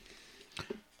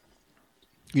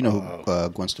You know who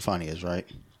Gwen Stefani is, right?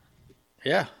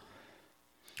 Yeah,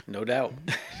 no doubt.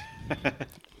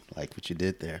 Like what you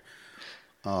did there.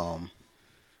 And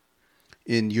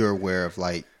you're aware of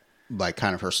like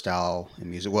kind of her style in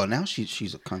music. Well, now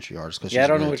she's a country artist because Yeah, I she's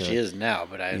don't know married what to. she is now,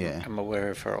 but Yeah, I'm aware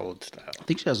of her old style. I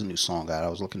think she has a new song out. I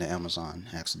was looking at Amazon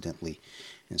accidentally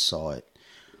and saw it.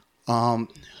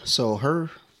 So her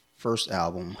first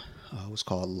album was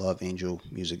called Love Angel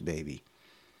Music Baby,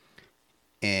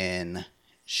 and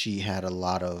she had a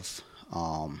lot of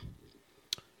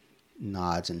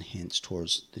nods and hints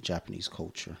towards the Japanese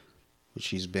culture, which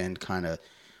she's been kind of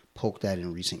poked at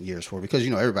in recent years for because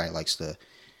everybody likes to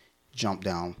jump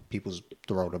down people's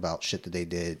throat about shit that they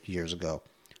did years ago.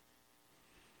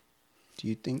 Do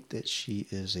you think that she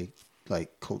is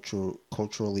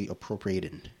culturally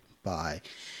appropriated by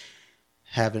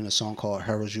having a song called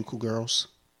Harajuku Girls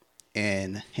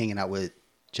and hanging out with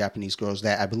Japanese girls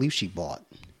that I believe she bought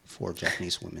for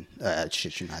Japanese women?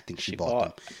 Shit, I think she bought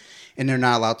them. And they're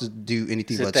not allowed to do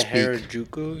anything but speak. Is it the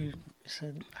Harajuku you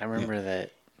said? I remember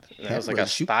that. That was like a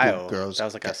Harajuku style. Girls That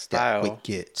was like a got style. that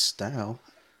wicked style.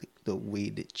 The way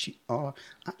that you are,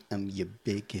 I am your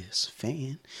biggest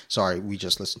fan. Sorry, we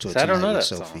just listened to it I don't tonight know with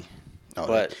that Sophie. song. Oh,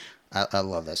 but I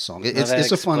love that song. no,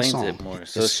 It's a fun song. It more.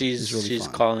 So she's really she's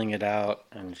fun. calling it out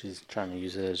and she's trying to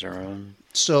use it as her own.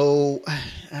 So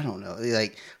I don't know.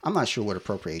 Like I'm not sure what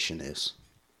appropriation is.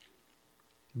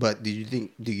 But do you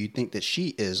think that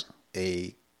she is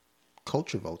a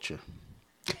culture vulture?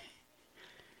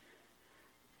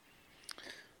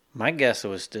 My guess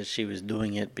was that she was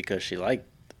doing it because she liked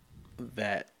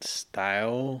that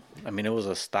style. I mean, it was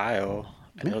a style.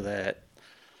 I know that.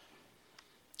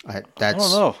 I don't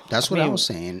know. That's what I was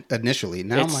saying initially.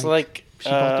 Now it's like she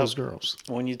bought those girls.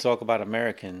 When you talk about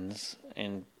Americans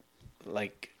and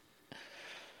like,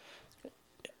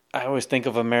 I always think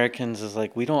of Americans as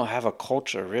like we don't have a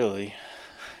culture really.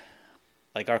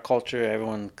 Like our culture,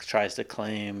 everyone tries to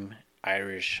claim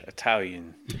Irish,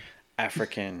 Italian,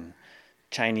 African,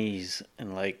 Chinese,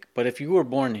 and but if you were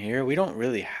born here, we don't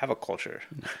really have a culture.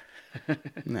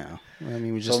 No, I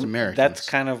mean we're just Americans. That's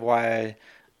kind of why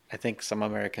I think some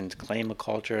Americans claim a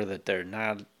culture that they're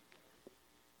not.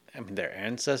 I mean, their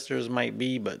ancestors might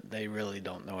be, but they really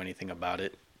don't know anything about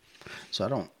it. So I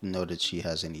don't know that she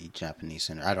has any Japanese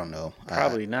in her. I don't know.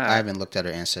 Probably not. I haven't looked at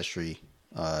her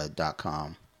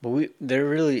ancestry.com. But there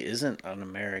really isn't an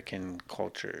American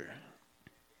culture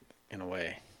in a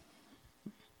way.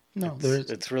 No, there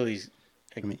is. It's really,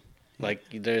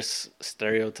 there's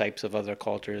stereotypes of other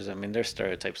cultures. I mean, there's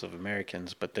stereotypes of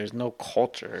Americans, but there's no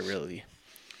culture really.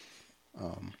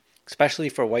 Especially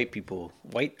for white people.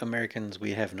 White Americans,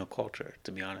 we have no culture,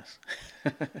 to be honest.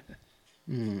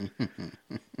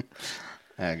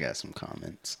 I got some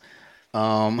comments.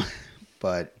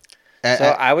 But...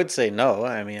 I would say no.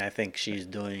 I mean, I think she's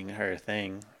doing her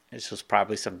thing. It's just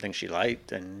probably something she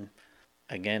liked. And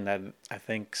again, I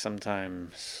think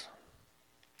sometimes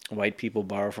white people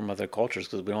borrow from other cultures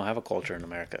because we don't have a culture in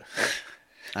America.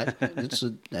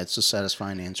 That's a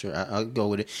satisfying answer. I'll go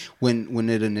with it. When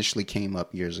it initially came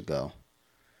up years ago,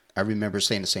 I remember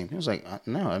saying the same thing. I was like,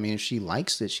 no, I mean, if she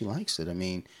likes it, she likes it. I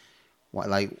mean,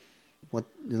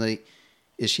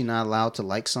 is she not allowed to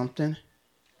like something?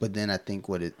 But then I think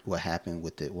what happened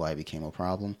with it, why it became a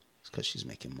problem, is because she's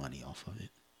making money off of it.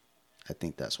 I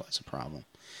think that's why it's a problem.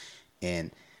 And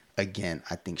again,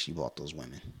 I think she bought those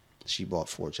women. She bought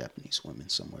 4 Japanese women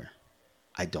somewhere.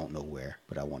 I don't know where,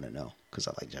 but I want to know because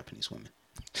I like Japanese women.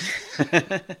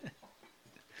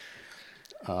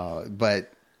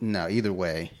 But no, either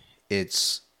way,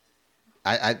 it's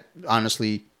I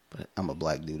honestly, I'm a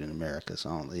black dude in America, so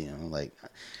I don't,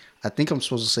 I think I'm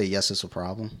supposed to say yes, it's a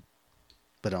problem,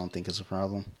 but I don't think it's a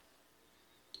problem.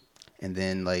 And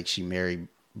then she married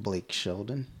Blake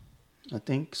Sheldon, I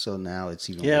think. So now it's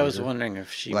even. Yeah, weirder. I was wondering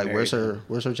if she where's her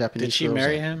Japanese? Did she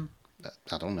marry him?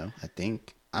 I don't know. I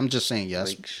think I'm just saying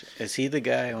yes. Is he the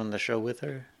guy on the show with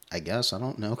her? I guess I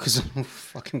don't know because I don't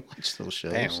fucking watch those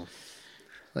shows. Damn.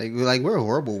 We're a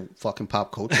horrible fucking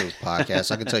pop culture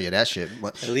podcast. I can tell you that shit.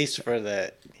 But at least for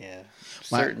that, yeah.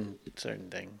 Certain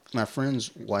things. My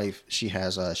friend's wife, she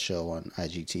has a show on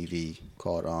IGTV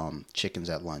called Chickens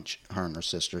at Lunch. Her and her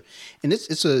sister, and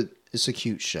it's a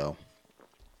cute show.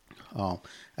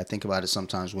 I think about it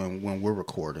sometimes when we're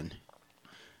recording,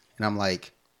 and I'm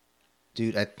like,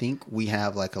 dude, I think we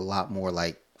have a lot more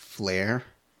flair,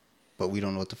 but we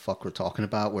don't know what the fuck we're talking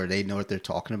about. Where they know what they're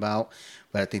talking about,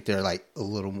 but I think they're a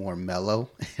little more mellow.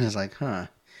 And it's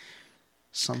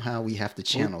somehow we have to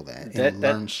channel that and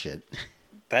learn shit.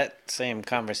 That same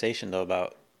conversation though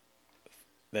about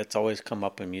that's always come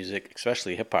up in music,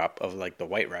 especially hip hop, of the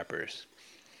white rappers.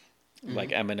 like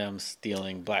Eminem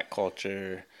stealing black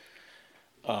culture,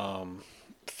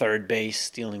 Third Base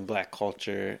stealing black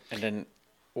culture, and then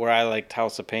where I liked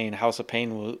House of Pain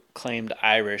claimed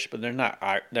Irish, but they're not.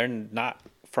 They're not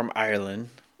from Ireland,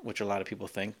 which a lot of people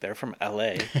think. They're from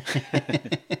L.A.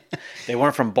 They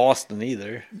weren't from Boston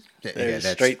either. They're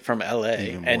straight from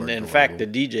L.A. And in fact, the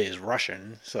DJ is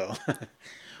Russian. So,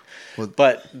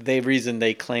 but the reason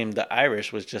they claimed the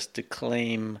Irish was just to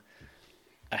claim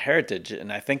a heritage,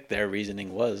 and I think their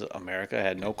reasoning was America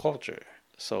had no culture.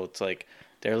 So it's like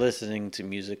they're listening to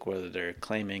music where they're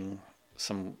claiming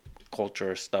some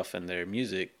culture stuff in their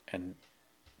music, and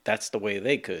that's the way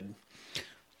they could.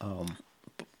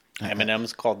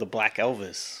 Eminem's called the Black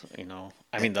Elvis,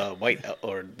 I mean the white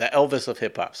or the Elvis of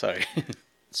hip hop. Sorry.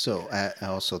 So I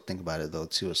also think about it though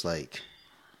too. It's like,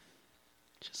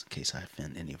 just in case I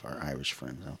offend any of our Irish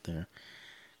friends out there,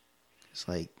 it's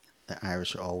like the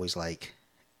Irish are always like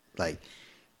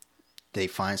they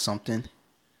find something,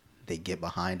 they get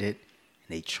behind it,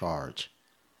 and they charge.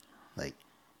 Like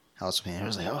House of Pain. I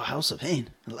was like, oh, House of Pain.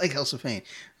 I like House of Pain.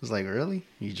 I was like, really?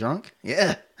 You drunk?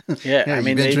 Yeah. Yeah, I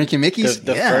mean, you been drinking Mickey's?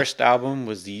 The first album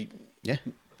was yeah.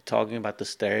 Talking about the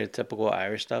stereotypical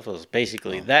Irish stuff. It was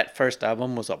basically that first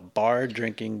album was a bar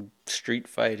drinking, street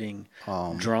fighting,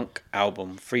 drunk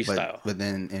album, freestyle. But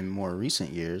then in more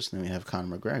recent years, then we have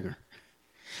Conor McGregor.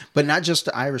 But not just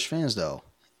the Irish fans though.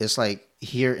 It's like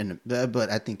here but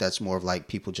I think that's more of like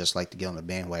people just like to get on the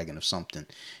bandwagon of something.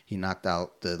 He knocked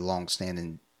out the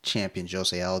long-standing champion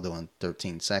Jose Aldo in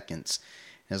 13 seconds.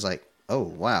 And it's like, oh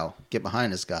wow, get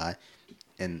behind this guy,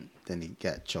 and then he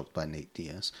got choked by Nate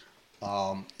Diaz.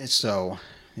 And so,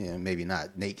 maybe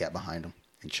not. Nate got behind him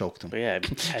and choked him. But yeah,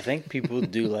 I think people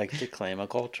do like to claim a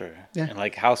culture. Yeah. And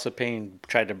like House of Pain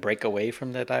tried to break away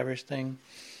from that Irish thing,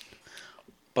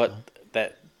 but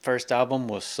that first album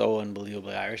was so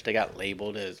unbelievably Irish. They got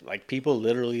labeled as like people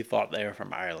literally thought they were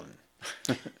from Ireland.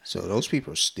 So those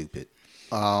people are stupid.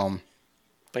 But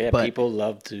people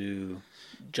love to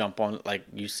jump on, like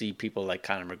you see people like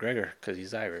Conor McGregor because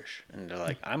he's Irish, and they're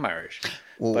like, I'm Irish.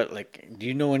 Well, but like, do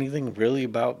you know anything really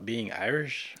about being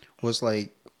Irish? Was like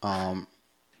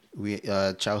we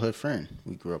childhood friend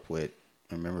we grew up with.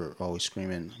 I remember always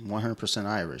screaming 100%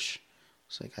 Irish.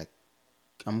 It's like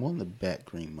I'm willing to bet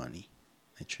green money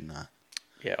that you're not.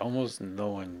 Yeah, almost no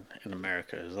one in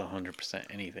America is 100%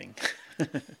 anything.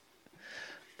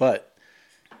 But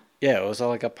yeah, it was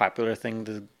like a popular thing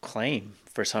to claim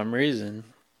for some reason.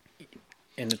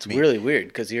 And it's really weird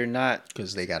because you're not...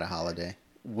 Because they got a holiday.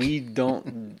 We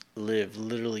don't live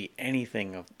literally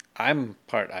anything of... I'm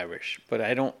part Irish, but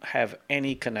I don't have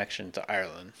any connection to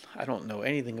Ireland. I don't know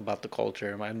anything about the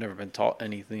culture. I've never been taught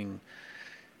anything.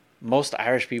 Most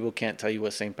Irish people can't tell you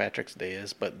what St. Patrick's Day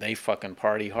is, but they fucking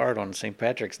party hard on St.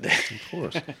 Patrick's Day. Of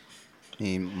course. I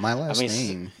mean, my last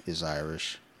name is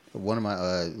Irish. One of my,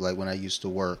 like when I used to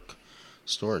work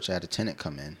storage, I had a tenant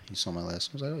come in. He saw my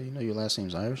last name. I was like, oh, your last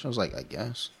name's Irish? I was like, I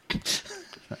guess.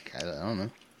 Like, I don't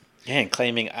know. Yeah, and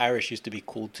claiming Irish used to be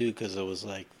cool too because it was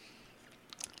like,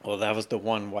 well, that was the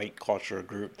one white cultural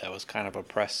group that was kind of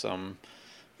oppressed some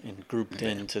and grouped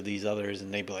into these others,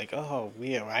 and they'd be like, oh,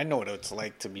 yeah, I know what it's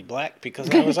like to be black because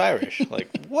I was Irish.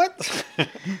 Like, what?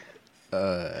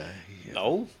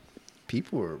 No.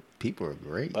 People are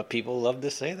great. But people love to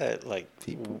say that. Like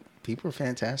people are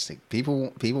fantastic.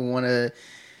 People want to.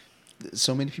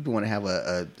 So many people want to have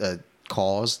a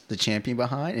cause the champion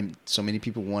behind, and so many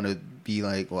people want to be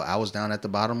like, well, I was down at the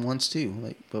bottom once too.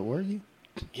 Like, but were you?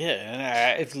 Yeah,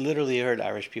 and I've literally heard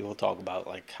Irish people talk about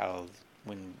like how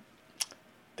when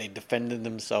they defended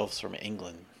themselves from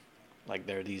England, like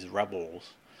they're these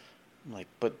rebels. I'm like,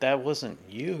 but that wasn't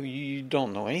you. You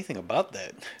don't know anything about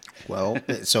that. Well,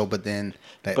 so but then,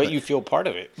 but you feel part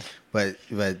of it. But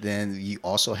then you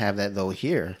also have that though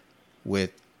here,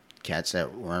 with cats that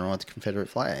run on the Confederate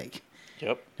flag.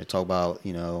 Yep. They talk about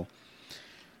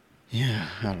yeah,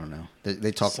 I don't know.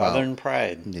 They talk Southern about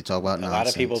pride. They talk about nonsense. A lot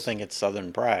of people think it's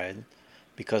Southern pride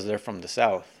because they're from the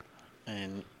South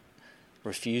and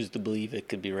refuse to believe it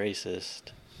could be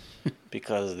racist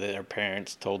because their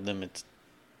parents told them it's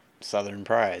Southern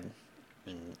pride.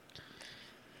 And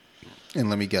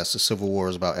let me guess, the Civil War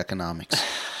is about economics.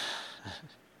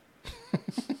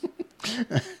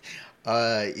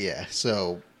 Yeah,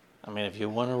 so... I mean, if you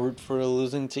want to root for a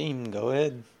losing team, go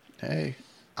ahead. Hey,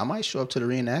 I might show up to the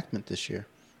reenactment this year.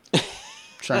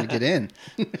 Trying to get in.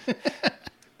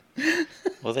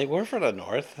 Well, they were for the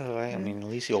North. I mean, at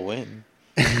least you'll win.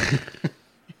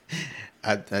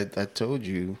 I told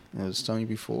you, I was telling you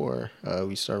before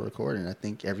we started recording, I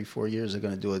think every 4 years they're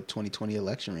going to do a 2020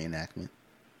 election reenactment.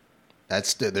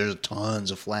 There's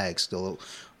tons of flags still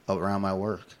around my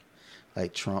work.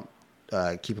 like Trump,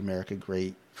 Keep America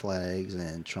Great flags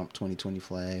and Trump 2020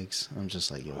 flags. I'm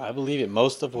just like, yo, I believe it.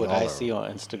 Most of what I see on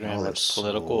y'all Instagram are that's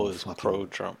political so is fucking,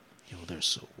 pro-Trump. yo, they're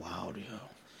so wild, yo.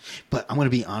 But I'm gonna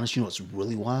be honest. You know what's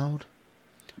really wild?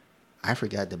 I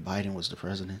forgot that Biden was the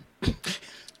president.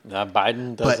 Now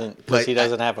Biden doesn't, because he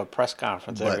doesn't have a press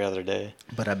conference every other day.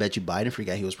 But I bet you Biden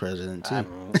forgot he was president too.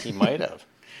 He might have.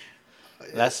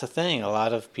 That's the thing. A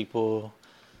lot of people,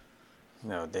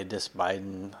 they diss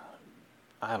Biden.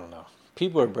 I don't know.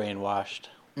 People are brainwashed.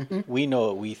 Mm-hmm. We know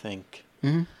what we think.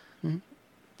 Mm-hmm.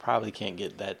 Probably can't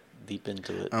get that deep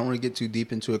into it. I don't want to get too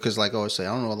deep into it because, like I always say,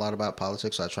 I don't know a lot about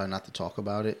politics, so I try not to talk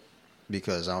about it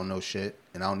because I don't know shit,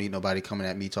 and I don't need nobody coming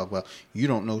at me talk about you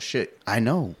don't know shit. I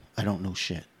know I don't know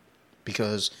shit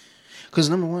because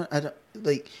number one,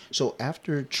 so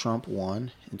after Trump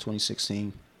won in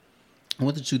 2016, I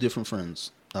went to two different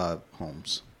friends'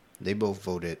 homes. They both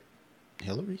voted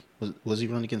Hillary. Was he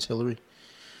running against Hillary?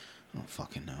 I don't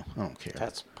fucking know. I don't care.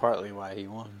 That's partly why he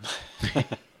won.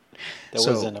 That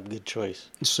wasn't a good choice.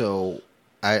 So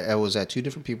I was at two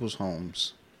different people's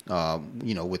homes,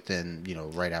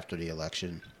 within, right after the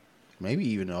election, maybe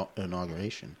even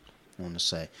inauguration, I want to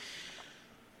say.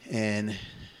 And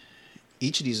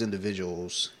each of these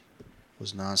individuals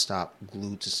was nonstop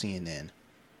glued to CNN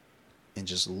and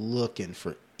just looking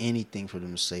for anything for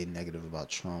them to say negative about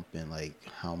Trump and like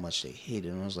how much they hate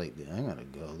him. I was like, I gotta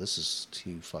go. This is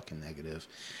too fucking negative.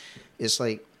 It's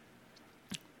like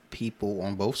people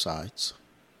on both sides,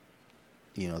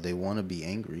 they want to be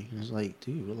angry. It's like,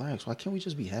 dude, relax. Why can't we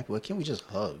just be happy? Why can't we just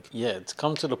hug? Yeah, it's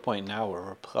come to the point now where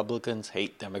Republicans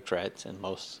hate Democrats, and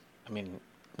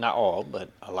not all, but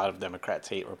a lot of Democrats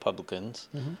hate Republicans.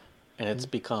 Mm-hmm. And it's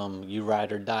become you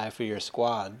ride or die for your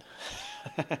squad.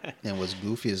 And what's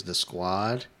goofy is the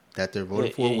squad that they're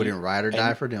voting for wouldn't ride or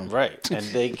die for them. Right. And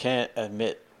they can't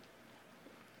admit,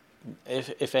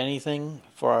 if anything,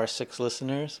 for our 6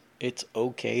 listeners, it's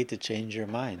okay to change your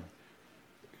mind.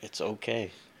 It's okay.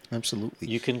 Absolutely.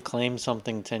 You can claim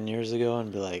something 10 years ago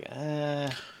and be like, I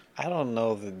don't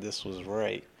know that this was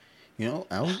right.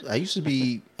 I used to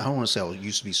be, I don't want to say I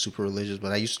used to be super religious,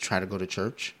 but I used to try to go to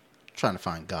church, trying to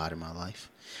find God in my life.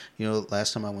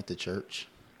 Last time I went to church,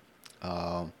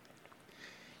 it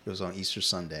was on Easter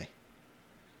Sunday.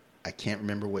 I can't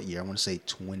remember what year. I want to say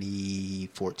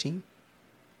 2014,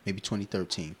 maybe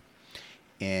 2013.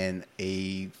 And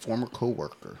a former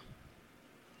coworker,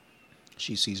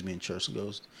 she sees me in church and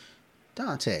goes,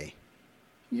 Dante,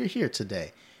 you're here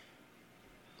today.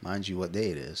 Mind you what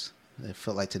day it is. It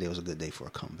felt like today was a good day for a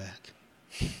comeback.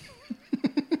 It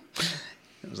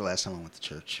was the last time I went to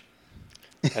church.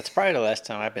 That's probably the last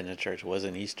time I've been to church was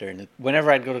in Easter. And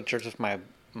whenever I'd go to church with my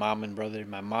mom and brother,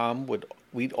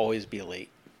 we'd always be late.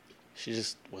 She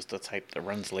just was the type that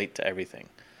runs late to everything.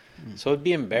 So it'd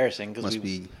be embarrassing because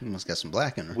you must got some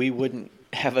black in her. We wouldn't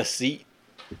have a seat.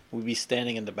 We'd be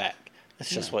standing in the back. That's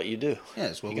just what you do. Yeah,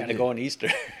 that's what you we got to do. go on Easter.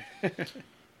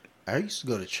 I used to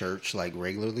go to church like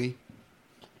regularly,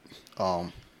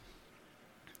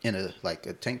 in a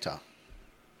tank top.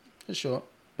 Just show up,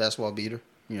 basketball beater,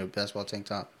 basketball tank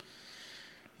top.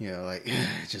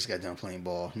 Just got done playing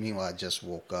ball. Meanwhile, I just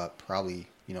woke up, probably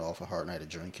off a hard night of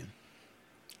drinking.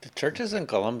 The churches in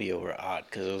Colombia were odd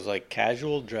because it was like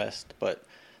casual dressed, but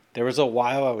there was a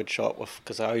while I would show up with,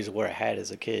 because I always wore a hat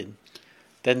as a kid.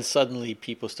 Then suddenly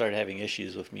people started having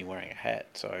issues with me wearing a hat,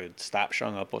 so I would stop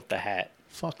showing up with the hat.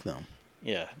 Fuck them.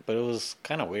 Yeah, but it was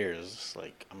kind of weird. It was just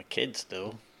like, I'm a kid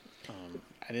still.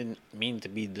 I didn't mean to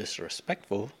be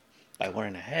disrespectful by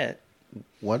wearing a hat.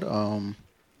 What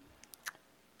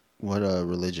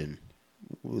religion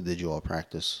did you all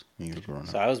practice when you were growing up?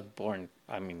 So I was born.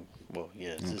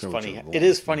 It's funny. It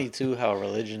is funny too how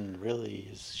religion really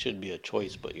should be a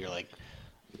choice, but you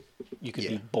could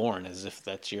be born as if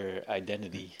that's your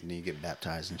identity. And then you get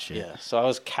baptized and shit. Yeah. So I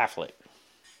was Catholic,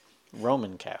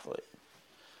 Roman Catholic.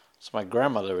 So my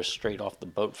grandmother was straight off the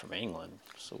boat from England.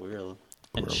 So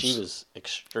and she was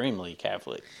extremely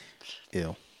Catholic.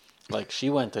 Ew. Like she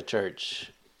went to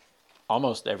church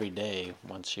almost every day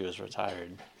once she was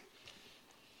retired.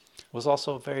 Was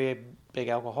also a very big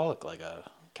alcoholic, like a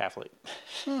Catholic.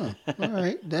 All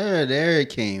right. There it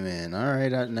came in. All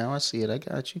right. Now I see it. I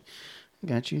got you.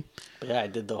 But yeah, I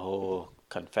did the whole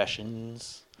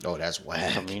confessions. Oh, that's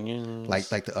whack. Communions.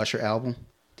 Like the Usher album.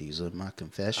 These are my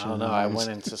confessions. I don't know. I went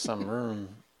into some room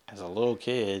as a little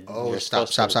kid. Oh,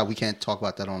 stop. We can't talk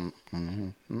about that on.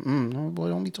 No, boy,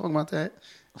 don't be talking about that.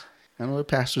 I know what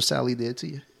Pastor Sally did to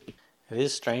you. It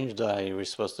is strange that you were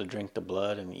supposed to drink the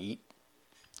blood and eat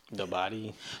the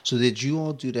body. So did you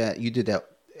all do that? You did that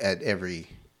at every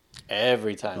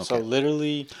time. Okay. So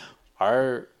literally,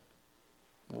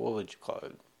 what would you call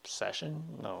it? Session?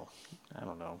 No, I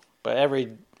don't know. But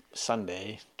every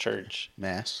Sunday, church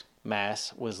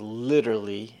Mass was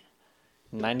literally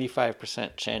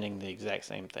 95% chanting the exact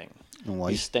same thing. and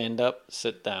white. You stand up,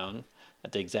 sit down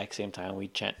at the exact same time. We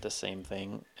chant the same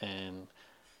thing, and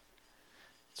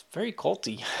it's very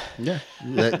culty. Yeah,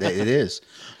 it is.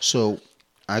 So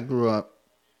I grew up.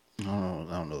 I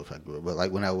don't know if I grew up, but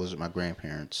like when I was with my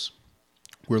grandparents,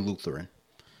 we're Lutheran,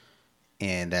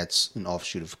 and that's an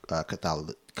offshoot of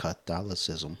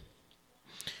Catholicism.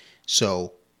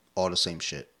 So all the same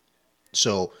shit.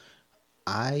 So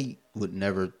I would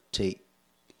never take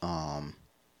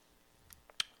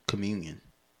communion.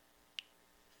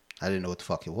 I didn't know what the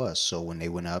fuck it was. So when they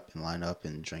went up and lined up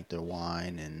and drank their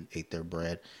wine and ate their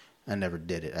bread, I never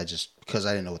did it. Because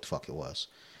I didn't know what the fuck it was.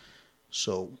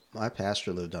 So my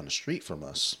pastor lived down the street from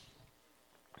us.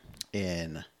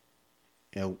 And,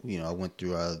 I went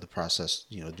through the process,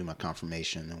 do my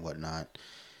confirmation and whatnot.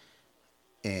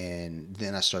 And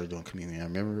then I started doing communion. I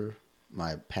remember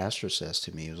my pastor says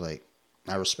to me, he was like,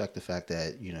 I respect the fact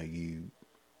that, you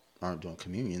aren't doing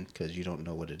communion because you don't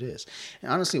know what it is.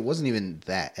 And honestly, it wasn't even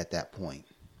that at that point.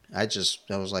 I was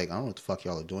like, I don't know what the fuck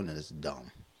y'all are doing, and it's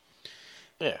dumb.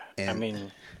 Yeah,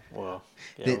 And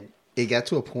yeah. It got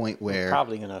to a point where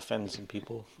Probably gonna offend some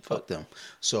people. Fuck them.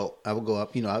 So I would go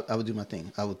up, I would do my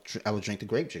thing. I would drink the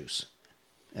grape juice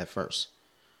at first.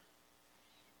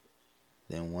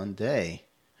 Then one day,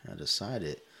 I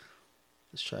decided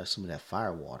let's try some of that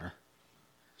fire water.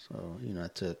 So I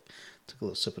took a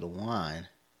little sip of the wine.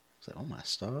 I was like, oh my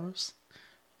stars.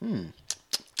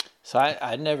 So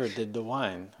I never did the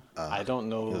wine. I don't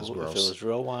know if it was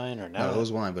real wine or not. No, it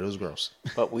was wine, but it was gross.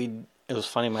 But it was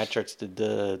funny. My church did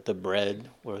the bread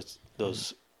where it's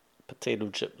those potato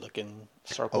chip looking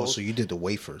circles. Oh, so you did the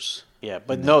wafers? Yeah,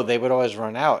 but no, they would always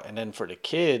run out, and then for the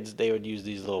kids, they would use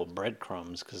these little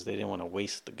breadcrumbs because they didn't want to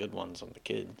waste the good ones on the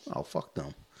kids. Oh, fuck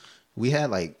them. We had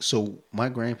my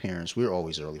grandparents. We were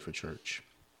always early for church,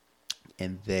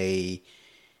 and they.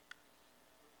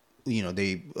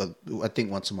 I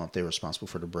think once a month they were responsible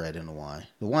for the bread and the wine.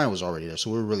 The wine was already there, so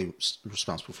we were really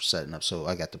responsible for setting up. So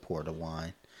I got to pour the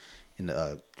wine in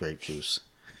the grape juice.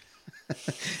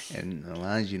 And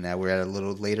mind you, now we're at a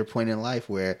little later point in life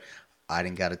where I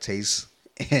didn't got a taste,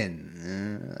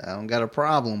 and I don't got a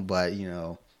problem. But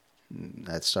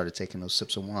I started taking those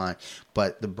sips of wine.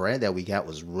 But the bread that we got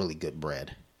was really good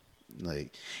bread.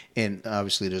 And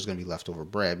obviously there's gonna be leftover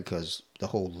bread because the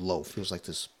whole loaf feels like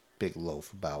this big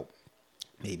loaf about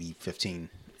maybe 15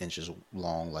 inches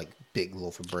long, like big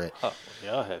loaf of bread. Oh,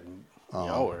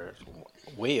 y'all were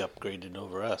way upgraded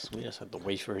over us. We just had the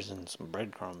wafers and some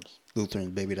breadcrumbs.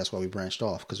 Lutheran, baby, that's why we branched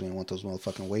off, because we didn't want those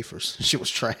motherfucking wafers. Shit was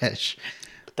trash.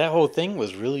 But that whole thing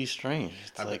was really strange.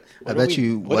 It's I bet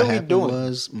you what happened doing?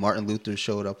 Was Martin Luther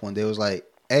showed up one day, was like,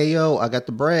 hey, yo, I got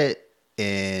the bread,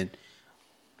 and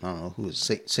I don't know who is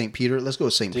St. Peter. Let's go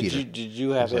with St. Peter. Did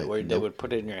you have it where they would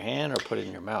put it in your hand or put it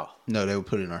in your mouth? No, they would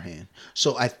put it in our hand.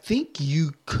 So I think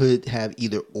you could have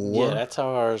either or. Yeah, that's how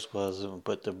ours was.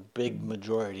 But the big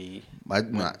majority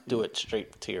do it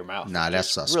straight to your mouth. Nah,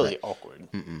 that's suspect. Really awkward.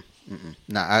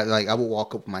 Nah, I would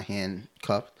walk up with my hand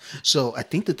cupped. So I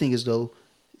think the thing is though,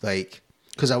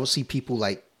 because I would see people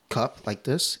cup like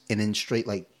this and then straight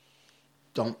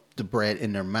dump the bread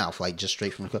in their mouth, just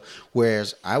straight from the cup.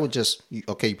 Whereas I would just, you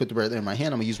put the bread there in my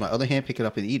hand, I'm going to use my other hand, pick it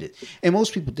up and eat it. And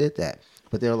most people did that.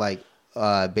 But they're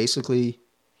basically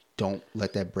don't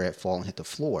let that bread fall and hit the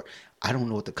floor. I don't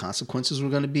know what the consequences were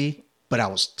going to be, but I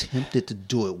was tempted to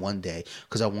do it one day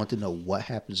because I wanted to know what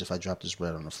happens if I drop this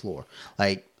bread on the floor.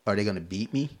 Are they going to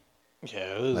beat me?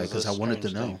 Yeah, it was because I wanted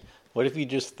to know. Thing. What if you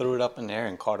just threw it up in the air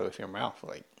and caught it with your mouth?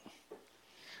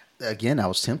 Again, I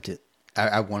was tempted.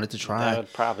 I wanted to try. That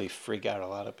would probably freak out a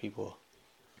lot of people.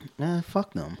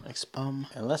 Fuck them.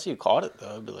 Unless you caught it,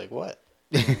 though, it'd be like, what?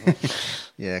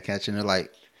 Yeah, catching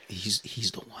it he's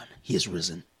the one. He is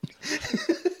risen.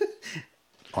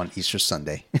 On Easter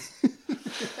Sunday.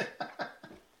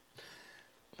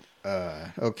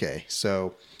 Okay,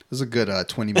 so it was a good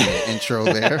 20-minute intro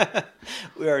there.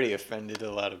 We already offended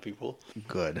a lot of people.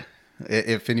 Good.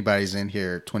 If anybody's in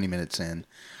here 20 minutes in,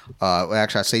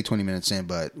 actually I say 20 minutes in,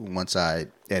 but once I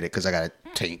edit, because I got to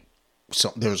take,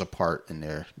 so there was a part in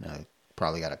there I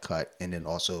probably got to cut, and then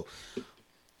also,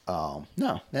 so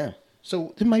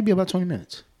it might be about 20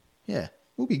 minutes. Yeah,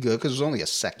 we'll be good, because it was only a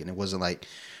second. It wasn't I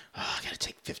got to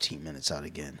take 15 minutes out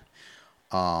again.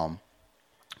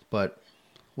 But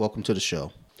welcome to the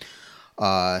show.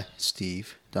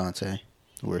 Steve, Dante,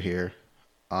 we're here,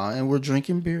 and we're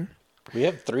drinking beer. We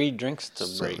have 3 drinks to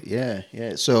So break.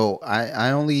 yeah. So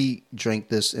I only drank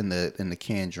this in the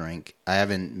canned drink. I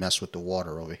haven't messed with the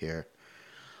water over here,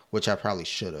 which I probably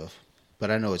should have. But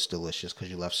I know it's delicious because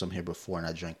you left some here before, and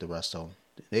I drank the rest of them.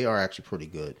 They are actually pretty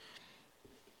good.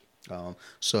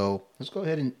 So let's go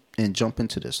ahead and jump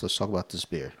into this. Let's talk about this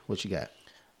beer. What you got?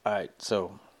 All right,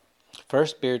 so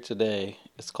first beer today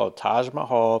is called Taj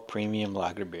Mahal Premium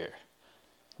Lager Beer.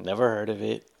 Never heard of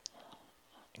it.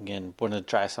 Again, want to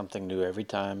try something new every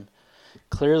time.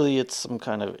 Clearly, it's some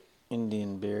kind of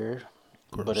Indian beer,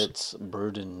 but Gross. it's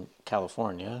brewed in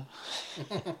California.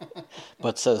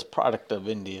 But says product of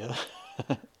India.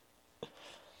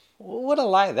 What a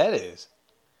lie that is.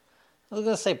 I was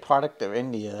going to say product of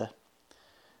India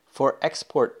for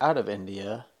export out of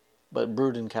India, but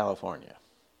brewed in California.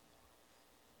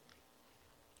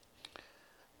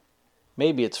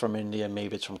 Maybe it's from India,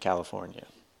 maybe it's from California.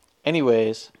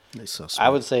 Anyways, So I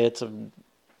would say it's a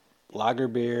lager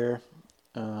beer.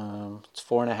 It's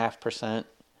 4.5%.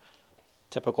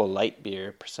 Typical light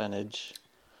beer percentage.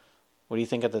 What do you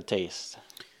think of the taste?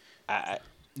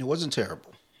 it wasn't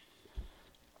terrible.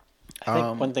 I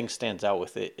think one thing stands out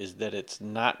with it is that it's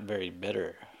not very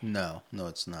bitter. No,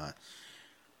 it's not.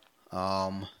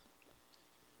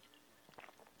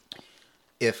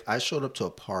 If I showed up to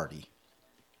a party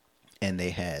and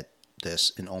they had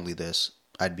this and only this,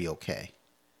 I'd be okay.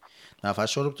 Now, if I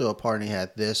showed up to a party and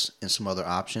had this and some other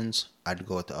options, I'd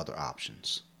go with the other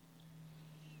options.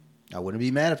 I wouldn't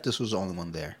be mad if this was the only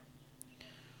one there.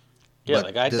 Yeah, But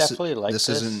like I definitely like this.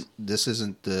 This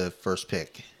isn't the first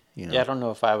pick. You know. Yeah, I don't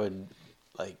know if I would,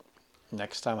 like,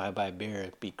 next time I buy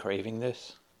beer, be craving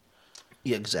this.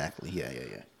 Yeah, exactly. Yeah.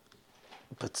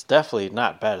 But it's definitely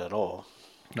not bad at all.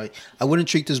 Like, I wouldn't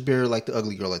treat this beer like the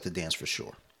ugly girl at the dance for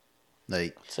sure.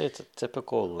 Like, I'd say it's a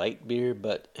typical light beer,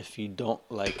 but if you don't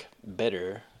like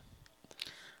bitter,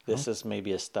 this is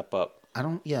maybe a step up. I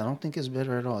don't think it's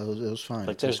bitter at all. It was fine.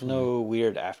 Like, there's no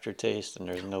weird aftertaste and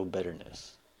there's no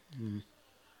bitterness.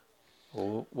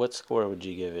 Well, what score would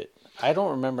you give it? I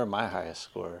don't remember my highest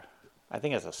score. I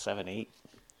think it's a 7-8.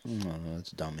 No,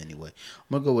 that's dumb anyway.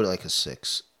 I'm gonna go with like a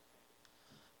 6.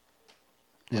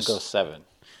 I'm going to go 7.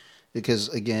 Because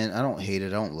again, I don't hate it. I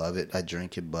don't love it. I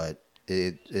drink it, but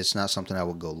it's not something I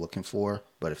would go looking for.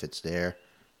 But if it's there,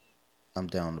 I'm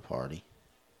down to party.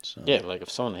 So Yeah, like if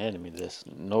someone handed me this,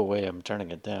 no way I'm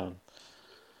turning it down.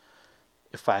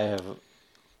 If I have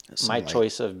my like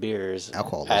choice of beers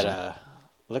alcoholism. at a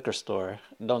liquor store,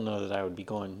 I don't know that I would be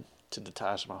going to the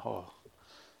Taj Mahal.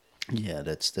 Yeah,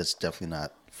 that's definitely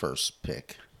not first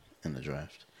pick in the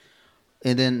draft.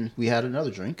 And then we had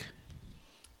another drink.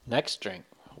 Next drink,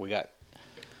 we got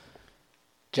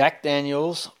Jack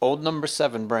Daniel's Old Number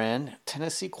 7 brand,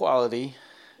 Tennessee quality,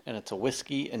 and it's a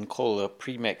whiskey and cola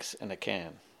premix in a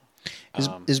can.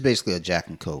 It's basically a Jack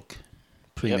and Coke.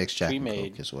 Premixed Jack and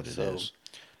pre-made, Coke is what it so is.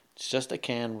 it's just a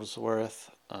can was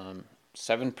worth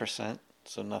 7%,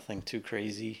 so nothing too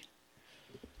crazy.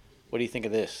 What do you think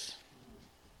of this?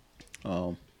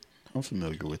 I'm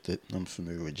familiar with it. I'm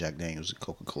familiar with Jack Daniel's and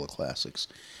Coca-Cola Classics.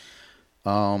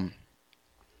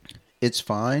 It's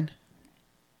fine.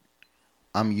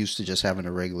 I'm used to just having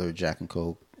a regular Jack and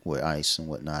Coke with ice and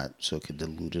whatnot, so it could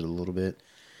dilute it a little bit.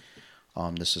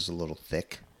 This is a little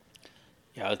thick.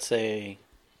 Yeah, I'd say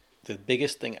the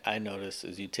biggest thing I notice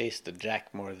is you taste the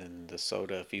Jack more than the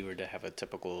soda if you were to have a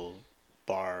typical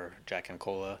bar Jack and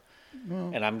Cola.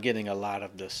 And I'm getting a lot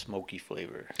of the smoky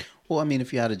flavor. Well, I mean,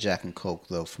 if you had a Jack and Coke,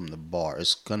 though, from the bar,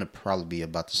 it's going to probably be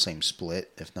about the same split,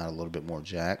 if not a little bit more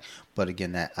Jack. But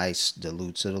again, that ice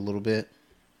dilutes it a little bit,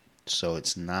 so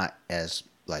it's not as,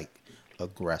 like,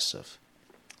 aggressive.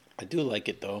 I do like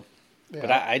it, though. Yeah.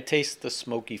 But I taste the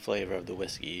smoky flavor of the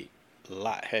whiskey a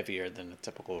lot heavier than a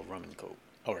typical rum and Coke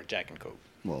or Jack and Coke.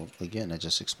 Well, again, I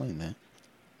just explained that.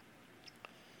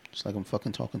 It's like I'm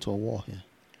fucking talking to a wall here.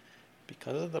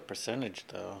 Because of the percentage,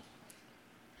 though,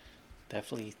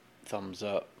 definitely thumbs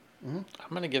up. I'm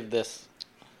going to give this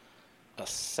a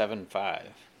 7.5.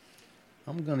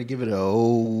 I'm going to give it a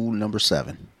number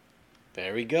 7.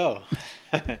 There we go.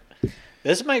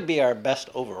 This might be our best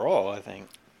overall, I think.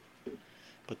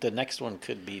 But the next one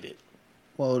could beat it.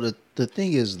 Well, the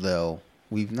thing is, though,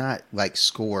 we've not, like,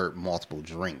 scored multiple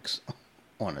drinks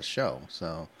on a show,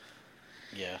 so...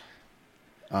 Yeah.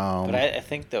 But I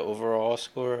think the overall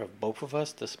score of both of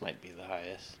us, this might be the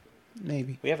highest.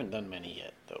 Maybe. We haven't done many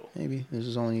yet, though. Maybe. This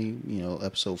is only,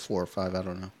 episode 4 or 5. I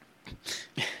don't know.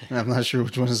 I'm not sure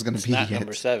which one is going to be not yet.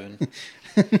 number 7.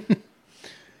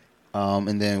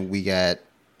 And then we got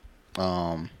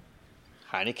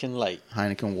Heineken Light.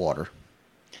 Heineken Water.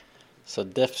 So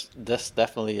this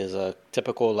definitely is a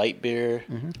typical light beer,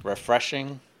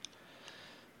 refreshing.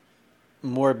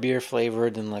 more beer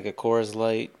flavored than like a Coors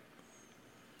Light.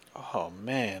 Oh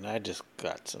man, I just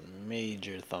got some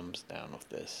major thumbs down with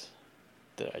this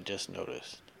that I just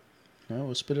noticed. No,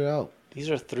 we'll spit it out. These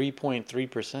are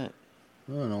 3.3%.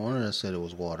 Oh, no wonder I said it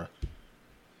was water.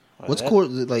 Well, What's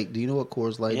Coors like? Do you know what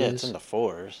Coors Light yeah, is? it's in the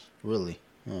fours. Really?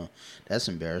 Oh, that's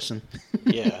embarrassing.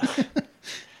 Yeah.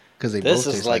 Because they This both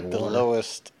is taste like like the water.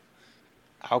 lowest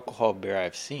alcohol beer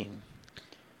I've seen.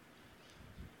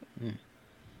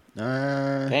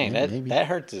 Dang, maybe. that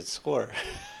hurts its score.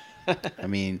 I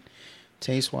mean,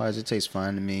 taste wise, it tastes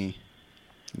fine to me.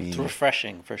 I mean, It's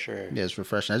refreshing for sure. yeah, it's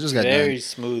refreshing. I just got Very done.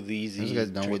 smooth, easy. I just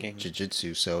got done drinking. with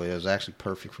jiu-jitsu, so it was actually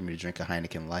perfect for me to drink a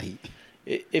Heineken Light.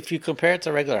 If you compare it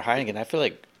to regular Heineken, I feel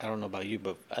like, I don't know about you,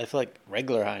 but I feel like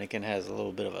regular Heineken has a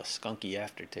little bit of a skunky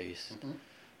aftertaste. Mm-hmm.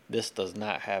 This does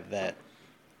not have that.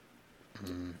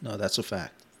 No, that's a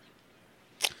fact.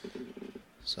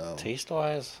 So taste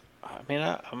wise, I mean,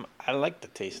 I like the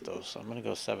taste though, so I'm gonna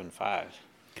go 7.5.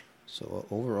 So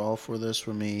overall for this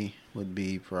for me would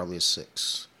be probably a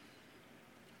 6.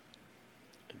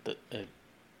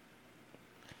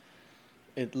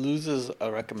 It loses a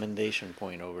recommendation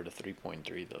point over to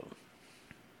 3.3 though.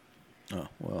 Oh,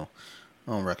 well,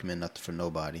 I don't recommend nothing for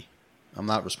nobody. I'm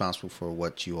not responsible for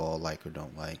what you all like or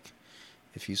don't like.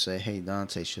 If you say, hey,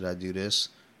 Dante, should I do this?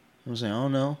 I'm saying, oh,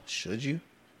 no. Should you?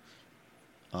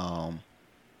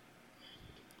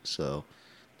 So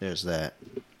there's that.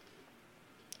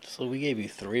 So we gave you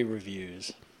 3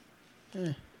 reviews.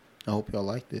 I hope y'all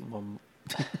liked it.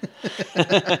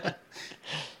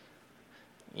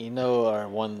 You know, our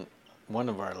one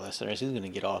of our listeners, he's going to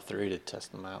get all 3 to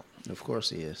test them out. Of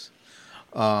course he is.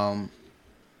 Nah,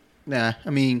 I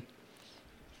mean,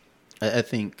 I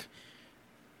think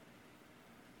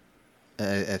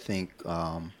it's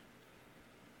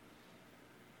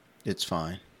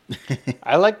fine.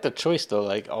 I like the choice though,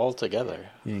 like all together.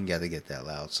 You ain't got to get that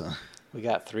loud, son. We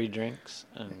got 3 drinks,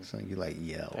 and So you like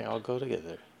yell. they all go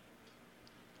together.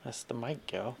 That's the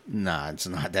mic, yo. Nah, it's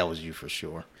not. That was you for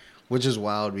sure. Which is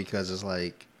wild because it's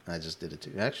like I just did it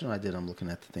too. Actually, I did. I'm looking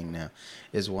at the thing now.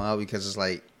 It's wild because it's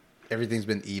like everything's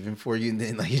been even for you, and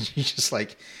then like you just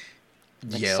like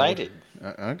yelled. Excited.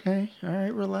 Okay, all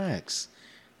right, relax.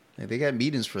 Like, they got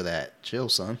meetings for that. Chill,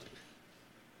 son.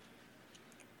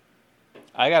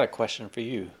 I got a question for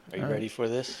you. Are you All right. ready for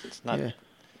this? It's not Yeah.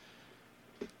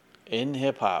 in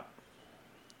hip hop.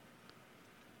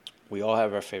 We all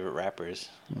have our favorite rappers.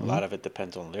 Mm-hmm. A lot of it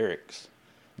depends on lyrics.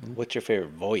 What's your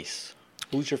favorite voice?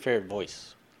 Who's your favorite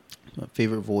voice? My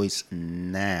favorite voice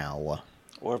now.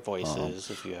 Or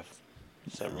voices, if you have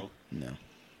several. No.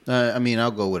 I mean, I'll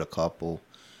go with a couple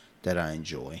that I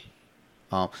enjoy.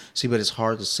 See, but it's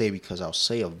hard to say because I'll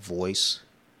say a voice,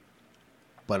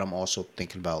 but I'm also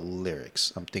thinking about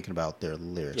lyrics. I'm thinking about their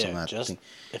lyrics. I'm Yeah, not just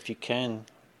if you can,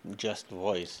 just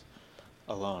voice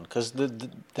alone, because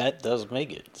that does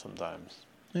make it sometimes.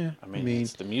 Yeah, I mean,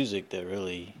 it's the music that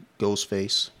really.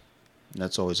 Ghostface,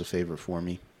 that's always a favorite for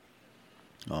me.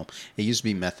 It used to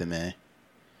be Method Man.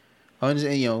 And,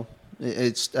 you know,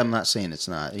 it's. I'm not saying it's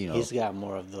not. You know, He's got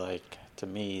more of the, like, to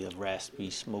me, the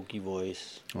raspy, smoky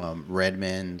voice.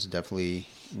 Redman's definitely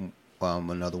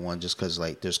another one, just because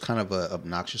like there's kind of a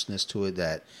obnoxiousness to it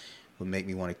that would make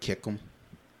me want to kick him,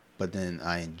 but then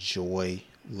I enjoy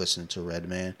listening to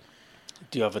Redman.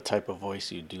 Do you have a type of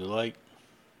voice you do like?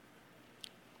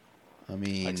 I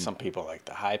mean, Like some people like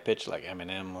the high pitch, like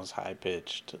Eminem was high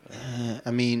pitched.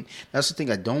 I mean, that's the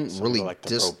thing. I don't Some really people like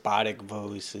the robotic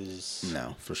voices.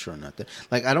 No, for sure not that.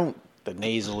 Like I don't. The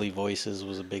nasally voices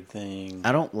was a big thing.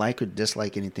 I don't like or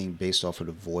dislike anything based off of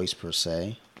the voice per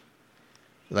se.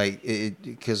 Like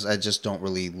because I just don't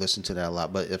really listen to that a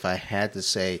lot. But if I had to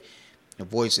say the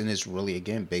voice, and it's really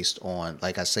again based on,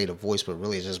 like I say the voice, but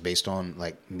really it's just based on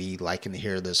like me liking to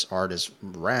hear this artist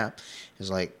rap. Is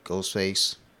like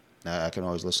Ghostface. I can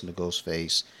always listen to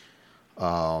Ghostface.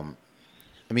 I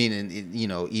mean, and you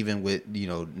know, even with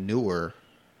newer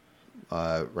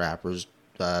rappers,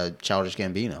 Childish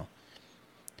Gambino.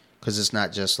 Because it's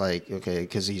not just like, okay,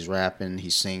 because he's rapping,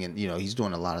 he's singing, he's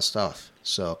doing a lot of stuff.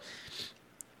 So,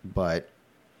 but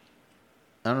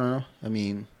I don't know. I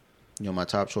mean, my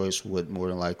top choice would more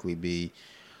than likely be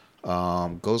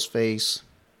Ghostface.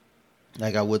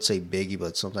 Like I would say Biggie,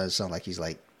 but sometimes it sounds like he's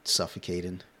like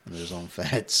suffocating under his own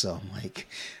fat. So I'm like,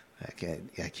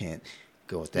 I can't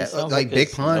go with that. Like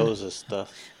Big Pun. Knows his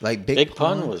stuff. Like Big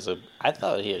Pun was I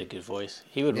thought he had a good voice.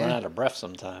 He would run out of breath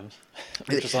sometimes,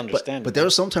 which is understandable. But there were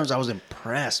sometimes I was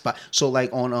impressed by. So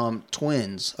like on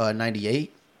Twins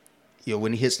 '98,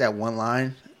 when he hits that one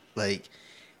line, like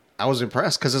I was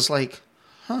impressed because it's like,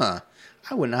 I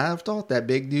would not have thought that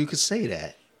big dude could say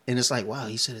that. And it's like, wow,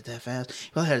 he said it that fast. He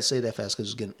probably had to say it that fast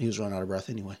because he was running out of breath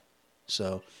anyway.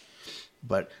 So,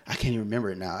 but I can't even remember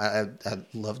it now. I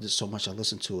loved it so much. I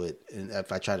listened to it, and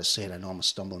if I try to say it, I know I'm gonna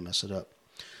stumble and mess it up.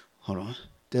 Hold on.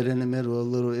 Dead in the middle, a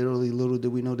little Italy. Little did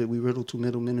we know that we riddled two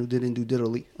middlemen who didn't do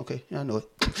diddly. Okay, yeah, I know it.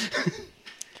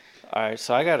 All right,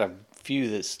 so I got a few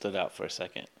that stood out for a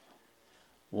second.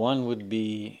 One would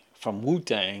be from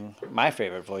Wu-Tang. My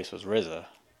favorite voice was RZA.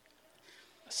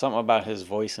 Something about his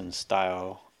voice and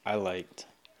style I liked,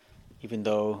 even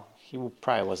though he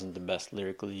probably wasn't the best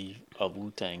lyrically of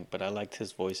Wu-Tang, but I liked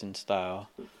his voice and style.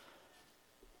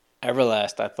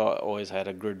 Everlast, I thought, always had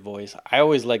a good voice. I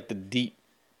always liked the deep,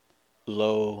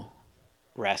 low,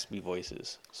 raspy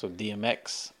voices. So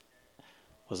DMX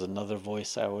was another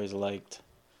voice I always liked.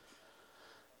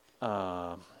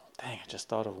 Dang, I just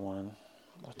thought of one.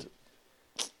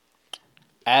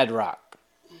 Ad Rock.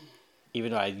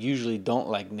 Even though I usually don't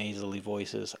like nasally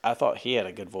voices, I thought he had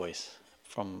a good voice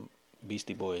from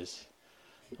Beastie Boys.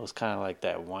 It was kind of like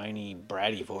that whiny,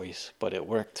 bratty voice, but it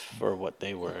worked for what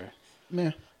they were.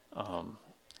 Yeah.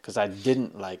 Because I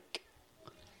didn't like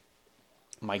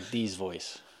Mike D's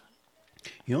voice.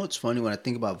 You know what's funny when I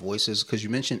think about voices? Because you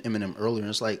mentioned Eminem earlier, and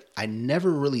it's like I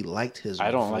never really liked his voice.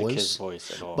 I don't like his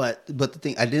voice at all. But the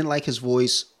thing, I didn't like his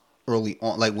voice early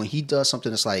on. Like when he does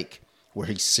something that's like where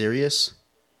he's serious,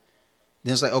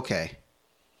 then it's like, okay,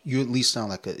 you at least sound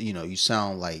like you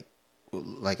sound like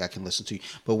I can listen to you.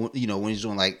 But when he's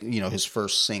doing like, his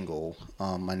first single,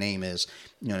 My Name Is,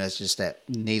 that's just that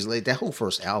nasally, that whole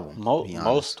first album.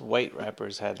 Most white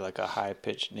rappers had like a high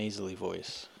pitched nasally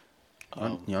voice.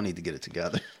 Y'all need to get it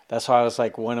together. That's why I was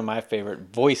like, one of my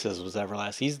favorite voices was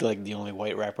Everlast. He's like the only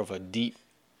white rapper with a deep,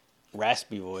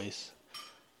 raspy voice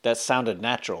that sounded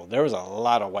natural. There was a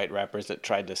lot of white rappers that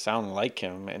tried to sound like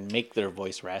him and make their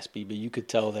voice raspy, but you could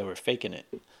tell they were faking it.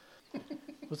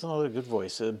 What's another good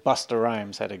voice? Busta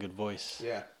Rhymes had a good voice.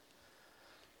 Yeah.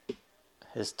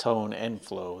 His tone and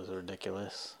flow was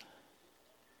ridiculous.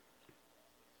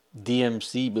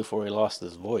 DMC before he lost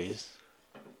his voice,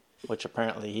 which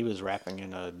apparently he was rapping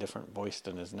in a different voice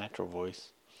than his natural voice.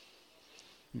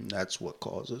 That's what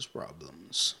causes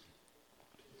problems.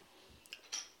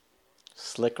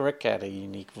 Slick Rick had a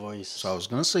unique voice. So I was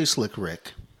gonna say Slick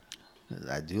Rick.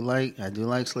 I do like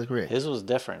Slick Rick. His was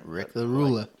different. Rick the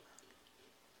Ruler.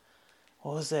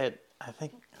 What was that? I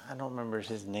don't remember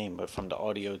his name, but from the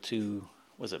Audio 2,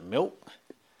 was it Milk?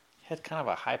 He had kind of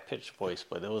a high-pitched voice,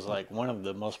 but it was like one of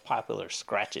the most popular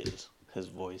scratches, his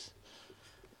voice.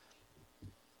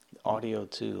 Audio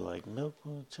 2, like Milk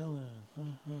chillin'.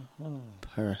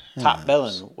 Top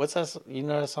Billin'. What's that? You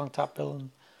know that song, Top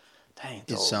Billin'? Dang,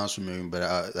 it sounds familiar,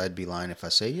 but I'd be lying if I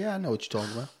say, yeah, I know what you're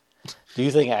talking about. Do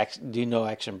you know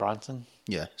Action Bronson?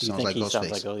 Yeah, sounds like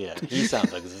Ghostface. He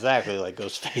sounds exactly like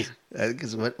Ghostface.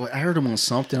 Because I heard him on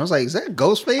something, I was like, "Is that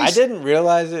Ghostface?" I didn't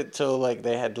realize it till like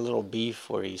they had a little beef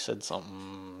where he said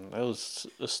something. It was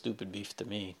a stupid beef to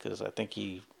me because I think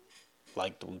he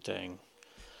liked Wu-Tang.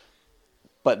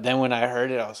 But then when I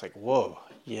heard it, I was like, "Whoa,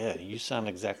 yeah, you sound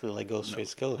exactly like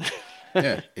Ghostface Killer."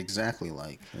 Yeah, exactly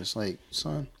like. It's like,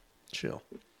 son, chill.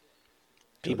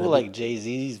 People like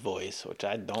Jay-Z's voice, which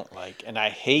I don't like, and I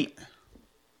hate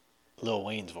Lil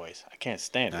Wayne's voice. I can't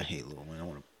stand it. I hate Lil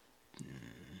Wayne.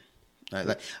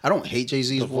 I don't hate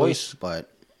Jay-Z's voice,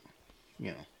 but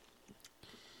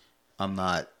I'm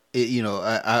not.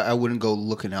 I wouldn't go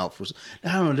looking out for.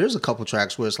 I don't know. There's a couple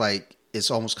tracks where it's like it's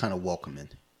almost kind of welcoming.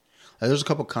 Like there's a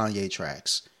couple Kanye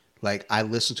tracks. Like I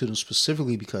listen to them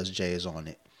specifically because Jay is on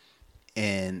it,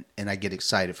 and I get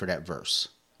excited for that verse.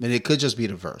 I mean, it could just be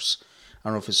the verse. I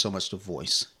don't know if it's so much the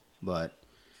voice, but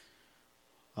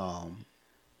I've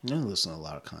been listening to a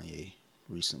lot of Kanye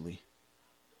recently.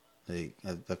 I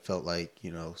felt like,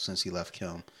 since he left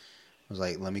Kim, I was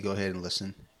like, let me go ahead and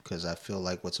listen because I feel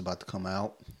like what's about to come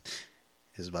out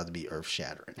is about to be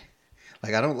earth-shattering.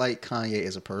 Like, I don't like Kanye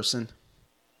as a person.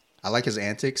 I like his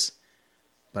antics,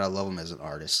 but I love him as an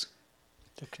artist.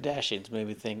 The Kardashians made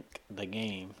me think The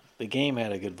Game. The Game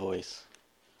had a good voice.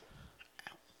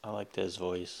 I liked his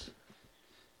voice.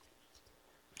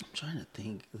 I'm trying to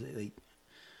think.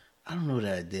 I don't know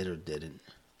that I did or didn't.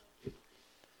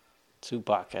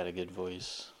 Tupac had a good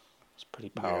voice. It's pretty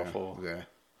powerful. Yeah.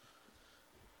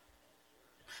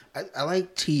 I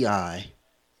like T.I.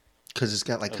 because it's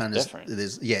got like kind of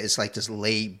this. Yeah, it's like this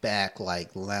laid back,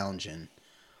 like lounging,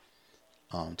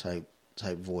 type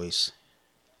voice.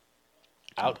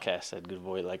 Outkast had good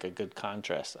voice, like a good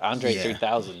contrast. Andre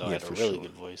 3000 though had a really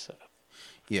good voice.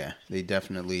 Yeah, they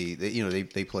definitely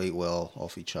they played well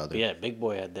off each other. But yeah, Big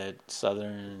Boy had that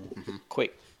southern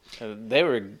quick. They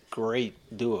were a great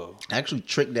duo. Actually,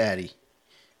 Trick Daddy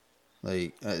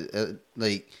Like I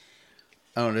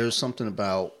don't know. There's something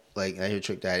about like I hear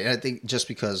Trick Daddy, and I think just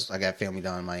because I got family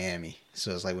down in Miami,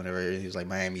 so it's like whenever he's like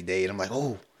Miami Dade, I'm like,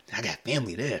 oh, I got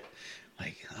family there.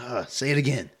 Like, say it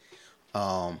again.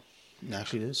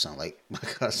 Actually, it does sound like my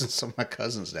cousins, some of my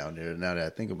cousins down there. Now that I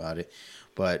think about it,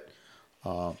 but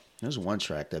there's one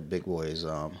track that Big Boy is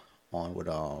on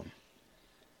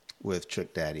with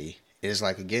Trick Daddy. It's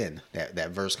like again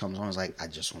that verse comes on. It's like I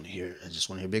just want to hear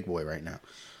Big Boy right now.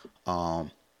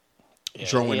 Yeah,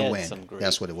 Drawing he the had Wind. some great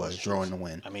That's what it was. voices. Drawing the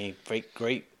Wind. I mean,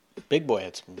 great. Big Boy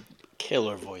had some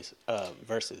killer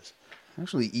verses.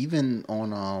 Actually, even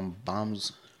on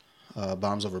Bombs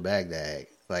Over Baghdad,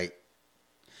 like,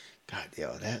 God,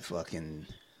 yo, that fucking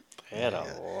They had a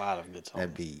lot of good songs.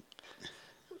 that beat.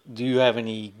 Do you have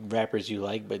any rappers you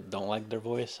like but don't like their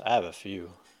voice? I have a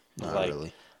few. Not Like,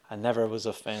 really. I never was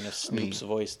a fan of Snoop's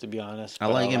voice, to be honest. I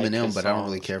like Eminem, his but I don't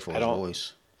really songs. care for his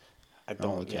voice. I don't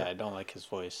don't. really care. I don't like his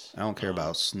voice. I don't care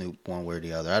about Snoop one way or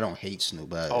the other. I don't hate Snoop,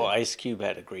 but Ice Cube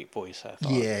had a great voice. I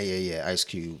thought. yeah. Ice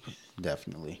Cube,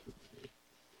 definitely.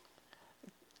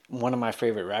 One of my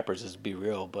favorite rappers is Be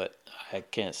Real, but I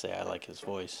can't say I like his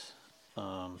voice.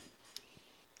 I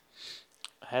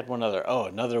had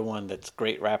another one that's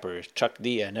great rapper is Chuck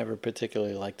D. I never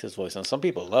particularly liked his voice, and some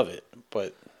people love it,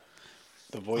 but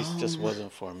the voice just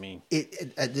wasn't for me.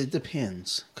 It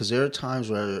depends, because there are times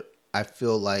where I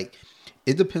feel like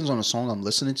it depends on the song I'm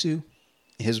listening to.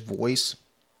 His voice,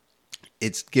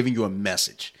 it's giving you a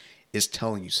message, it's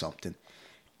telling you something,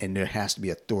 and there has to be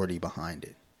authority behind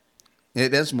it.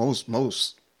 That's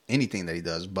most anything that he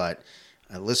does, but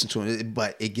I listen to it,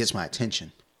 but it gets my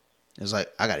attention. It's like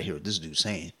I got to hear what this dude's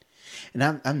saying, and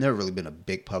I've never really been a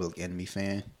big Public Enemy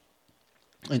fan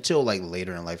until like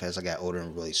later in life as I got older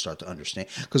and really start to understand.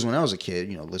 Because when I was a kid,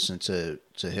 listening to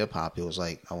hip hop, it was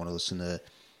like I want to listen to,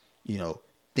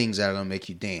 things that are gonna make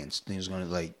you dance, things gonna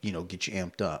get you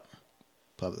amped up.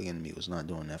 Public Enemy was not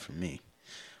doing that for me,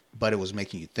 but it was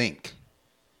making you think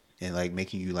and like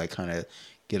making you like kind of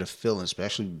get a feeling,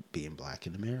 especially being black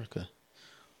in America.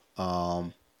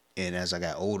 And as I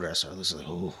got older, I started listening,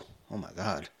 oh my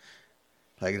God.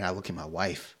 Like, and I look at my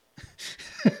wife.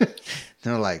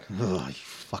 They're like, oh, you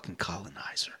fucking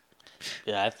colonizer.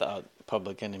 Yeah, I thought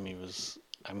Public Enemy was,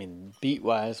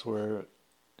 beat-wise were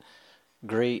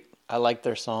great. I liked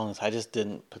their songs. I just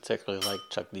didn't particularly like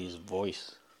Chuck D's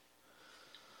voice.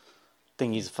 I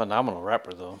think he's a phenomenal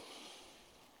rapper, though.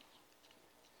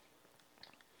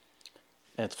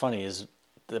 And it's funny, is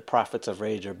the Prophets of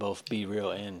Rage are both Be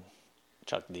Real and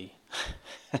Chuck D.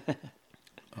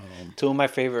 Two of my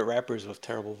favorite rappers with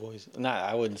terrible voices.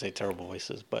 I wouldn't say terrible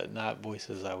voices, but not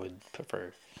voices I would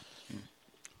prefer.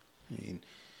 I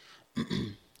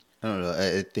don't know.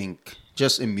 I think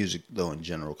just in music, though, in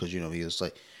general, because, he was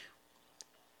like,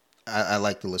 I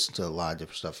like to listen to a lot of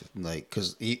different stuff. Like,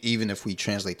 because even if we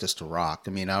translate this to rock,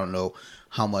 I don't know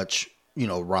how much,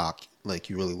 rock, like,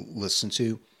 you really listen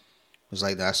to. It's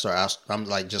like I'm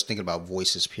like just thinking about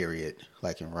voices, period,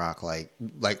 like in rock, like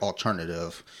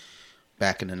alternative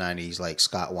back in the 90s, like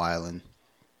Scott Weiland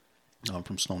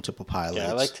from Stone Temple Pilots.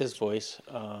 Yeah, I liked his voice.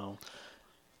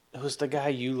 It was the guy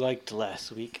you liked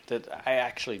last week that I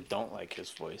actually don't like his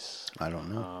voice. I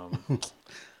don't know.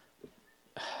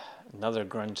 Another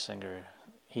grunge singer.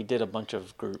 He did a bunch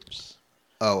of groups.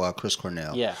 Oh, Chris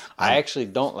Cornell. Yeah, I actually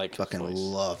don't like his voice. Fucking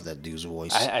love that dude's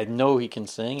voice. I know he can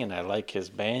sing, and I like his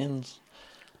bands.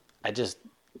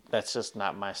 That's just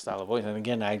not my style of voice. And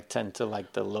again, I tend to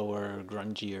like the lower,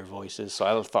 grungier voices. So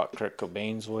I thought Kurt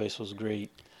Cobain's voice was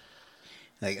great.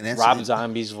 Like, and that's Rob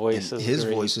Zombie's voice is his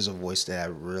great. voice is a voice that I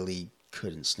really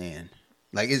couldn't stand.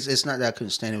 Like, it's not that I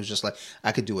couldn't stand. It was just like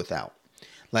I could do without.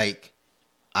 Like,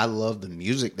 I love the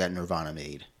music that Nirvana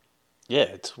made.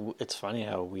 Yeah, it's funny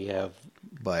how we have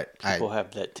people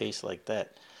have that taste like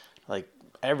that. Like,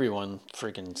 everyone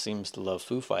freaking seems to love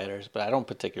Foo Fighters, but I don't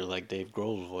particularly like Dave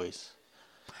Grohl's voice.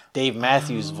 Dave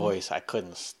Matthews' voice I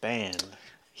couldn't stand.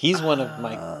 He's one of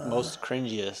my most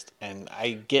cringiest, and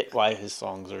I get why his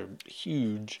songs are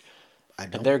huge.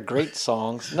 And they're great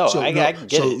songs. I get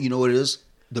it. So you know what it is?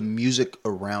 The music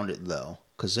around it, though.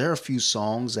 Because there are a few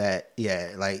songs that,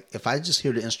 like, if I just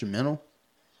hear the instrumental,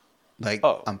 like,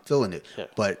 I'm feeling it. Yeah.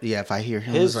 But, yeah, if I hear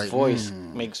him, his it's like, voice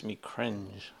makes me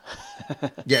cringe.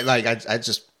 Yeah, like, I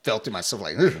just felt it myself,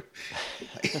 like,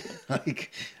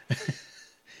 like,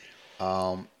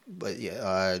 but,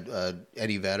 yeah,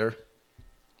 Eddie Vedder.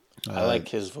 I like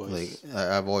his voice. Like,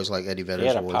 I've always liked Eddie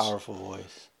Vedder's voice. He had a powerful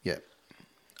voice. Yeah.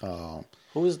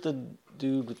 Who was the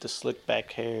dude with the slick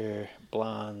back hair,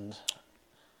 blonde,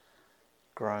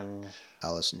 grunge?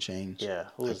 Alice in Chains. Yeah,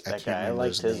 who was that guy? I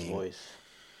liked his voice.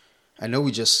 I know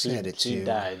we just said it He too.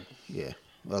 died. Yeah,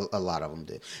 a lot of them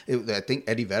did. I think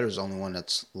Eddie Vedder's the only one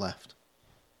that's left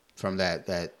from that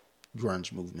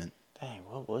grunge movement. Dang,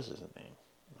 what was his name?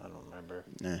 I don't remember.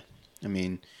 Yeah, I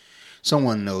mean,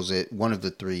 someone knows it. One of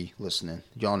the three listening,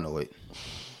 y'all know it.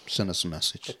 Send us a They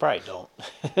message. probably don't.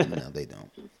 No, they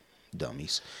don't.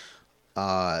 Dummies.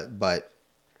 But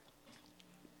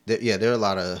there are a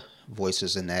lot of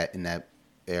voices in that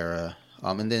era.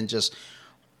 And then just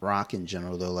rock in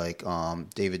general, though, like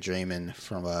David Draymond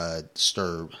from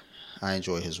Disturb. I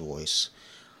enjoy his voice.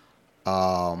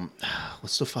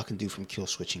 What's the fucking dude from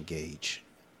Killswitch Engage?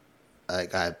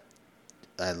 Like I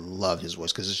love his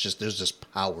voice because there's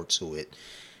just power to it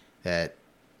that,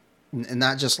 and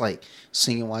not just like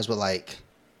singing wise, but like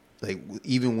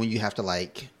even when you have to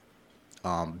like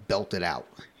belt it out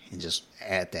and just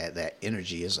add that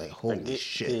energy, is like holy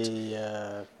shit.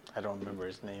 I don't remember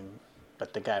his name,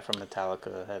 but the guy from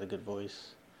Metallica had a good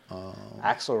voice.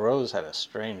 Axl Rose had a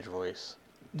strange voice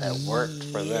that worked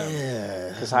for them.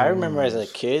 Because I remember as a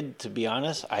kid, to be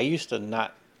honest, I used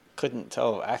to couldn't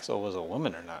tell if Axl was a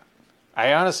woman or not.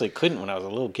 I honestly couldn't when I was a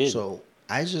little kid. So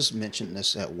I just mentioned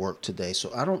this at work today.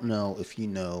 So I don't know if you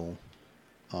know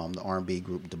the R&B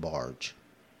group DeBarge.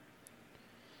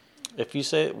 If you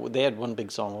say they had one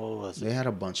big song, what was it? They had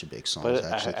a bunch of big songs, but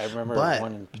actually. I remember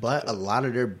one in particular. But a lot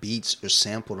of their beats are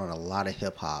sampled on a lot of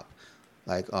hip hop,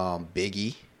 like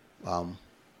Biggie, One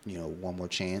More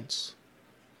Chance.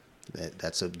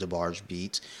 That's a DeBarge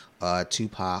beat.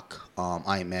 Tupac,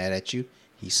 I Ain't Mad at You.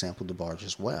 He sampled DeBarge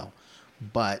as well.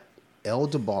 But El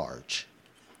DeBarge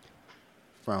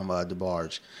from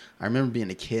DeBarge, I remember being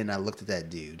a kid and I looked at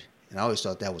that dude and I always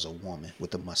thought that was a woman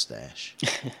with a mustache.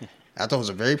 I thought it was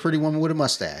a very pretty woman with a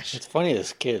mustache. It's funny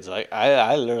as kids.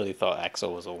 I literally thought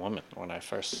Axl was a woman when I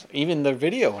first, even the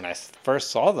video when I first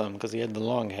saw them, because he had the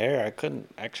long hair, I couldn't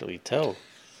actually tell.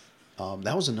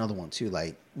 That was another one too.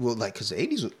 Because the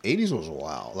 80s was a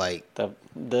while. Like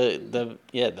the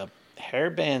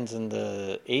hair bands in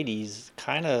the 80s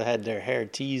kind of had their hair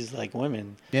teased like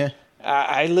women. Yeah.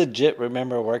 I legit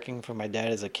remember working for my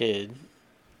dad as a kid.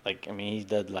 Like, I mean, he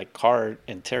did like car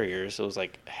interiors. So it was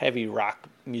like heavy rock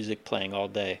music playing all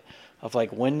day. Of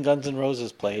like when Guns N'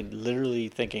 Roses played, literally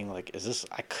thinking like,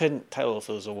 I couldn't tell if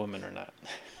it was a woman or not.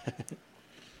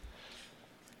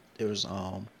 There's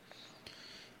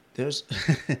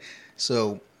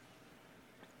so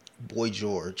Boy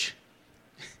George,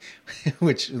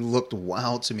 which looked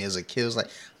wild to me as a kid. I was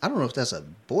like, I don't know if that's a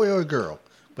boy or a girl,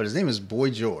 but his name is Boy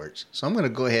George. So I'm going to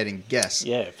go ahead and guess.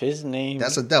 Yeah, if his name...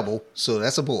 That's a double, so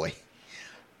that's a boy.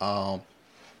 But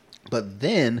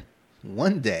then,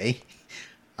 one day,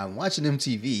 I'm watching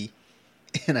MTV,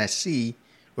 and I see...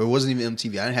 Or it wasn't even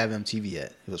MTV. I didn't have MTV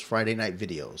yet. It was Friday Night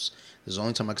Videos. It was the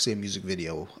only time I could see a music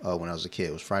video when I was a kid.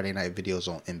 It was Friday Night Videos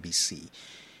on NBC.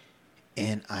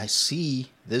 And I see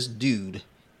this dude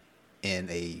in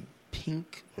a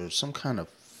pink or some kind of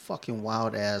fucking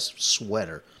wild-ass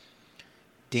sweater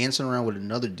dancing around with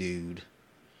another dude.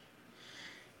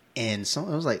 And I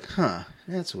was like, huh,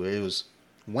 that's weird. It was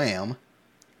Wham,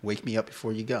 Wake Me Up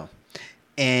Before You Go.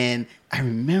 And I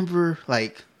remember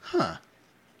like, huh,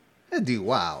 that dude,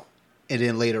 wow. And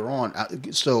then later on,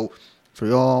 so for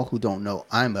y'all who don't know,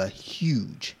 I'm a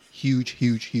huge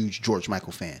George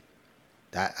Michael fan.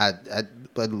 I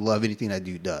love anything that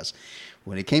dude does.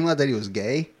 When it came out that he was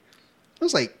gay, I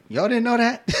was like, y'all didn't know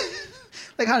that?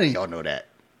 Like, how didn't y'all know that?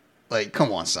 Like,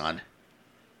 come on, son.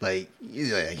 Like,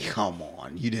 come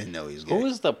on. You didn't know he was gay. Who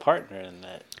was the partner in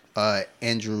that?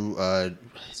 Andrew, I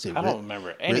don't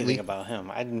remember anything Ridley? About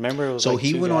him. I remember it was so like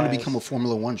he two went on to guys. become a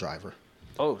Formula One driver.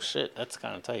 Oh, shit. That's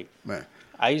kind of tight. Right.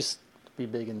 I used to be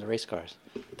big into race cars.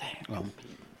 Damn.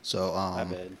 So, My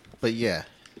bad. But yeah,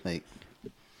 like,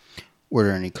 were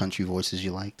there any country voices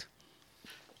you liked?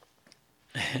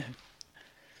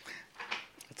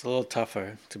 It's a little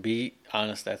tougher. To be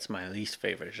honest, that's my least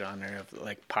favorite genre of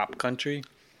like pop country.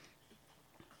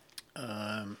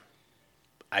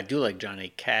 I do like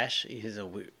Johnny Cash. He has a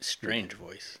strange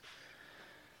voice.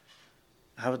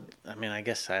 I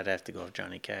guess I'd have to go with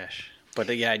Johnny Cash.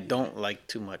 But yeah, I don't like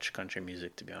too much country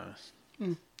music, to be honest.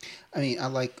 I mean, I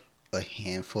like a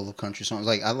handful of country songs.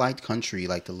 Like, I liked country,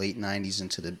 like, the late 90s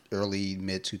into the early,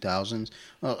 mid-2000s.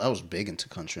 Well, I was big into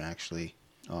country, actually.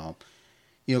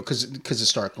 Because it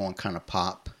started going kind of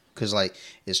pop. Because, like,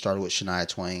 it started with Shania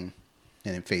Twain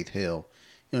and then Faith Hill.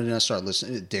 Then I started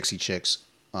listening to Dixie Chicks.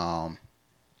 Then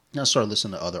I started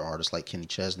listening to other artists like Kenny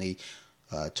Chesney,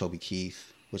 Toby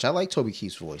Keith, which I like Toby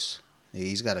Keith's voice.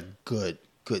 He's got a good,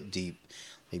 deep,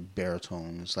 like,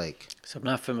 baritone. It's like... So I'm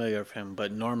not familiar with him,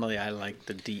 but normally I like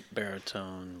the deep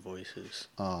baritone voices.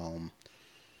 And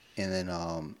And then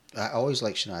I always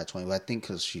like Shania Twain, but I think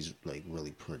because she's like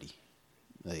really pretty.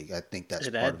 Like I think that's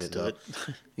It part of adds it, to though. it.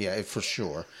 Yeah, for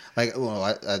sure. Like, well,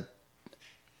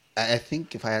 I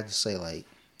think if I had to say like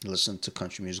listen to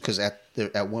country music, because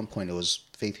at one point it was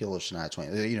Faith Hill or Shania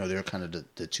Twain. You know, they're kind of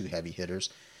the two heavy hitters.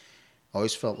 I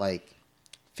always felt like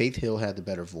Faith Hill had the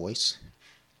better voice,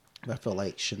 but I felt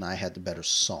like Shania had the better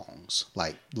songs,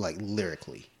 like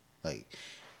lyrically,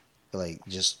 like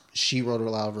just she wrote a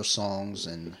lot of her songs,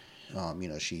 and you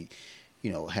know she,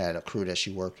 you know, had a crew that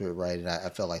she worked with, right? And I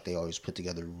felt like they always put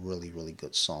together really really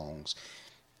good songs.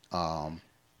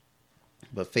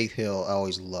 But Faith Hill, I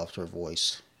always loved her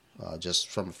voice, just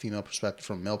from a female perspective,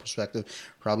 from a male perspective,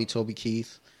 probably Toby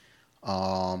Keith.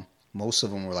 Most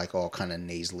of them were like all kind of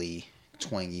nasally,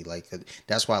 twangy. Like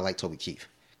that's why I like Toby Keith,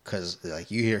 because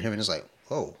like you hear him and it's like,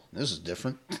 oh, this is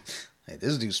different. Like,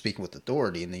 this dude's speaking with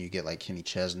authority, and then you get like Kenny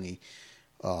Chesney,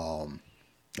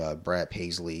 Brad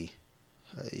Paisley,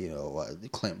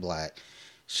 Clint Black,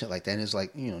 shit like that. And it's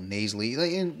like, you know, nasally,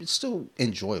 like, and it's still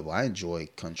enjoyable. I enjoy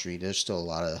country. There's still a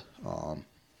lot of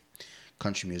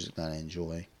country music that I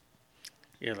enjoy.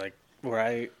 Yeah, like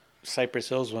Cypress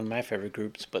Hill is one of my favorite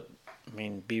groups, but I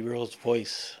mean, B Real's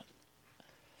voice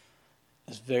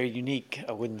is very unique.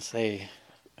 I wouldn't say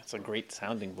it's a great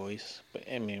sounding voice, but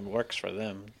I mean, it works for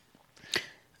them.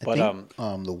 I think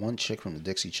the one chick from the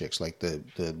Dixie Chicks, like the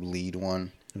lead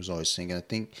one who was always singing, I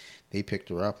think they picked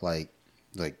her up like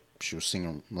she was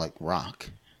singing like rock,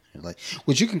 like,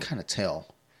 which you can kind of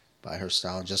tell by her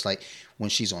style, just like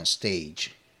when she's on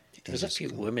stage. There's a few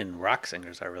women rock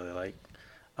singers I really like.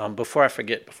 Before I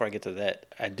get to that,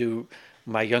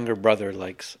 my younger brother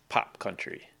likes pop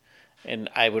country, and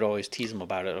I would always tease him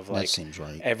about it. Of like, that seems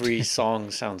right. Every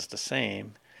song sounds the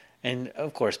same, and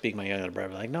of course, being my younger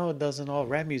brother, like, no, it doesn't. All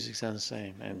rap music sounds the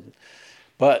same.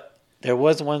 But there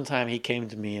was one time he came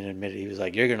to me and admitted, he was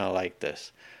like, "You're gonna like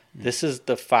this. This is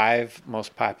the 5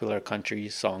 most popular country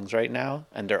songs right now,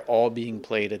 and they're all being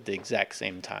played at the exact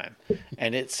same time."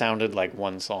 And it sounded like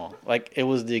one song. Like, it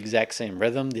was the exact same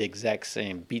rhythm, the exact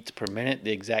same beats per minute,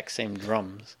 the exact same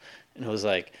drums. And it was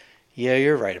like, yeah,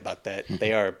 you're right about that.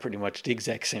 They are pretty much the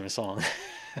exact same song.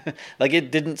 Like, it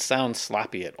didn't sound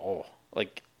sloppy at all.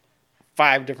 Like,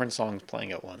 5 different songs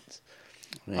playing at once.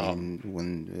 And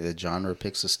when the genre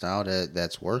picks a style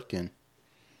that's working,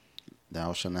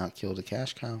 thou shalt not kill the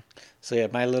cash cow. So yeah,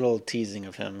 my little teasing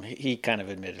of him, he kind of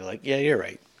admitted, like, yeah, you're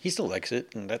right. He still likes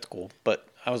it, and that's cool. But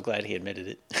I was glad he admitted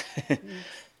it.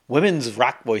 Women's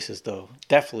rock voices, though,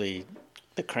 definitely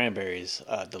the Cranberries,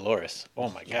 Dolores. Oh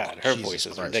my God, her voice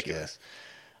is ridiculous.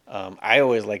 Yeah. I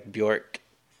always liked Bjork.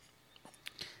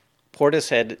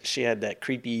 She had that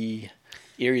creepy,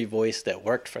 eerie voice that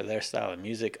worked for their style of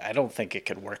music. I don't think it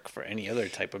could work for any other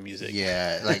type of music.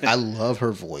 Yeah, like I love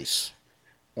her voice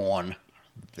on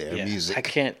their music.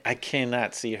 I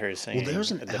cannot see her singing. Well,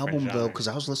 there's an album though, because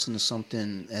I was listening to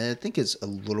something, and I think it's a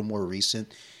little more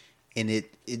recent, and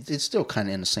it's still kind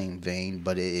of in the same vein,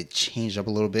 but it changed up a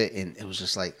little bit, and it was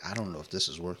just like, I don't know if this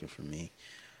is working for me.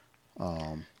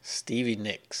 Stevie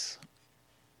Nicks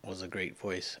was a great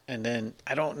voice, and then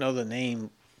I don't know the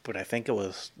name, but I think it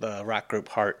was the rock group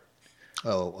Heart.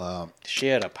 She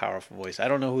had a powerful voice. I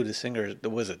don't know who the singer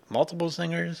was. It multiple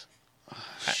singers?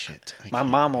 Shit. My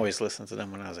mom always listened to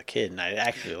them when I was a kid, and I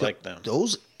actually liked them.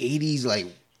 Those 80s, like,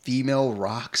 female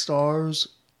rock stars.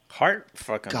 Heart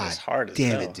fucking was hard as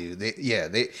hell. Damn it, dude.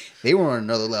 They were on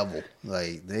another level.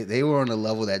 Like, they were on a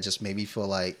level that just made me feel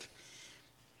like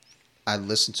I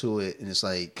listened to it, and it's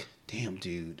like, damn,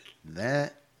 dude,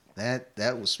 that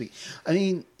was sweet. I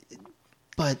mean,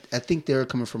 but I think they're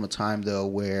coming from a time, though,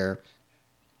 where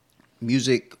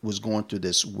music was going through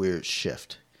this weird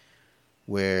shift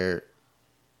where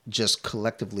just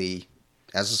collectively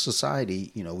as a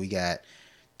society, you know, we got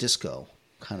disco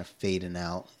kind of fading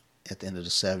out at the end of the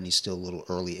 70s, still a little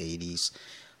early 80s.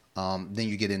 Then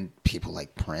you get in people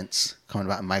like Prince coming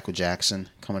about, Michael Jackson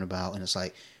coming about, and it's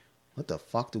like, what the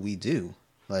fuck do we do?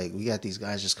 Like, we got these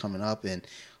guys just coming up, and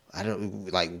I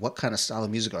don't, like, what kind of style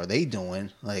of music are they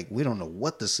doing? Like, we don't know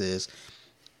what this is.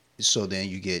 So then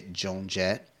you get Joan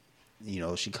Jett, you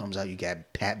know, she comes out. You got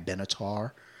Pat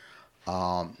Benatar.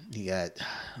 You got,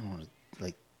 I don't want to,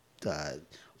 like,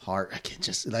 Hart. I can't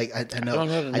just, like, I know,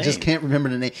 I just can't remember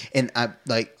the name. And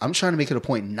I'm trying to make it a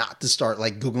point not to start,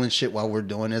 like, Googling shit while we're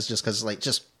doing this, just because, like,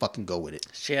 just fucking go with it.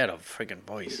 She had a freaking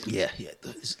voice. Yeah.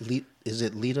 Is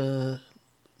it Lita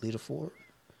Ford?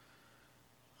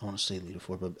 I want to say Lita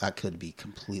Ford, but I could be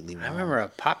completely wrong. I remember a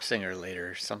pop singer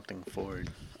later, something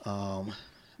Ford.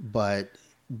 But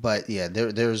yeah,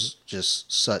 there's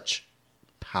just such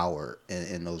power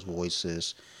in those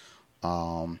voices.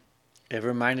 It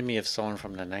reminded me of someone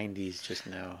from the 90s just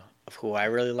now, of who I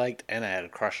really liked and I had a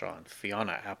crush on,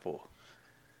 Fiona Apple.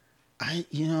 I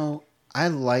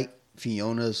like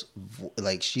Fiona's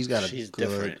like she's got a She's good,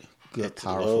 different. good, It's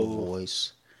powerful low.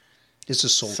 voice. It's a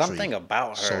Something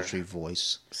about her. sultry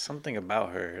voice. Something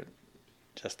about her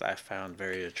just I found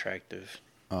very attractive.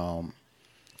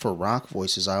 For rock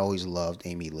voices, I always loved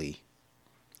Amy Lee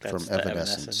That's from the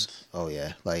Evanescence. Oh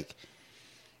yeah, like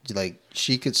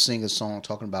she could sing a song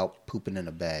talking about pooping in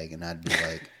a bag, and I'd be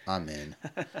like, I'm in,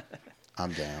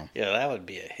 I'm down, Yeah, that would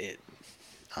be a hit.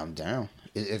 I'm down.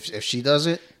 If she does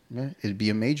it, yeah, it'd be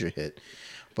a major hit.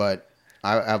 But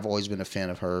I've always been a fan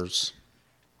of hers.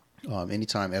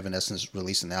 Anytime Evanescence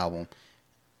released an album,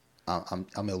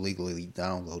 I'm illegally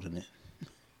downloading it.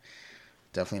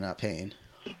 Definitely not paying.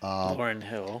 Lauryn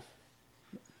Hill.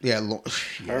 Yeah,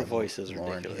 Her voice is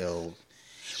Lauryn ridiculous. Hill.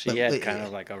 She had kind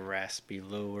of like a raspy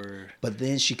lower. But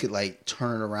then she could like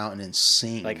turn it around and then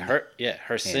sing. Like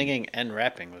her singing and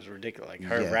rapping was ridiculous. Like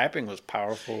her rapping was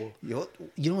powerful. You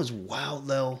know what's wild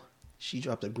though? She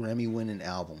dropped a Grammy-winning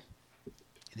album,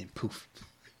 and then poof,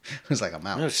 it was like I'm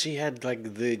out. No, she had like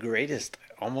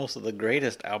almost the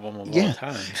greatest album of all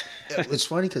time. It's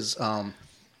funny because a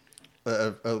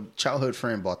childhood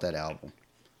friend bought that album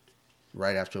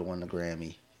right after it won the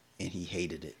Grammy, and he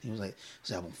hated it. He was like,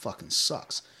 "This album fucking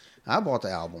sucks." I bought the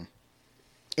album,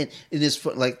 and it is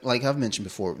like I've mentioned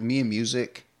before. Me and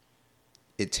music,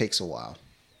 it takes a while.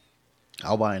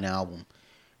 I'll buy an album,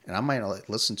 and I might not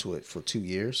listen to it for 2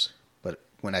 years, but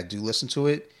when I do listen to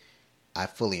it, I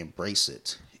fully embrace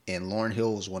it. And Lauryn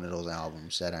Hill was one of those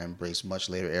albums that I embraced much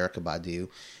later. Erykah Badu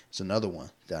is another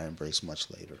one that I embraced much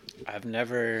later. I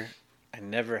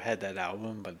never had that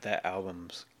album, but that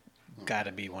album's got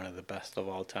to be one of the best of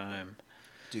all time.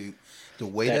 Dude, the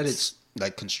way that it's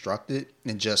like constructed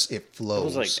and just it flows. It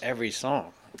was like every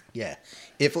song. Yeah,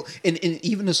 and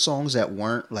even the songs that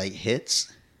weren't like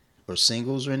hits or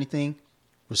singles or anything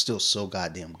were still so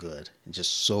goddamn good and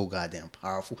just so goddamn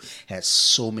powerful. Had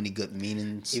so many good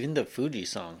meanings. Even the Fuji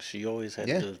songs, she always had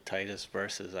the tightest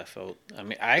verses. I felt. I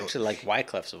mean, I actually like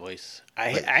Wyclef's voice.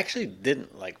 I actually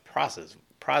didn't like Praz's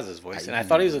voice, and I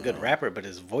thought he was a good rapper, but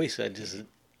his voice, I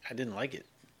didn't like it.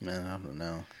 Man, I don't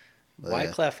know. But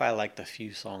Wyclef, I liked a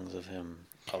few songs of him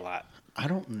a lot. I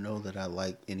don't know that I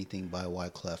like anything by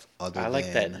Wyclef other than... I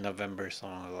like that November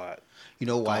song a lot. You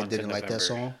know why I didn't like that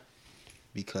song?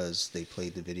 Because they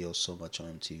played the video so much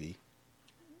on MTV.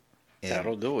 And,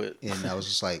 that'll do it. And I was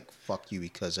just like, fuck you,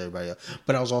 because everybody else...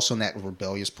 But I was also in that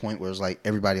rebellious point where it's like,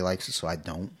 everybody likes it, so I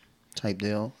don't type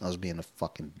deal. I was being a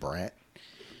fucking brat.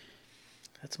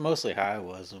 That's mostly how I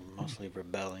was, mostly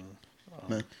rebelling.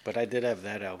 But I did have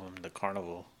that album, The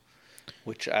Carnival,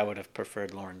 which I would have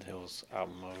preferred Lauryn Hill's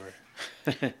album over.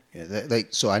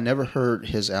 So I never heard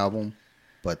his album,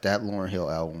 but that Lauryn Hill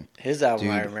album. His album,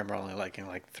 dude, I remember only liking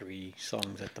like 3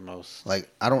 songs at the most. Like,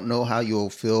 I don't know how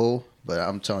you'll feel, but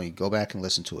I'm telling you, go back and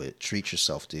listen to it. Treat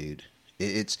yourself, dude.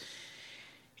 The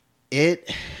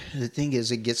thing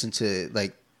is, it gets into,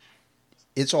 like,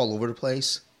 it's all over the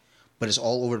place, but it's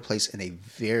all over the place in a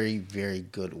very, very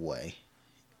good way.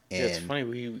 And yeah, it's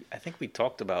funny. I think we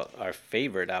talked about our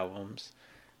favorite albums,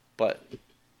 but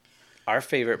our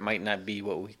favorite might not be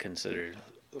what we consider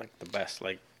like the best.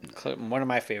 Like one of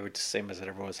my favorites, same as it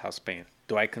ever was, House of Pain.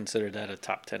 Do I consider that a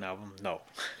top 10 album? No.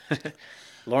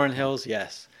 Lauryn Hill's,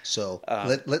 yes. So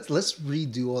let's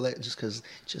redo all that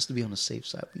just to be on the safe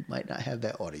side. We might not have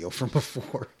that audio from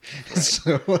before, right.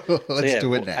 So let's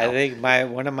do it now. I think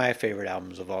one of my favorite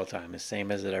albums of all time is Same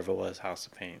as It Ever Was, House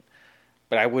of Pain.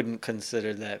 But I wouldn't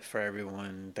consider that for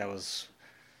everyone. That was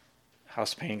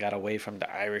House of Pain got away from the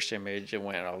Irish image. It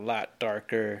went a lot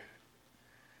darker.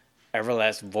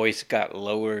 Everlast's voice got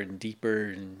lower and deeper,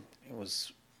 and it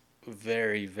was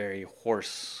very, very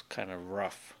hoarse, kind of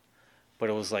rough. But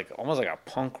it was like almost like a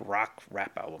punk rock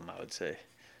rap album, I would say.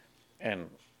 And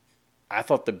I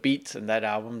thought the beats in that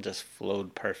album just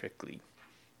flowed perfectly.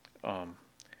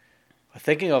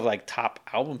 Thinking of like top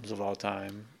albums of all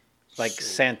time, like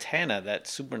Santana, that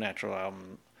Supernatural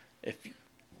album, if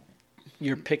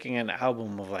you're picking an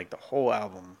album of like the whole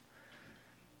album,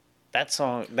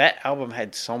 that album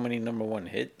had so many number 1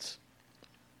 hits.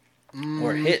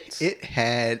 Or hits. It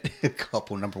had a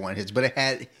couple number 1 hits, but it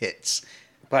had hits.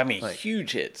 But I mean, like,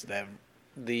 huge hits. Tell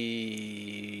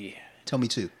me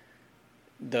 2.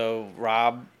 The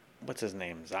Rob, what's his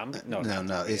name? Zombie? No.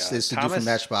 It's the dude from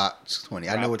Matchbox 20.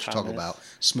 I know what you're talking about.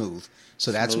 Smooth.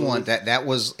 So that's one that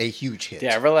was a huge hit. The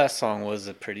Everlast song was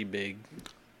a pretty big,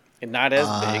 not as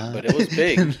big, but it was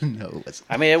big. No, it wasn't.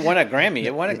 I mean, it won a Grammy.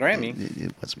 It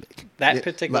was big. That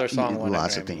particular song won a Grammy.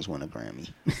 Lots of things won a Grammy.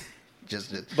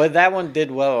 But that one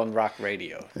did well on rock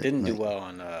radio. Didn't do like, well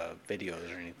on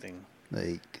videos or anything.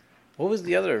 like What was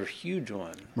the other huge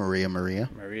one? Maria, Maria.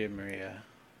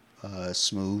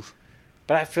 Smooth.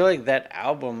 But I feel like that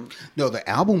album. No, the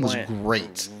album was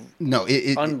great. No,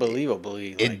 it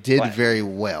unbelievably. It did very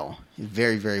well,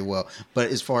 very very well. But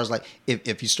as far as like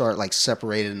if you start like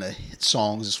separating the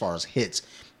songs as far as hits,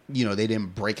 you know, they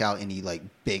didn't break out any like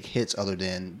big hits other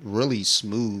than really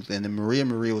Smooth. And then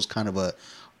Maria was kind of a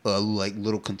like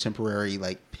little contemporary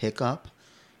like pickup,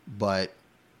 but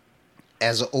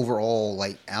as an overall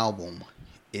like album,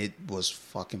 it was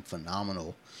fucking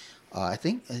phenomenal. I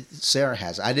think Sarah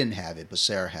has it. I didn't have it, but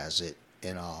Sarah has it,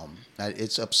 and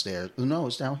it's upstairs. No,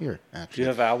 it's down here actually. Do you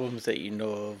have albums that you know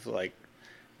of, like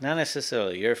not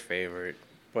necessarily your favorite,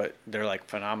 but they're like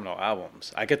phenomenal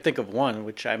albums? I could think of one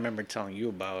which I remember telling you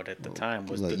about at the time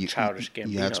was the Childish Gambino.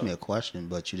 You asked me a question,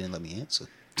 but you didn't let me answer.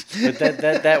 But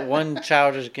that one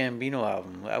Childish Gambino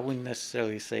album, I wouldn't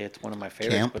necessarily say it's one of my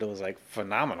favorites, Camp? but it was like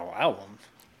phenomenal album.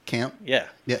 Camp? Yeah.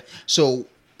 Yeah. So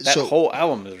that whole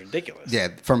album is ridiculous. Yeah,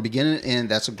 from beginning to end,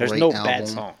 that's a great album.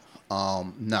 There's no bad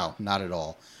song. No, not at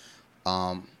all.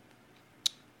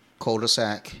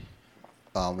 Cul-de-sac,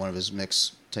 one of his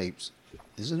mixtapes.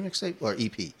 Is it a mixtape or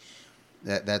EP?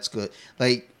 That's good.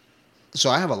 Like, so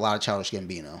I have a lot of Childish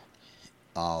Gambino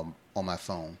on my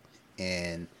phone,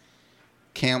 and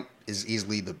Camp is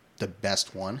easily the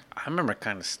best one. I remember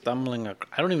kind of stumbling. I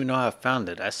don't even know how I found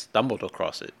it. I stumbled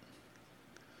across it.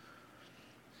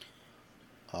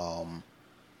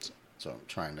 So I'm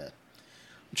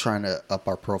trying to up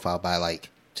our profile by like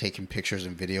taking pictures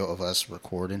and video of us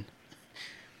recording.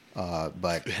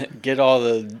 But get all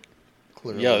the.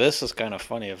 Clearly. Yo, this is kind of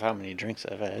funny of how many drinks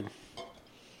I've had.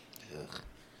 Ugh.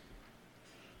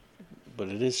 But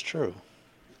it is true,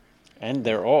 and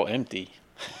they're all empty.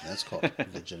 That's called a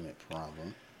legitimate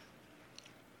problem.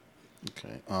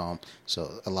 Okay.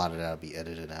 So a lot of that'll be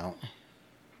edited out.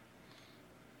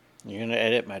 You're gonna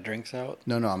edit my drinks out?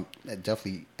 No, I'm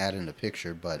definitely adding the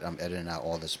picture, but I'm editing out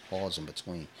all this pause in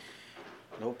between.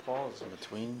 No pause in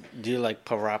between. Do you like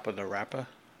Parappa the Rapper?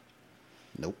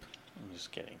 Nope. I'm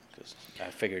just kidding, because I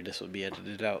figured this would be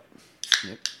edited out.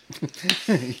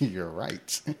 Yep. You're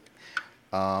right.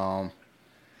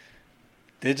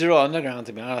 Digital Underground,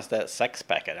 to be honest, that Sex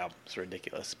Packet album is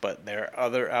ridiculous, but their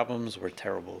other albums were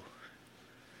terrible.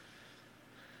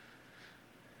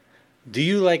 Do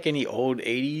you like any old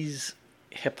 80s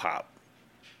hip-hop?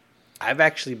 I've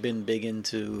actually been big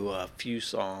into a few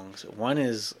songs. One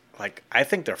is, like, I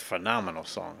think they're phenomenal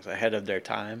songs, ahead of their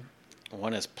time.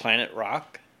 One is Planet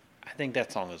Rock. I think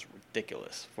that song is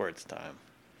ridiculous for its time.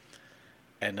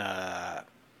 And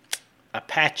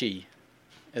Apache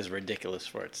is ridiculous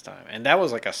for its time. And that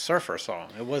was like a surfer song.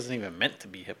 It wasn't even meant to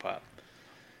be hip-hop.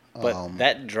 But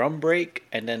that drum break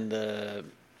and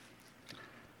then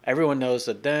everyone knows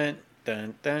the dun,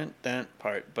 dun, dun, dun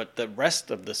part, but the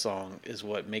rest of the song is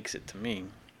what makes it to me.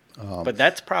 But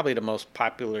that's probably the most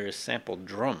popular sampled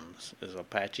drums is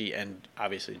Apache, and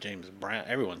obviously James Brown.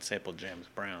 Everyone sampled James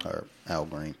Brown. Or Al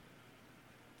Green.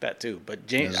 That too, but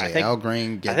Al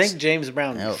Green I think James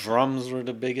Brown drums were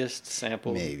the biggest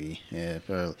sample. Maybe, yeah.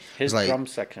 Probably. His drum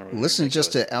section. Was listen ridiculous.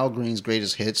 Just to Al Green's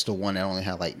greatest hits, the one that only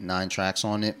had like 9 tracks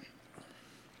on it.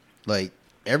 Like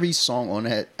every song on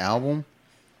that album,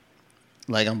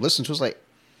 like I'm listening to, it's like,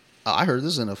 oh, I heard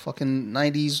this in a fucking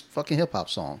 90s fucking hip hop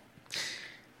song.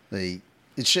 There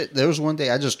was one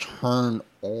day I just turned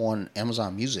on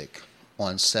Amazon Music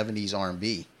on 70s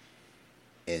R&B.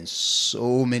 And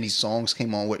so many songs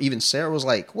came on where even Sarah was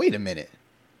like, wait a minute,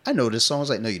 I know this song. I was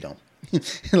like, no, you don't.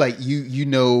 Like, you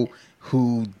know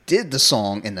who did the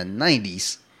song in the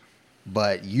 90s,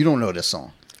 but you don't know this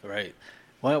song. Right.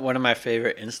 One of my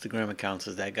favorite Instagram accounts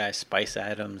is that guy Spice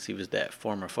Adams. He was that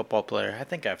former football player. I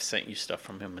think I've sent you stuff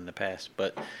from him in the past,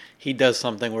 but he does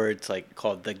something where it's like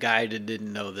called The Guy That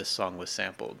Didn't Know This Song Was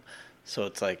Sampled. So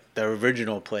it's like the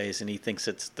original plays and he thinks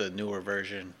it's the newer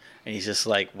version. And he's just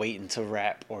like waiting to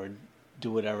rap or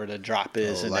do whatever the drop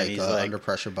is, and like, then he's like Under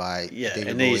Pressure by David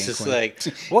and then he's just like,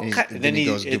 what kind? And then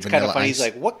it's kind of funny. He's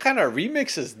like, what kind of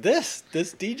remix is this?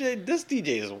 This DJ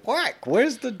is whack.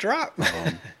 Where's the drop?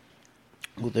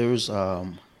 Well, there was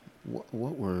what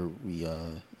were we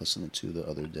listening to the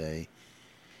other day?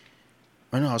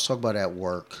 I know I was talking about at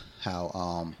work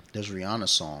how there's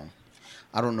Rihanna's song.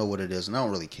 I don't know what it is, and I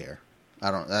don't really care. I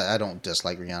don't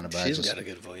dislike Rihanna, but she's got a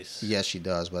good voice. Yes, she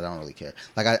does, but I don't really care.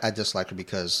 Like I dislike her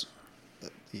because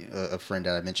a friend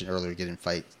that I mentioned earlier getting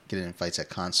in fights at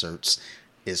concerts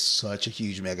is such a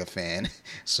huge mega fan.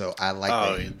 So I like.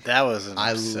 Oh, that was an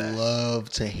I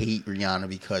love to hate Rihanna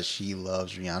because she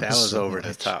loves Rihanna. That was so over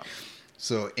much. the top.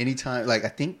 So anytime, like I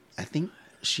think I think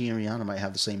she and Rihanna might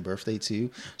have the same birthday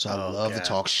too. So I Oh, love to God.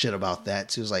 talk shit about that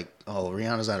too. It's like, oh,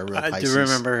 Rihanna's not a real I Pisces. do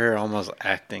remember her almost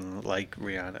acting like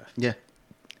Rihanna Yeah.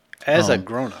 as a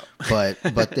grown up.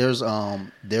 but there's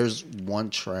one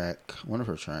track, one of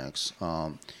her tracks,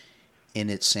 and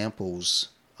it samples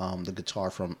the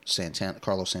guitar from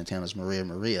Carlos Santana's Maria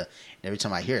Maria. And every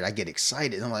time I hear it, I get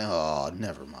excited. I'm like, oh,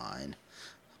 never mind.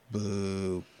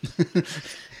 Boo.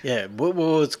 Yeah, what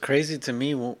was crazy to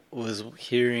me was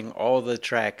hearing all the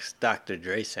tracks Dr.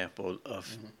 Dre sampled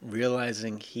of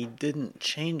realizing he didn't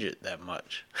change it that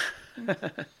much.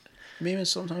 Maybe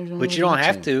sometimes you don't Which really you don't need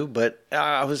have to, but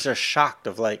I was just shocked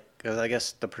of like, because I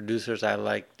guess the producers I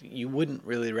liked, you wouldn't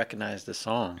really recognize the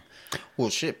song.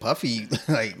 Well, shit, Puffy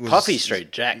was Puffy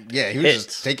straight jacked. Yeah, he was hits.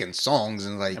 just taking songs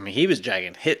and like, I mean, he was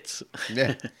jacking hits.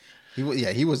 yeah,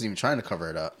 he wasn't even trying to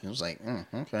cover it up. He was like,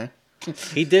 okay.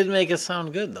 He did make it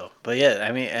sound good though. But yeah,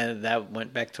 I mean, and that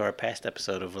went back to our past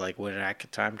episode of like when I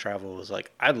could time travel was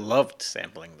like I loved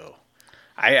sampling though.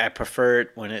 I prefer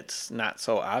it when it's not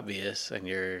so obvious and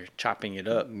you're chopping it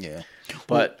up. Yeah,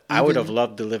 But well, I would have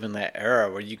loved to live in that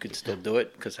era where you could still do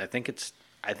it because I think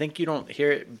you don't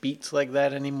hear it beats like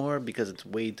that anymore because it's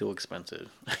way too expensive.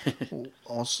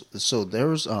 also, so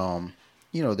there's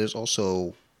there's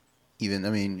also even,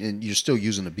 I mean, and you're still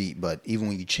using the beat, but even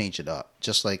when you change it up,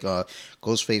 just like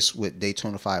Ghostface with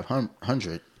Daytona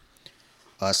 500,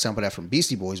 sampled that from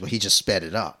Beastie Boys, but he just sped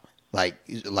it up like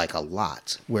a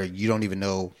lot, where you don't even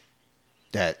know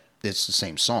that it's the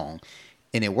same song,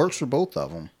 and it works for both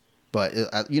of them. But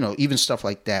even stuff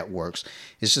like that works.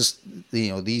 It's just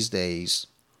these days,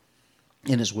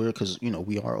 and it's weird because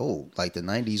we are old. Like the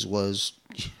 '90s was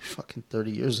fucking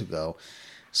 30 years ago,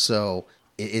 so.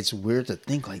 It's weird to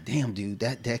think like, damn, dude,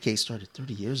 that decade started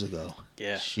 30 years ago.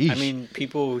 Yeah. Sheesh. I mean,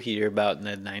 people hear about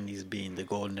the 90s being the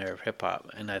golden era of hip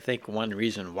hop. And I think one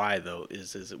reason why, though,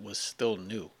 is it was still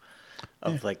new.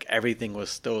 Like everything was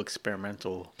still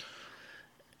experimental.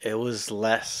 It was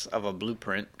less of a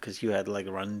blueprint because you had like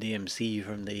Run DMC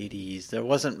from the 80s. There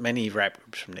wasn't many rap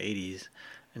groups from the 80s.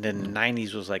 And then the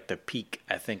 90s was like the peak,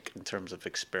 I think, in terms of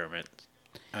experiment.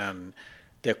 The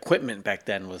equipment back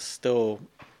then was still...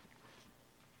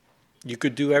 You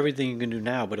could do everything you can do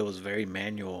now, but it was very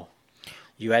manual.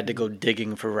 You had to go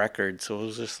digging for records. So it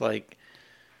was just like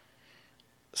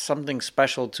something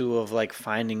special too of like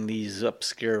finding these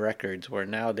obscure records where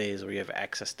nowadays where you have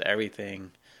access to everything,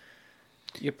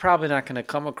 you're probably not going to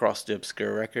come across the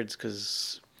obscure records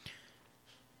because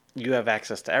you have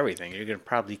access to everything. You're going to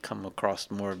probably come across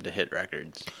more of the hit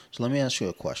records. So let me ask you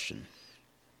a question,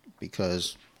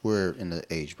 because we're in the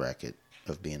age bracket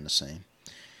of being the same.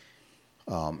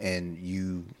 And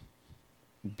you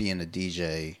being a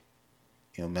DJ,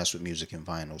 mess with music and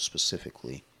vinyl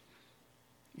specifically.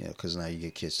 Because now you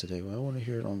get kids today. Well, I want to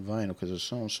hear it on vinyl because it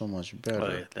sounds so much better.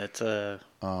 Oh, yeah, that's a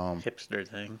hipster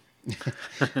thing.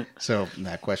 So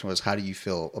that question was, how do you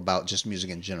feel about just music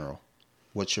in general?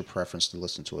 What's your preference to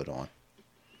listen to it on?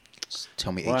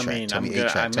 Tell me 8-track. Tell me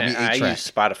 8-track. Tell me 8-track. I use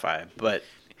Spotify, but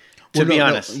to be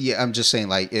honest, yeah, I'm just saying,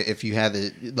 like, if you had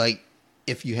it, like.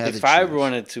 If I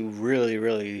wanted to really,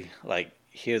 really like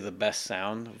hear the best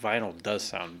sound, vinyl does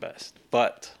sound best.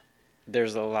 But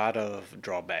there's a lot of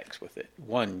drawbacks with it.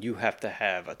 One, you have to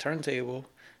have a turntable,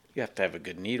 you have to have a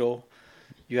good needle,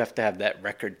 you have to have that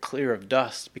record clear of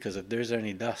dust because if there's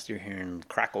any dust, you're hearing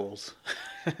crackles.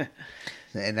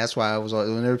 And that's why I was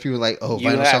whenever people are like, "Oh,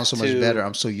 vinyl sounds so much better,"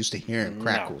 I'm so used to hearing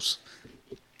crackles.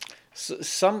 No.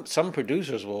 So, some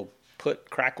producers will put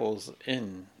crackles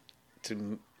in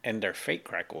and they're fake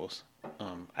crackles.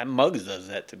 Muggs does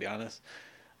that, to be honest.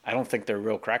 I don't think they're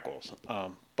real crackles.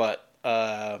 But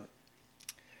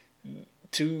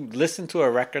to listen to a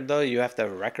record, though, you have to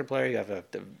have a record player, you have to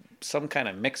have some kind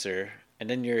of mixer, and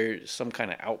then you're some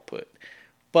kind of output.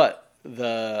 But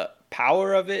the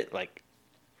power of it, like,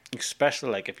 especially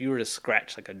like if you were to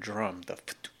scratch like a drum,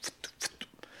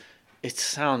 it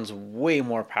sounds way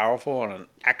more powerful on an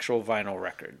actual vinyl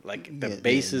record. Like the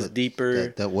bass is deeper.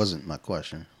 That wasn't my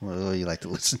question. What do you like to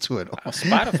listen to it on?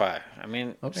 Spotify. I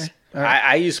mean, okay.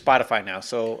 I use Spotify now.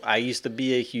 So I used to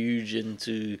be a huge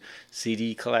into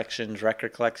CD collections,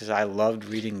 record collections. I loved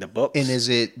reading the books. And is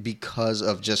it because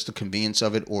of just the convenience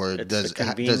of it, or does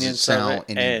it sound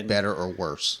any better or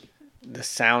worse? The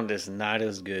sound is not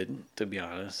as good, to be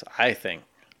honest. I think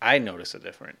I notice a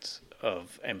difference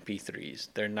of MP3s.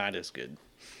 They're not as good.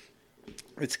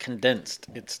 It's condensed.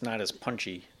 It's not as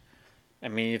punchy. I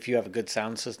mean, if you have a good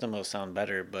sound system, it'll sound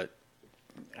better, but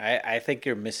I think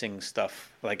you're missing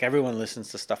stuff. Like, everyone listens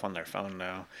to stuff on their phone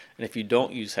now, and if you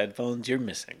don't use headphones, you're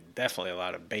missing definitely a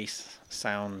lot of bass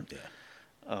sound.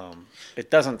 Yeah.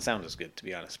 It doesn't sound as good, to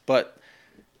be honest, but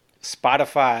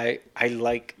Spotify, I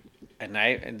like, and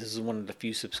this is one of the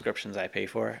few subscriptions I pay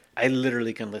for. I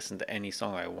literally can listen to any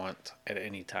song I want at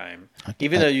any time,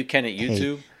 even though you can at Hey,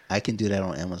 YouTube. I can do that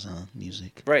on Amazon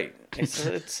Music. Right,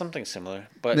 it's something similar,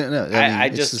 but No, I mean I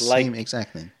it's the just same like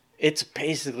exact thing. it's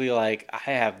basically like I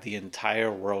have the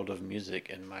entire world of music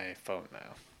in my phone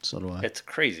now. So do I. It's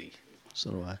crazy. So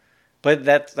do I. But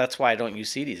that's why I don't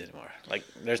use CDs anymore. Like,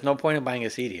 there's no point in buying a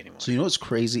CD anymore. So you know what's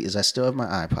crazy is I still have my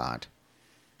iPod.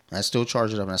 I still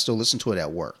charge it up and I still listen to it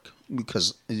at work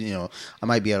because I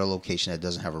might be at a location that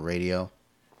doesn't have a radio,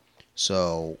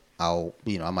 so I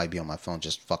might be on my phone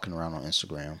just fucking around on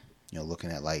Instagram, looking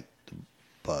at like the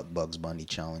Bugs Bunny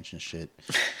challenge and shit.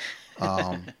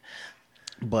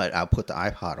 But I'll put the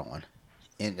iPod on,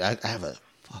 and I have a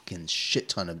fucking shit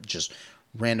ton of just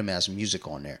random ass music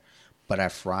on there. But I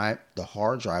fried the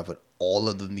hard drive with all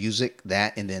of the music,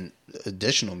 that and then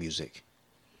additional music.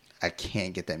 I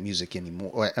can't get that music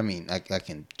anymore. I mean, I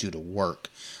can do the work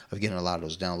of getting a lot of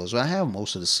those downloads. But I have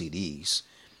most of the CDs,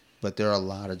 but there are a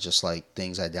lot of just like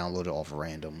things I downloaded off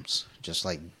randoms, just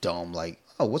like dumb, like,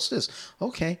 oh, what's this?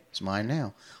 Okay, it's mine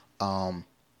now.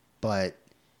 But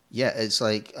yeah, it's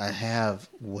like I have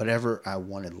whatever I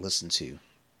want to listen to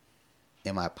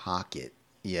in my pocket.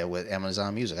 Yeah, with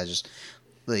Amazon Music, I'll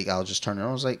just turn it on.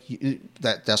 I was like,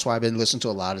 that's why I've been listening to a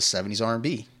lot of 70s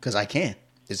R&B because I can.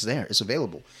 It's there. It's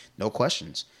available. No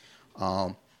questions.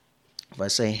 If I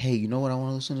say, hey, you know what I want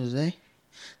to listen to today?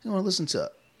 I want to listen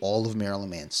to all of Marilyn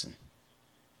Manson.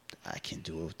 I can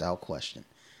do it without question.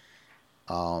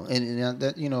 And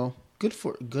that good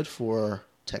for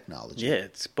technology. Yeah,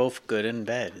 it's both good and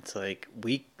bad. It's like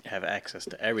we have access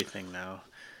to everything now.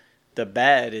 The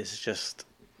bad is just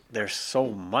there's so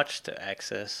much to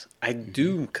access. I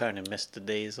do kind of miss the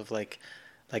days of like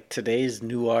today's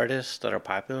new artists that are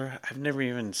popular. I've never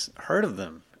even heard of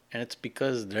them, and it's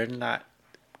because they're not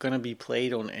gonna be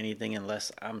played on anything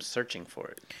unless I'm searching for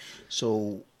it.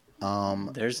 So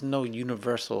there's no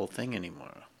universal thing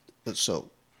anymore. So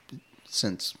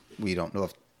since we don't know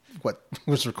if what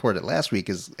was recorded last week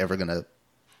is ever gonna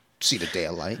see the day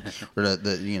of light or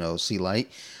the see light.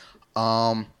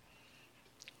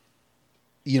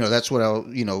 That's what I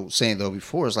was saying though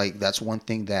before is like that's one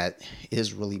thing that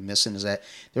is really missing is that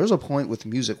there was a point with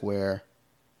music where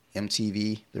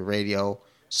MTV, the radio,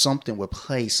 something would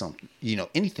play something,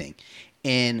 anything,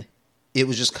 and it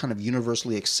was just kind of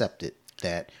universally accepted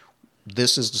that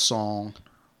this is the song,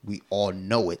 we all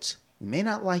know it. We may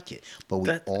not like it, but we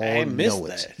all know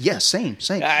it. Yeah, same.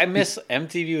 I miss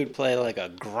MTV would play like a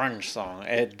grunge song.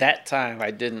 At that time, I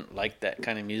didn't like that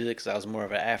kind of music because I was more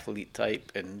of an athlete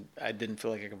type, and I didn't feel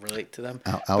like I could relate to them.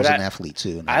 I was an athlete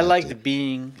too. And I liked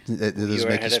being you were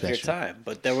ahead of your time,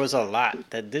 but there was a lot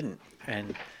that didn't.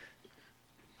 And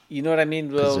you know what I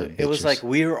mean? Well, it was like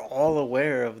we were all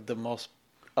aware of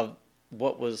of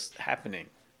what was happening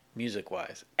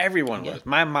music-wise. Everyone was.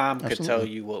 My mom could tell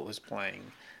you what was playing.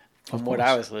 From what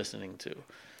I was listening to.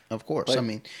 Of course. But I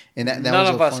mean, and that none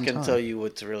was of us can time. tell you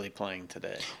what's really playing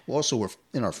today. Well, also, we're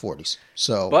in our 40s.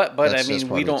 So, but I mean,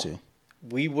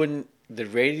 we wouldn't, the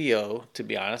radio, to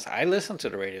be honest, I listen to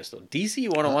the radio still. DC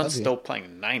 101 is still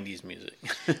playing 90s music.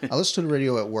 I listen to the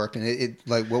radio at work, and it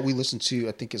like what we listen to,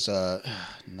 I think is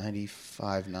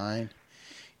 95.9.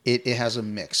 It has a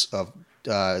mix of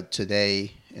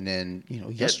today and then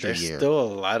yesteryear. There's still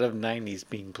a lot of 90s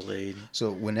being played.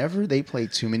 So whenever they play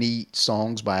too many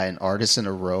songs by an artist in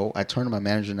a row, I turn to my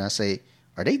manager and I say,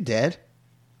 "Are they dead?"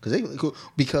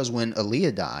 Because when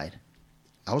Aaliyah died,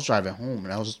 I was driving home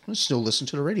and I was still listening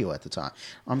to the radio at the time.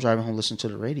 I'm driving home listening to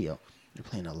the radio. They're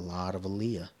playing a lot of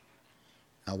Aaliyah.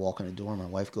 I walk in the door and my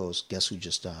wife goes, "Guess who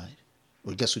just died?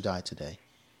 Or guess who died today?"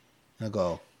 And I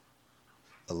go,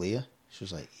 "Aaliyah?" She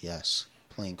was like, "Yes."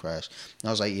 Plane crash. And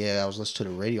I was like, yeah, I was listening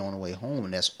to the radio on the way home,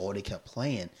 and that's all they kept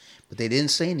playing. But they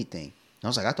didn't say anything. And I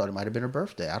was like, I thought it might have been her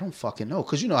birthday. I don't fucking know.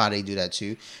 Because you know how they do that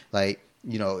too. Like,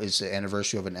 it's the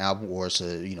anniversary of an album, or it's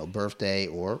a, birthday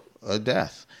or a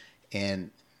death.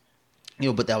 And,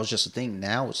 but that was just a thing.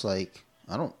 Now it's like,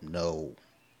 I don't know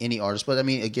any artist. But I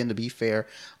mean, again, to be fair,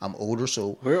 I'm older,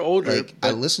 so we're older. Like, I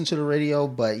listen to the radio,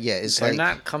 but yeah, they're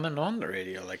not coming on the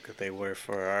radio like they were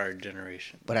for our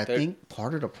generation. But I think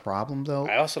part of the problem, though,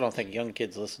 I also don't think young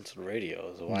kids listen to the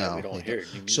radio. Is why we don't hear it.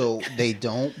 So they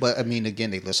don't. But I mean, again,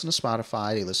 they listen to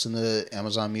Spotify, they listen to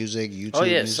Amazon Music, YouTube. Oh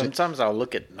yeah, music. Sometimes I'll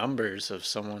look at numbers of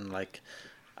someone like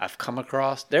I've come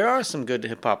across. There are some good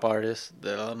hip hop artists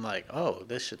that I'm like, oh,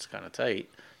 this shit's kind of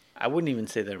tight. I wouldn't even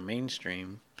say they're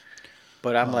mainstream.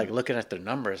 But I'm like looking at their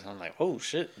numbers and I'm like, oh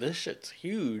shit, this shit's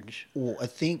huge. Well, I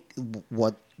think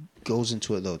what goes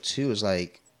into it though too is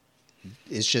like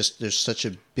it's just there's such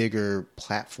a bigger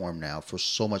platform now for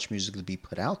so much music to be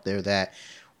put out there that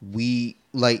we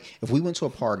like if we went to a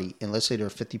party and let's say there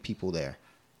are 50 people there,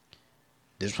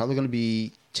 there's probably going to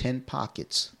be 10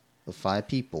 pockets of 5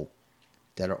 people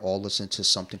that are all listening to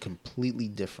something completely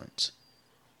different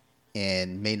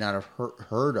and may not have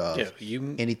heard of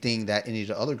anything that any of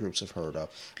the other groups have heard of.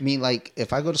 I mean, like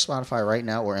if I go to Spotify right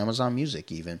now or Amazon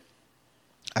Music even,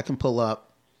 I can pull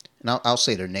up, and I'll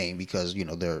say their name because, you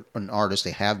know, they're an artist,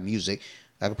 they have music.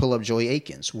 I can pull up Joey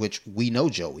Akins, which we know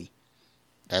Joey.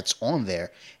 That's on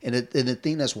there. And the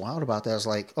thing that's wild about that is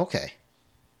like, okay,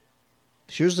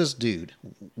 here's this dude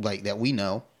like that we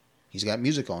know. He's got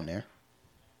music on there.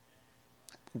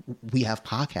 We have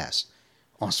podcasts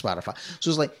on Spotify. So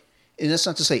it's like, and that's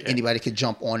not to say anybody could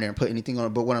jump on there and put anything on it.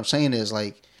 But what I'm saying is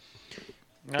like,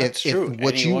 That's if true.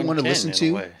 what you Anyone want to can, listen in a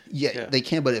to, way. yeah, they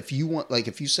can. But if you want, like,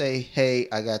 if you say, hey,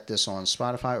 I got this on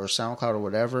Spotify or SoundCloud or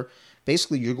whatever,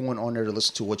 basically you're going on there to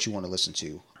listen to what you want to listen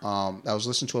to. I was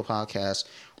listening to a podcast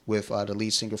with the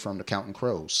lead singer from the Counting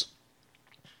Crows.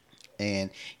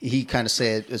 And he kind of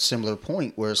said a similar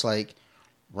point where it's like,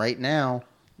 right now,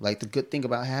 like the good thing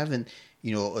about having,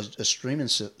 you know, a streaming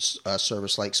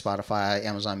service like Spotify,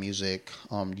 Amazon Music,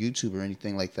 YouTube, or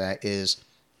anything like that is,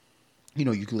 you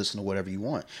know, you can listen to whatever you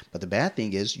want. But the bad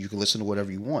thing is you can listen to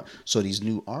whatever you want. So these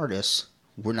new artists,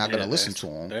 we're not going to listen to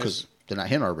them because they're not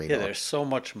hitting our radar. Yeah, there's so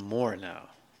much more now.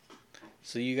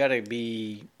 So you got to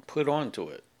be put onto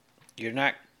it. You're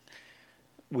not.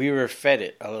 We were fed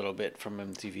it a little bit from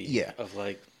MTV. Yeah. Of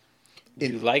like,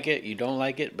 you like it, you don't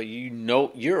like it, but you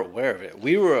know you're aware of it.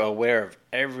 We were aware of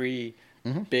every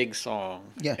big song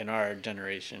in our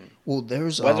generation. Well,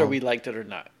 there's whether we liked it or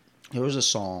not. There was a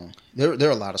song. There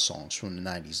are a lot of songs from the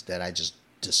 '90s that I just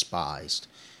despised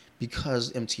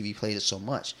because MTV played it so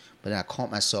much. But then I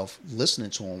caught myself listening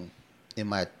to them in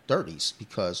my 30s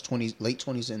because late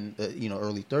 20s and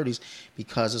early 30s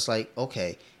because it's like,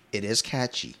 okay, it is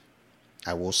catchy.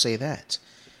 I will say that.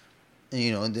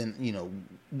 And then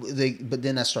but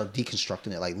then I start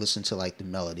deconstructing it, like listen to like the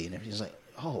melody and everything. It's like,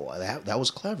 oh, that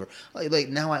was clever. Like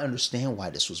now I understand why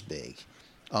this was big.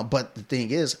 But the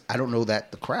thing is, I don't know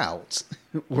that the crowds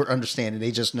were understanding.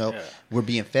 They just know we're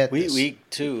being fed this. We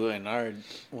too, when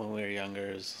we were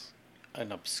younger, as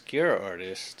an obscure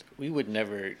artist, you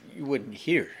wouldn't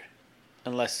hear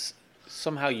unless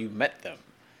somehow you met them.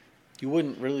 You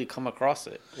wouldn't really come across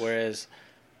it. Whereas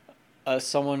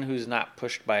someone who's not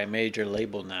pushed by a major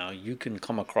label now, you can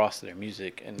come across their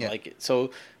music and like it.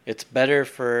 So it's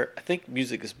better I think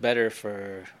music is better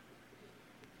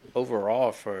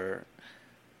overall for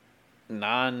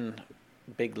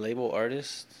non-big label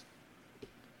artists,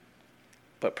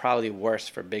 but probably worse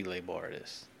for big label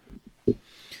artists.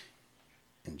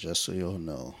 And just so you'll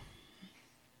know,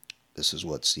 this is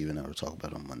what Steve and I were talking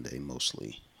about on Monday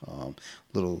mostly.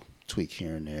 Little tweak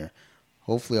here and there.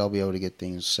 Hopefully I'll be able to get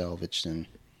things salvaged and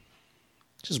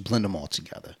just blend them all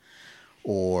together.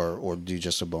 Or do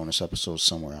just a bonus episode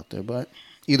somewhere out there. But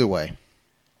either way,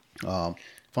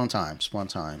 fun times. We're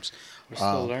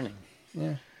still learning.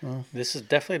 Yeah. Well, this is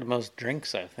definitely the most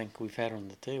drinks I think we've had on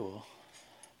the table.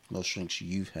 Most drinks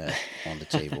you've had on the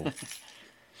table.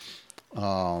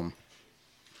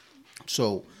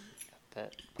 So,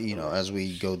 as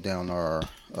we go down our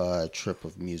trip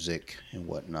of music and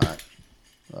whatnot,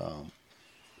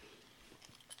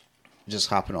 just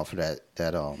hopping off of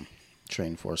that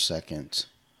train for a second,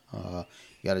 you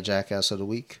got a Jackass of the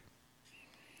Week?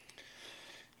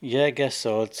 Yeah, I guess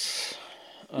so. It's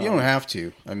you don't have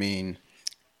to. I mean,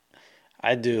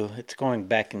 I do. It's going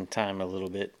back in time a little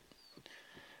bit.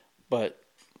 But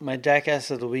my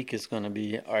Jackass of the Week is going to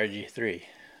be RG3.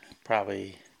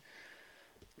 Probably.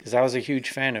 Because I was a huge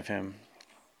fan of him.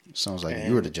 Sounds like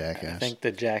you were the Jackass. I think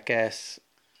the Jackass,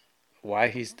 why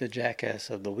he's the Jackass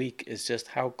of the Week is just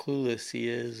how clueless he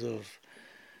is of...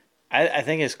 I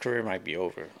think his career might be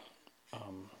over.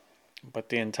 But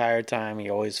the entire time he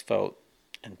always felt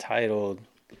entitled.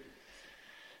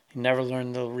 He never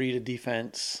learned to read a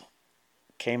defense.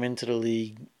 Came into the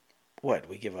league,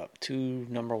 we give up 2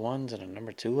 number 1s and a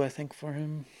number 2, I think, for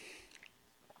him.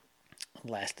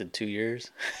 Lasted 2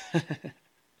 years.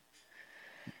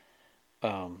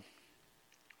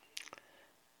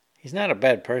 He's not a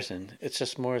bad person. It's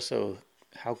just more so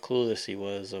how clueless he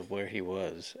was of where he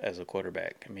was as a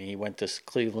quarterback. I mean, he went to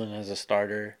Cleveland as a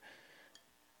starter,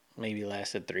 maybe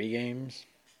lasted 3 games.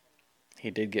 He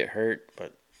did get hurt,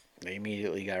 but they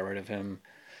immediately got rid of him.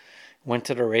 Went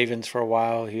to the Ravens for a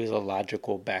while. He was a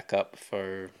logical backup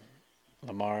for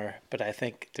Lamar. But I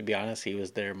think, to be honest, he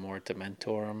was there more to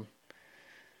mentor him.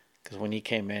 Because when he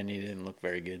came in, he didn't look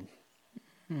very good.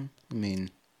 I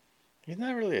mean, He's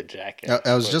not really a jackass.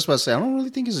 I was just about to say, I don't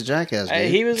really think he's a jackass, dude.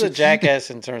 He was a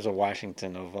jackass in terms of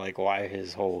Washington, of like why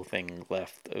his whole thing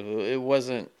left. It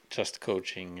wasn't just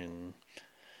coaching and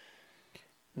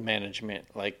management.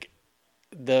 Like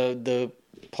the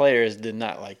players did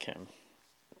not like him,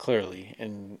 clearly,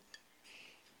 and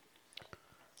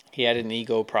he had an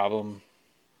ego problem,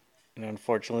 and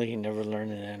unfortunately, he never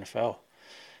learned in the NFL.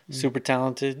 Super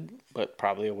talented, but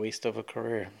probably a waste of a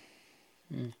career.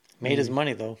 Made his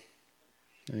money though.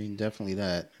 I mean, definitely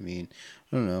that. I mean,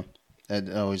 I don't know. I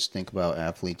always think about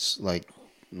athletes, like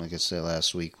I said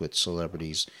last week with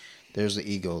celebrities. There's the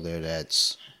ego there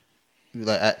that's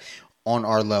like on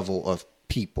our level of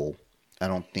people. I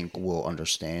don't think we'll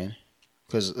understand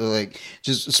because, like,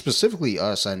 just specifically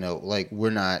us. I know, like,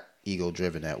 we're not ego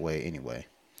driven that way anyway,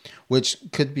 which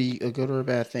could be a good or a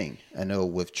bad thing. I know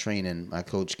with training, my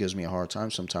coach gives me a hard time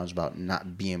sometimes about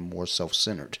not being more self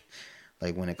centered,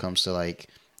 like when it comes to like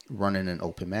running an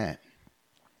open mat.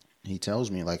 He tells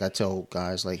me, like, I tell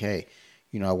guys, like, hey,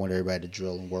 I want everybody to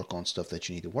drill and work on stuff that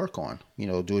you need to work on.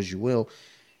 Do as you will.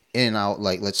 And I'll,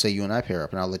 like, let's say you and I pair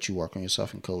up, and I'll let you work on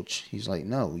yourself and coach. He's like,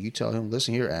 no, you tell him,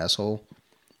 listen here, asshole.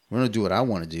 We're going to do what I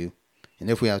want to do. And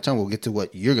if we have time, we'll get to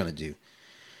what you're going to do.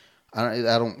 I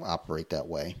don't operate that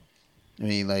way. I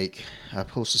mean, like, I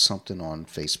posted something on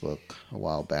Facebook a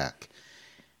while back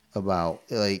about,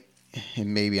 like,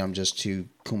 and maybe I'm just too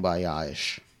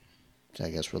kumbaya-ish, I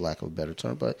guess, for lack of a better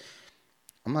term, but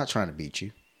I'm not trying to beat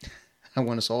you. I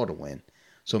want us all to win.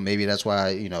 So maybe that's why,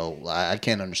 I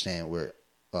can't understand where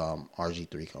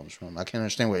RG3 comes from. I can't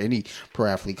understand where any pro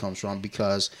athlete comes from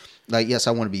because, like, yes,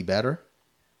 I want to be better,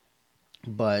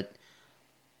 but,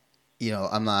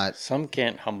 I'm not. Some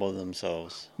can't humble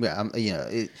themselves. Yeah,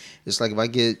 it's like if I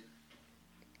get,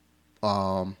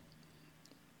 I've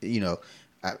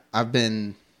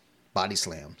been body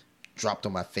slammed, dropped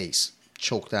on my face,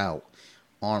 choked out,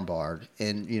 armbarred.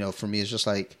 And, for me, it's just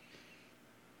like,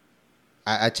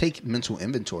 I take mental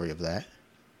inventory of that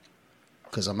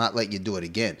because I'm not letting you do it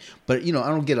again. But, I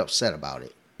don't get upset about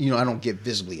it. I don't get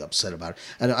visibly upset about it.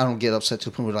 I don't get upset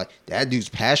to the point where, like, that dude's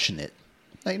passionate.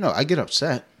 Like, no, I get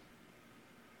upset.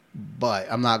 But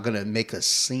I'm not going to make a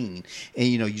scene. And,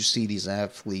 you see these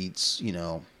athletes,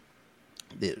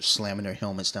 they're slamming their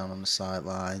helmets down on the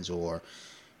sidelines or,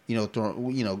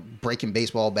 throwing, breaking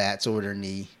baseball bats over their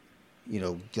knee,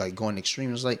 like going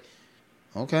extreme. It's like,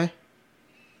 okay.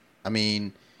 I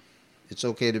mean, it's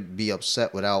okay to be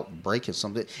upset without breaking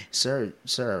something.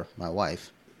 Sarah, my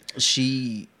wife,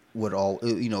 she would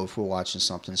if we're watching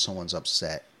something, someone's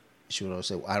upset, she would always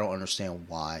say, well, I don't understand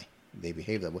why they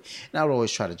behave that way. And I would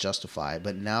always try to justify it.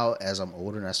 But now, as I'm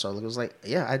older and I start looking, it's like,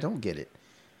 yeah, I don't get it.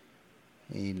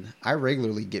 I mean, I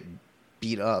regularly get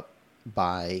beat up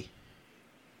by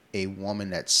a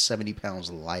woman that's 70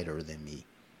 pounds lighter than me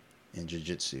in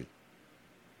jiu-jitsu.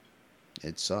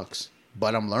 It sucks.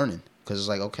 But I'm learning because it's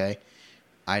like, okay,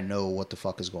 I know what the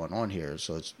fuck is going on here.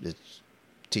 So it's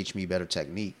teach me better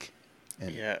technique.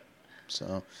 And yeah.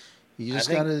 So you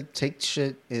just got to take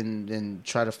shit and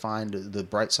try to find the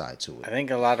bright side to it. I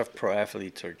think a lot of pro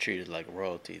athletes are treated like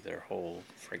royalty their whole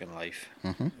friggin' life.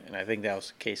 Mm-hmm. And I think that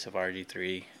was the case of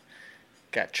RG3.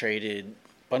 Got traded,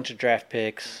 bunch of draft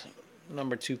picks,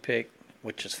 number 2 pick,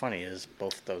 which is funny, is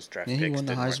both those draft picks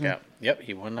didn't work out. Yep,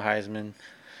 he won the Heisman.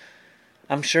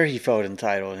 I'm sure he felt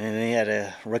entitled. And then he had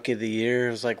a Rookie of the Year.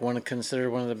 It was like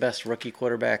considered one of the best rookie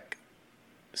quarterback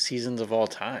seasons of all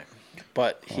time.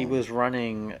 But he was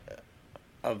running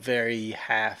a very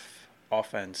half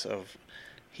offense of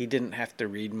he didn't have to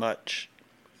read much.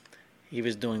 He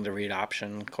was doing the read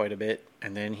option quite a bit,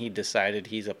 and then he decided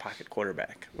he's a pocket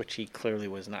quarterback, which he clearly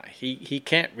was not. He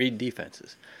can't read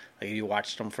defenses. Like, if you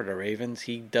watched him for the Ravens,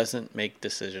 he doesn't make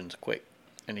decisions quick,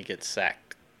 and he gets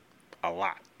sacked a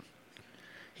lot.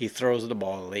 He throws the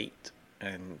ball late,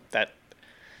 and that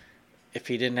if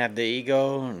he didn't have the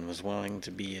ego and was willing to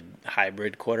be a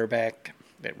hybrid quarterback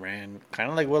that ran kind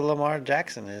of like what Lamar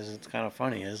Jackson is. It's kind of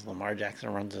funny, is Lamar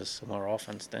Jackson runs a similar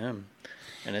offense to him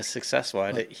and is successful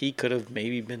at it. He could have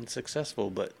maybe been successful,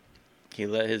 but he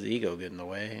let his ego get in the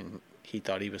way, and he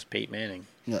thought he was Peyton Manning.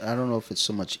 I don't know if it's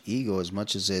so much ego as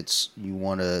much as it's you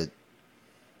want to,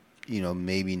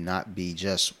 maybe not be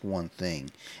just one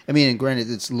thing. I mean, and granted,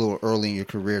 it's a little early in your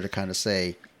career to kind of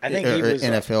say, I think he was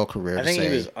NFL career. I think he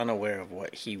was unaware of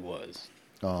what he was.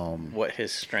 What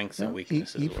his strengths and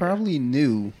weaknesses were. He probably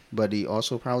knew, but he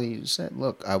also probably said,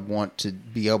 look, I want to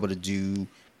be able to do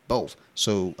both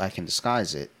so I can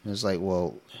disguise it. And it's like,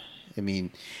 well, I mean,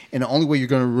 and the only way you're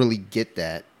going to really get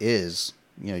that is,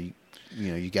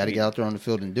 you got to get out there on the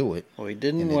field and do it. Well, he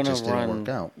didn't and it want to just didn't run work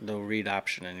out. the read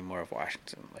option anymore of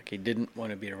Washington. Like, he didn't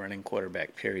want to be a running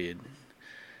quarterback, period.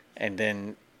 And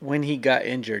then when he got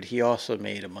injured, he also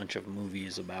made a bunch of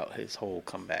movies about his whole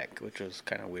comeback, which was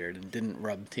kind of weird and didn't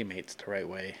rub teammates the right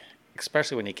way,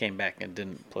 especially when he came back and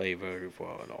didn't play very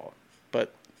well at all.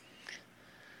 But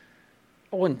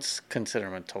I wouldn't consider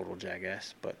him a total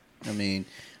jackass. But I mean,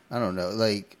 I don't know.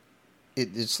 Like,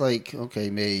 it's like, okay,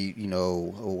 maybe,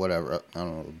 or whatever. I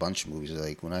don't know, a bunch of movies.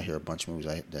 Like, when I hear a bunch of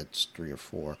movies, that's 3 or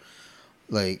 4.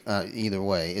 Like, either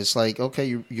way, it's like, okay,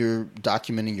 you're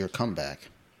documenting your comeback.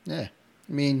 Yeah.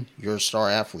 I mean, you're a star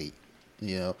athlete.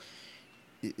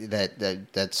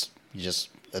 That's just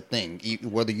a thing.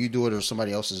 Whether you do it or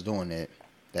somebody else is doing it,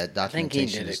 that documentation is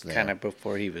there. I think he did it kind of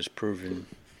before he was proven.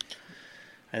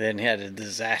 And then he had a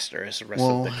disastrous rest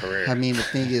Well, of the career. I mean, the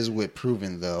thing is with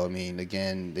proven, though, I mean,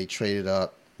 again, they traded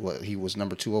up. He was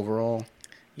number 2 overall?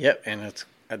 Yep, and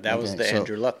that was the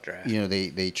Andrew Luck draft.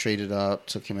 They traded up,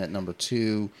 took him at number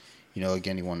 2.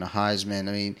 Again, he won the Heisman.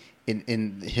 I mean,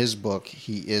 in his book,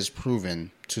 he is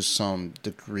proven to some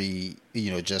degree,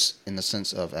 just in the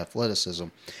sense of athleticism.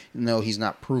 No, he's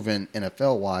not proven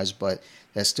NFL-wise, but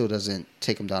that still doesn't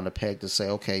take him down the peg to say,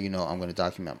 okay, I'm going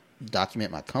to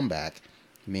document my comeback.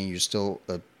 I mean, you're still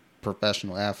a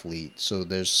professional athlete, so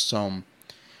there's some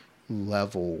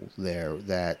level there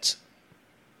that,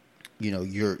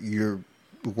 you're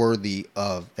worthy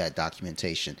of that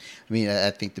documentation. I mean,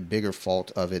 I think the bigger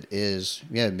fault of it is,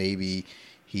 maybe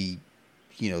he,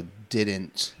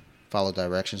 didn't follow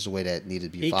directions the way that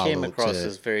needed to be followed. He came across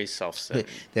as very self-centered.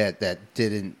 That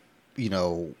didn't,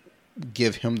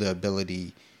 give him the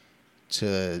ability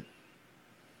to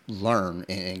learn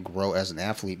and grow as an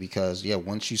athlete, because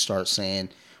once you start saying,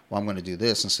 well, I'm going to do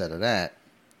this instead of that,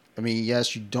 I mean,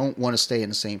 yes, you don't want to stay in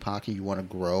the same pocket, you want to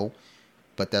grow,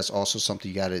 but that's also something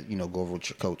you got to go over with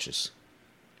your coaches.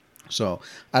 So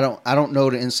I don't know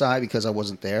the inside because I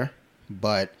wasn't there,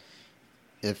 but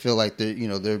I feel like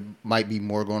there might be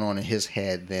more going on in his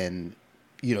head than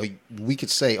we could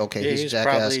say, okay, he's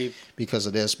jackass because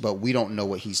of this, but we don't know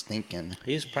what he's thinking.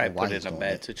 He's probably put in a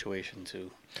bad situation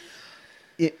too.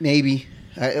 It maybe.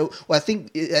 I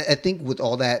think with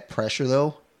all that pressure,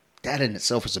 though, that in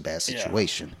itself is a bad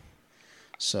situation. Yeah.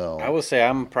 So I would say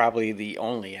I'm probably the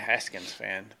only Haskins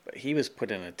fan, but he was put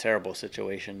in a terrible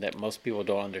situation that most people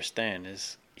don't understand.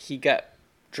 Is he got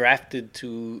drafted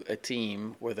to a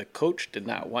team where the coach did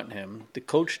not want him. The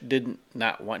coach did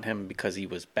not want him because he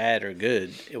was bad or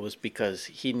good. It was because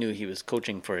he knew he was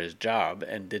coaching for his job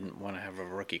and didn't want to have a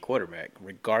rookie quarterback,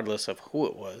 regardless of who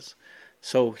it was.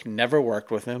 So he never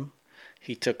worked with him.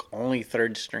 He took only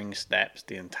third-string snaps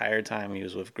the entire time he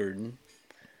was with Gruden.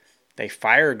 They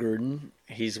fire Gruden.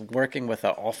 He's working with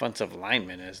an offensive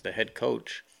lineman as the head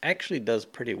coach. Actually does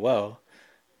pretty well.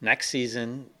 Next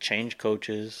season, change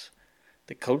coaches.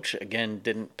 The coach, again,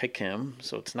 didn't pick him,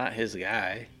 so it's not his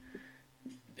guy.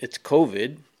 It's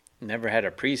COVID. Never had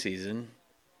a preseason.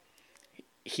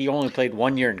 He only played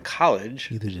 1 year in college.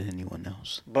 Neither did anyone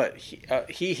else. But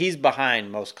he's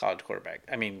behind most college quarterbacks.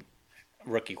 I mean,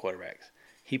 rookie quarterbacks.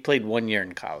 He played 1 year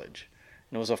in college.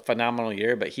 And it was a phenomenal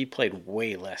year, but he played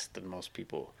way less than most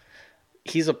people.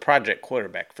 He's a project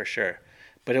quarterback for sure.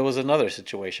 But it was another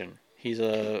situation.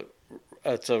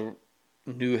 It's a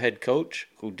new head coach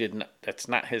who that's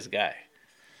not his guy.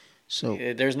 So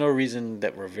there's no reason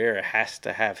that Rivera has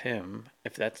to have him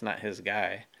if that's not his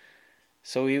guy.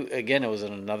 So it was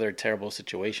in another terrible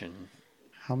situation.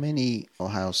 How many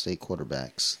Ohio State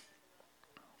quarterbacks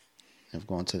have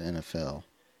gone to the NFL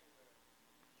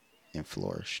and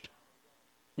flourished?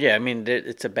 Yeah, I mean,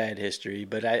 it's a bad history,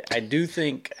 but I do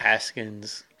think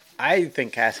Haskins. I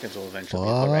think Haskins will eventually be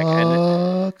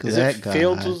quarterback. Is it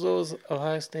Fields was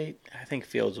Ohio State? I think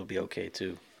Fields will be okay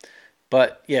too.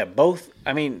 But yeah, both.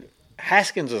 I mean,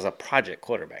 Haskins was a project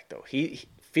quarterback though.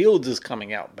 Fields is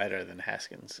coming out better than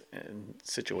Haskins in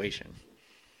situation.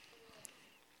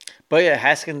 But yeah,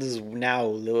 Haskins is now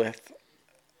with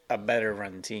a better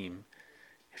run team.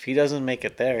 If he doesn't make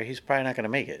it there, he's probably not going to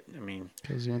make it. I mean,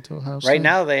 because he went to Ohio State. Right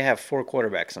now they have 4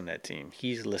 quarterbacks on that team.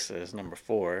 He's listed as number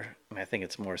 4, and I think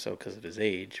it's more so because of his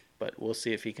age. But we'll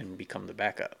see if he can become the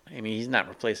backup. I mean, he's not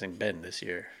replacing Ben this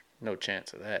year. No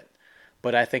chance of that.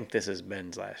 But I think this is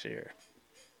Ben's last year.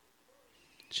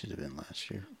 Should have been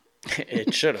last year.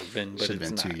 It should have been, but should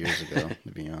have been 2 years ago,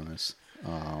 to be honest.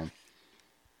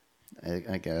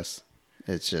 I guess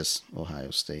it's just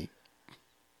Ohio State.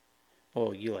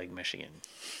 Well, you like Michigan.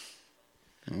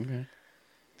 Okay.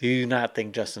 Do you not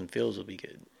think Justin Fields will be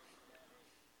good?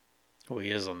 Well, he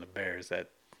is on the Bears. That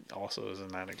also is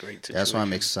not a great situation. That's why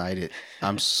I'm excited.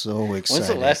 I'm so excited.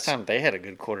 When's the last time they had a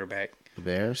good quarterback? The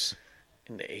Bears.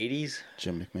 in the 80s.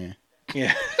 Jim McMahon.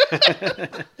 Yeah.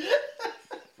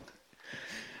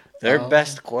 Their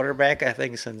best quarterback, I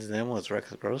think, since then was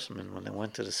Rex Grossman when they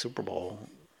went to the Super Bowl.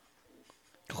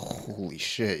 Holy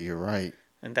shit, you're right.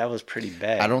 And that was pretty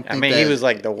bad. I don't think he was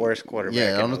like the worst quarterback.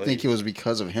 Yeah, I in the don't think league. it was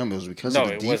because of him. It was because of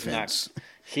the defense. Was not.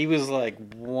 He was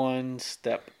like one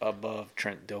step above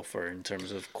Trent Dilfer in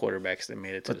terms of quarterbacks that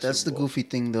made it to the Super Bowl. But that's the goofy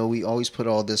thing, though. We always put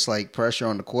all this like pressure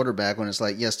on the quarterback when it's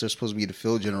like, yes, they're supposed to be the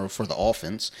field general for the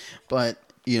offense, but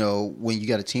you know, when you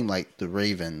got a team like the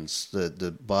Ravens,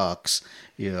 the Bucks,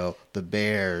 you know, the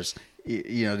Bears,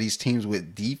 you know, these teams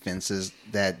with defenses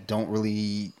that don't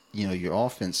really, you know, your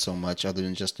offense so much other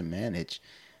than just to manage.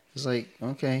 It's like,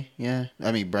 okay, yeah.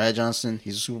 I mean, Brad Johnson,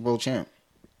 he's a Super Bowl champ.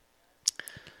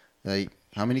 Like,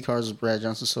 how many cars has Brad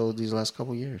Johnson sold these last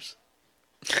couple years?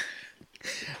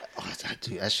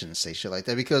 I shouldn't say shit like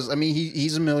that because, I mean,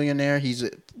 he's a millionaire. He's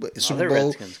a Super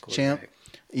Bowl champ.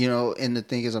 You know, and the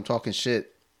thing is, I'm talking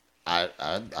shit. I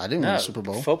didn't win a Super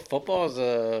Bowl. Football is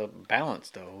a balance,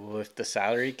 though. With the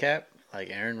salary cap, like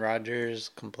Aaron Rodgers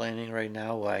complaining right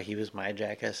now why he was my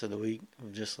jackass of the week.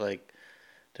 I'm just like,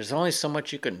 there's only so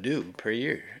much you can do per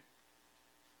year.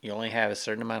 You only have a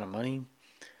certain amount of money.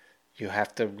 You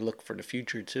have to look for the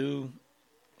future, too.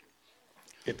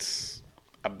 It's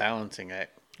a balancing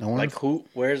act. Like,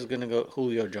 where's going to go?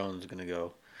 Julio Jones going to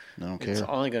go? I don't care. It's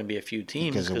only going to be a few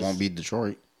teams. Because it won't be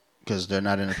Detroit. Because they're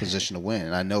not in a position to win.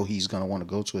 And I know he's going to want to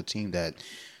go to a team that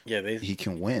he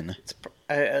can win.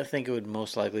 I think it would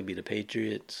most likely be the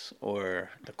Patriots or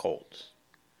the Colts.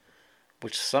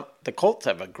 The Colts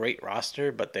have a great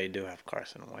roster, but they do have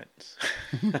Carson Wentz.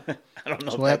 I don't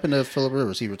know. So what happened to Phillip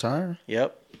Rivers? He retired?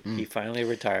 Yep. He finally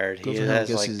retired. He has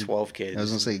like 12 kids. I was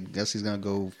going to say, guess he's going to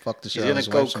go fuck the shit out of his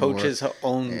wife. He's going to go coach his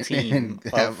own team.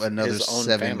 And have another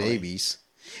 7 babies.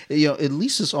 You know, at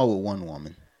least it's all with one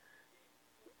woman.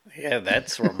 Yeah,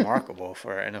 that's remarkable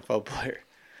for an NFL player.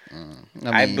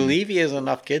 I believe he has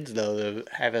enough kids, though, to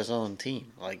have his own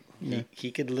team. Like,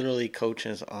 he could literally coach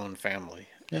his own family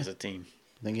as a team.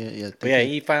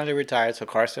 He finally retired, so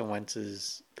Carson Wentz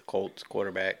is the Colts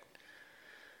quarterback.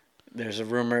 There's a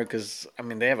rumor, because, I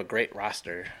mean, they have a great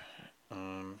roster.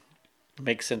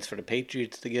 Makes sense for the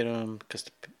Patriots to get him, because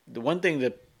the one thing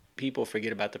that people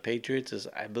forget about the Patriots is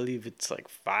I believe it's like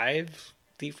 5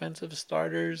 defensive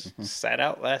starters sat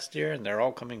out last year, and they're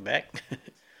all coming back,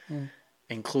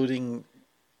 including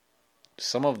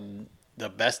some of the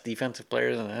best defensive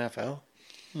players in the NFL.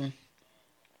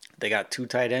 They got 2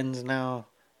 tight ends now,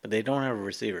 but they don't have a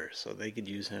receiver, so they could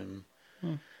use him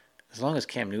as long as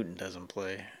Cam Newton doesn't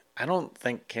play. I don't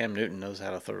think Cam Newton knows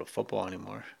how to throw the football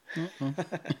anymore.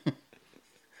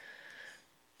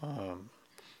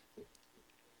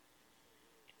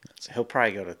 He'll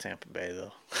probably go to Tampa Bay,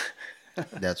 though.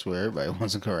 That's where everybody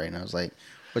wants to go right now. It's like,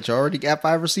 but you already got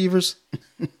 5 receivers?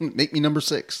 Make me number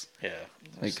 6. Yeah.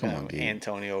 Like, come on, dude.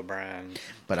 Antonio Brown.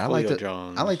 But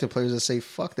Jones. I like the players that say,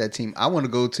 fuck that team. I want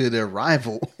to go to their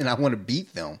rival, and I want to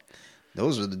beat them.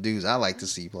 Those are the dudes I like to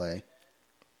see play.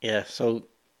 Yeah, so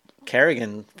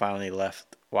Kerrigan finally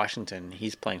left Washington.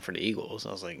 He's playing for the Eagles.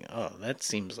 I was like, oh, that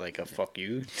seems like a fuck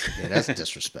you. Yeah, that's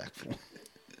disrespectful.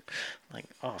 Like,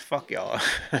 oh, fuck y'all.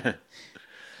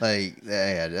 Like,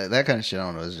 yeah, that kind of shit, I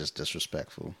don't know, is just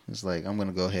disrespectful. It's like, I'm going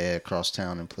to go ahead across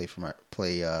town and play for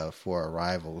our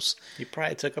rivals. He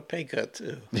probably took a pay cut,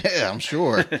 too. Yeah, I'm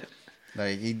sure.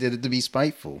 Like, he did it to be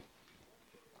spiteful.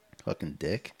 Fucking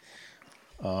dick.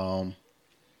 I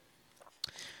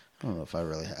don't know if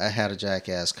I had a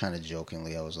jackass kind of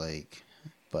jokingly. I was like,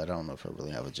 but I don't know if I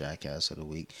really have a jackass of the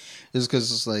week. It's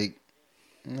because it's like,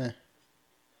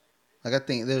 Like, I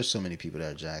think there's so many people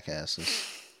that are jackasses.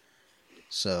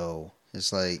 So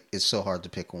it's like, it's so hard to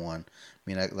pick one. I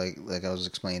mean, like I was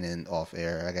explaining off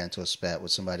air, I got into a spat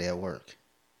with somebody at work.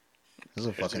 This is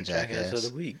a fucking jackass.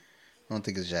 Of the week. I don't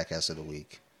think it's jackass of the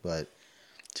week, but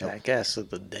jackass of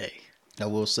the day. I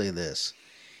will say this.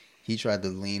 He tried to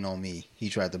lean on me. He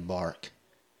tried to bark.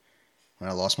 When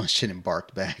I lost my shit and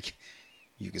barked back,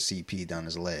 you could see pee down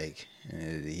his leg.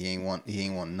 And he ain't want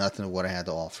nothing of what I had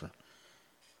to offer.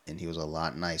 And he was a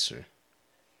lot nicer.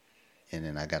 And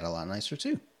then I got a lot nicer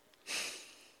too.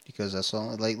 Because that's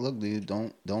all. Like, look, dude,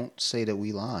 don't say that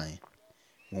we lie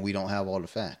when we don't have all the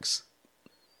facts.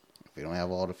 If we don't have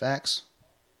all the facts,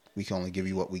 we can only give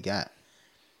you what we got.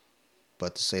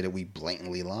 But to say that we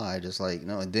blatantly lie, just like,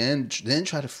 no, and then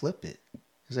try to flip it.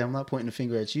 Say, I'm not pointing the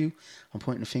finger at you. I'm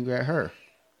pointing the finger at her.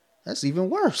 That's even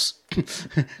worse.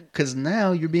 Because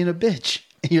now you're being a bitch.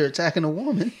 And you're attacking a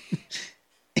woman.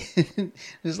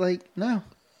 It's like, no,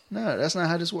 that's not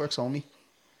how this works, homie.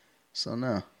 So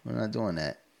no, we're not doing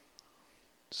that.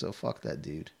 So fuck that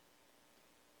dude.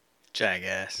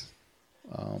 Jackass.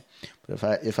 But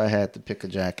if I had to pick a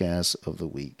jackass of the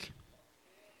week,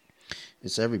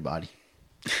 it's everybody,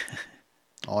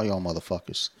 all y'all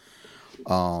motherfuckers.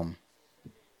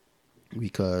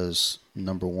 Because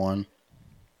number one,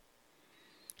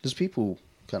 these people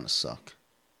kind of suck.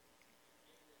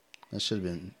 That should have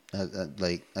been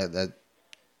that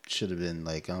should have been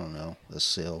like, I don't know, a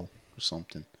seal or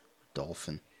something,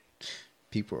 dolphin.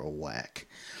 People are whack.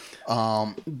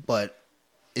 But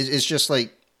it's just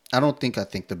like, I don't think I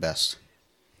think the best.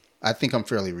 I think I'm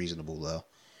fairly reasonable though.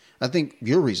 I think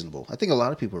you're reasonable. I think a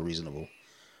lot of people are reasonable,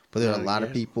 but there are a lot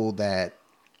of people that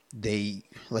they,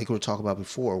 like we were talking about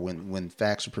before, when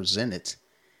facts are presented,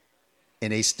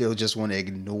 and they still just want to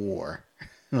ignore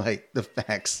like the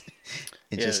facts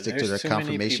and just stick to their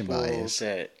confirmation bias.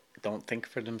 That don't think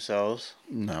for themselves.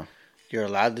 No, you're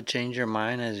allowed to change your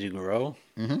mind as you grow.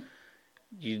 Mm-hmm.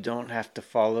 You don't have to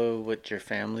follow what your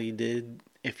family did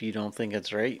if you don't think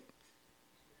it's right.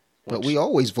 But we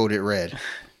always voted red.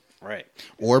 Right.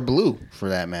 Or blue, for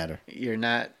that matter. You're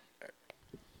not.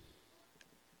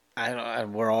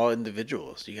 We're all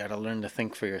individuals. You got to learn to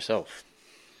think for yourself.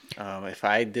 If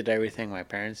I did everything my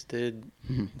parents did,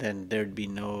 then there'd be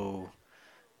no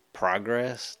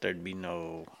progress. There'd be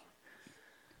no.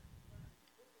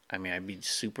 I mean, I'd be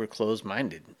super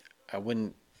closed-minded.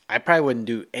 I probably wouldn't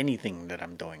do anything that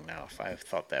I'm doing now if I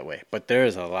thought that way. But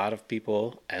there's a lot of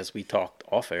people, as we talked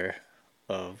off air,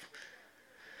 of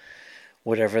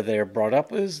whatever they're brought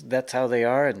up is, that's how they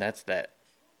are, and that's that.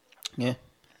 Yeah.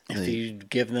 If you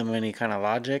give them any kind of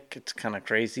logic, it's kind of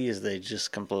crazy, is they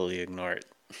just completely ignore it.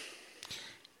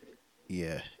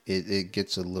 Yeah, it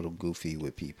gets a little goofy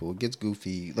with people. It gets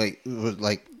goofy, like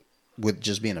with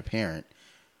just being a parent.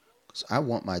 'Cause I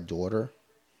want my daughter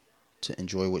to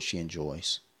enjoy what she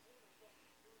enjoys.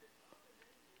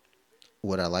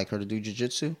 Would I like her to do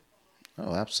jiu-jitsu?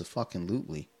 Oh,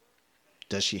 absolutely.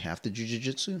 Does she have to do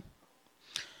jiu-jitsu?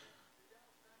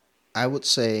 I would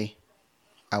say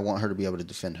I want her to be able to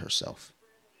defend herself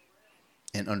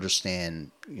and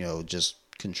understand, just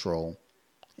control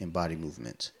and body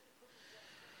movement.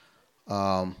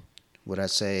 Would I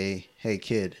say, hey,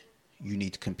 kid, you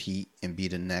need to compete and be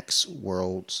the next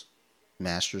world's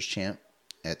Masters champ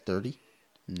at 30?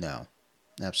 No,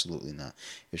 absolutely not.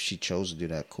 If she chose to do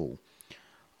that, cool.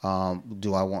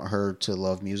 Do I want her to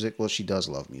love music? Well, she does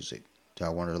love music. Do I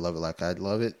want her to love it like I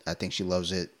love it? I think she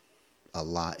loves it a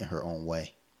lot in her own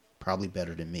way. Probably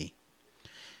better than me.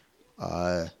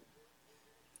 I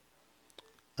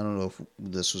don't know if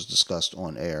this was discussed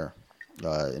on air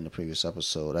in the previous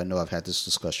episode. I know I've had this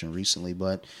discussion recently,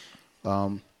 but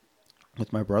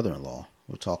with my brother-in-law,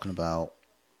 we're talking about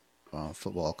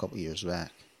football a couple years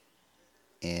back.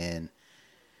 And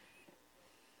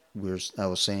I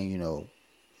was saying,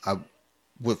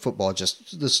 with football,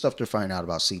 just the stuff they're finding out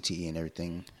about CTE and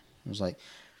everything. It was like,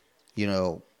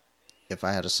 if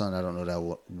I had a son, I don't know that I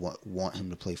would want him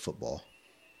to play football.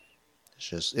 It's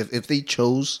just, if they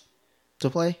chose to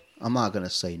play, I'm not going to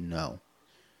say no.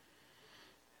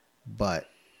 But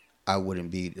I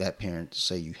wouldn't be that parent to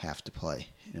say you have to play.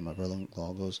 And my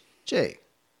brother-in-law goes, Jay,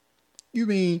 you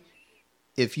mean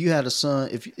if you had a son,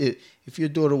 if your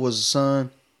daughter was a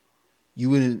son, you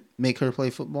wouldn't make her play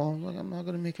football? I'm like, I'm not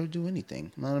going to make her do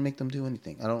anything. I'm not going to make them do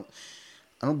anything. I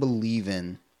don't believe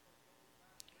in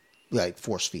like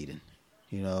force feeding.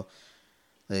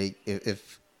 Like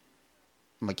if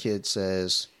my kid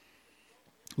says,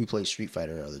 we played Street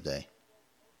Fighter the other day.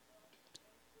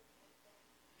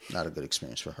 Not a good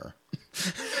experience for her.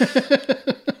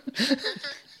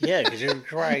 Yeah, because you're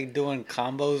probably doing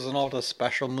combos and all the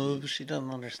special moves. She doesn't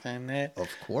understand that. Of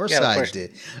course I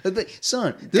did.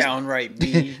 Son, downright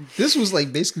B. This was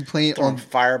like basically playing throwing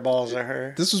fireballs at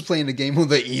her. This was playing the game on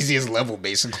the easiest level,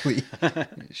 basically.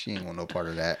 She ain't want no part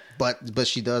of that. But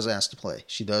she does ask to play.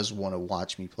 She does want to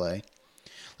watch me play.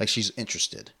 Like, she's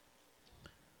interested.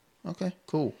 Okay,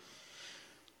 cool.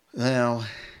 Now,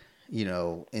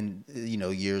 in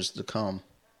years to come,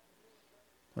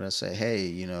 when I say,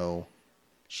 hey,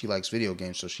 she likes video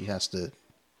games, so she has to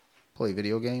play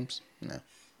video games? No.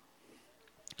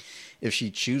 If she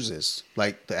chooses,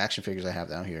 like the action figures I have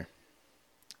down here,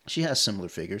 she has similar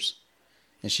figures,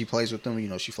 and she plays with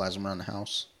them. She flies them around the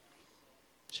house.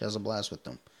 She has a blast with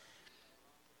them.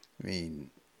 I mean,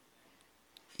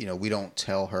 we don't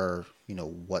tell her,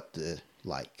 what to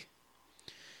like.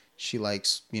 She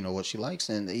likes, what she likes,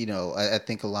 and I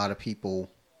think a lot of people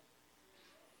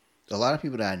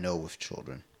that I know with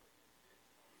children,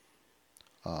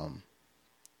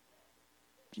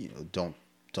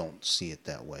 don't see it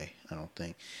that way.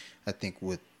 I think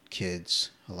with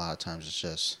kids, a lot of times it's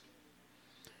just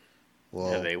Yeah,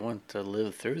 Well, they want to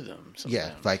live through them yeah,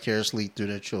 sometimes. vicariously through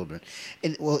their children,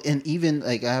 and and even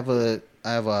like I have a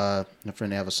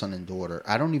friend. They have a son and daughter.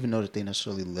 I don't even know that they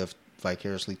necessarily live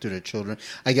vicariously through their children.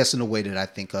 I guess in the way that I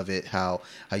think of it, how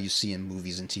you see in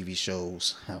movies and TV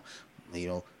shows, how you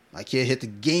know my kid hit the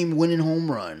game-winning home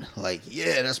run. Like,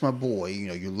 yeah, that's my boy. You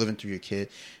know, you're living through your kid.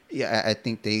 Yeah, I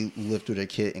think they live through their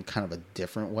kid in kind of a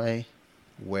different way,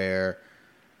 where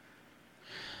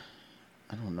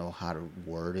I don't know how to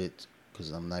word it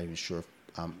because I'm not even sure if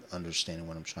I'm understanding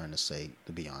what I'm trying to say,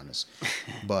 to be honest.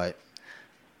 But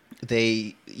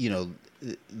they,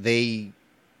 they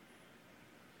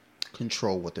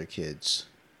control what their kids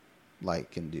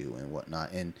like and do and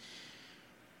whatnot, and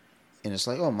it's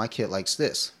like, oh, my kid likes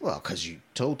this. Well, because you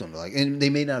told them, like, and they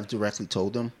may not have directly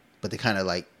told them, but they kind of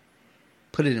like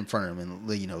put it in front of them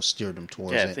and steered them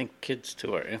towards Yeah, I it. think kids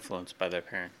too are influenced by their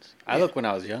parents. I Yeah. look when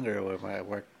I was younger, when I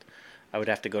worked, I would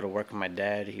have to go to work with my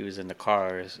dad. He was in the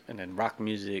cars and then rock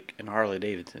music and Harley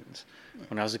Davidsons.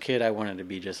 When I was a kid, I wanted to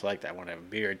be just like that. I wanted to have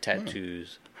beard, Hmm.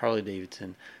 tattoos, Harley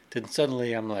Davidson. Then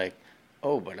suddenly I'm like,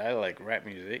 oh, but I like rap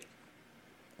music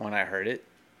when I heard it,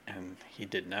 and he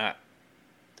did not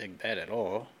dig that at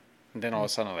all. And then all of a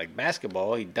sudden, I like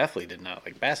basketball. He definitely did not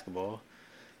like basketball.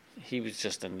 He was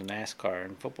just into NASCAR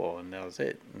and football, and that was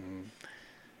it.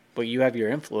 But you have your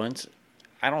influence.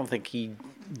 I don't think he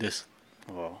this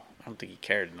well. I don't think he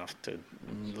cared enough to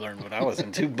learn what I was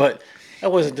into, but I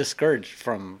wasn't discouraged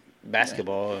from Yeah.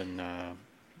 basketball and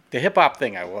the hip hop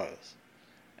thing. I was,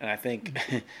 and I think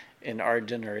in our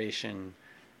generation,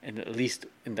 and at least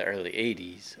in the early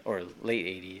 '80s or late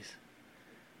 '80s,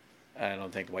 I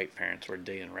don't think white parents were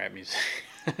digging rap music.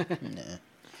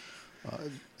 Nah.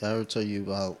 Did I ever tell you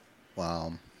about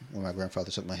when my grandfather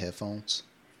took my headphones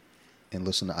and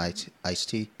listened to Ice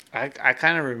T? I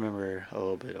kind of remember a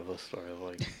little bit of a story of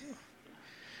like,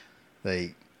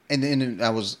 Like, and then I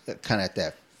was kind of at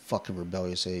that fucking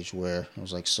rebellious age where I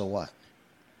was like, so what?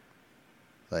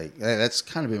 Like, that's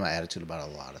kind of been my attitude about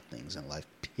a lot of things in life,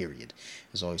 period.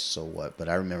 It's always so what. But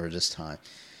I remember this time,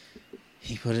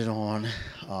 he put it on,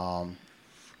 um,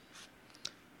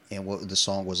 and what the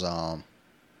song was, I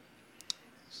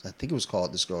think it was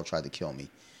called This Girl Tried to Kill Me.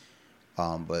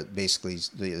 But basically,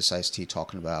 this Ice T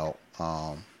talking about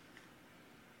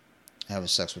having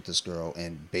sex with this girl,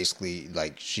 and basically,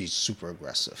 like, she's super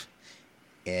aggressive.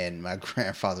 And my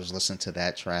grandfather's listening to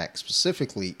that track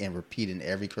specifically and repeating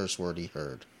every curse word he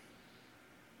heard,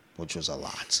 which was a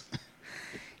lot.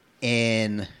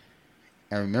 And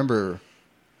I remember,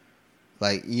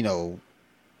 like,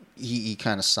 he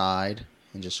kind of sighed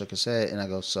and just shook his head. And I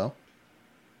go, so?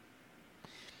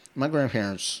 My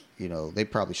grandparents, they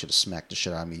probably should have smacked the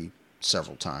shit out of me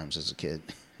several times as a kid.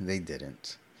 They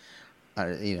didn't. I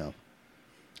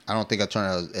don't think I turned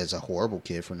out as a horrible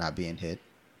kid for not being hit.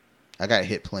 I got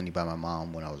hit plenty by my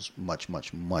mom when I was much,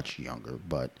 much, much younger.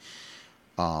 But,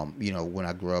 when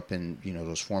I grew up in,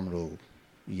 those formative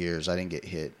years, I didn't get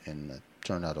hit and it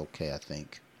turned out okay, I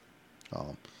think.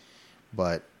 Um,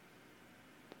 but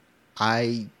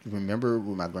I remember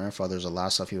with my grandfather, there's a lot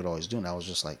of stuff he would always do, and I was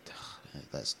just like,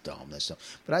 that's dumb, that's dumb.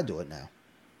 But I do it now.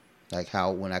 Like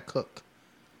how when I cook,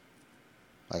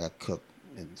 like I cook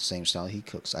in the same style he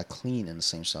cooks. I clean in the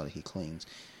same style that he cleans.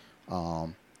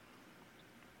 Um,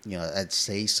 I'd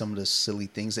say some of the silly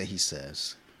things that he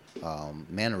says,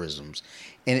 mannerisms,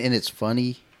 and it's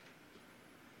funny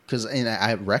because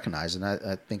I recognize and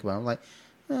I think about it, I'm like,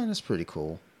 that's pretty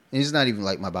cool. And he's not even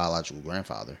like my biological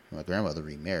grandfather. My grandmother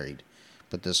remarried,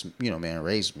 but this man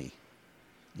raised me.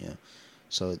 Yeah,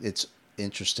 so it's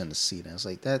interesting to see that. It's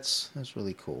like that's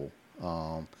really cool.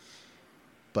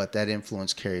 But that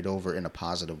influence carried over in a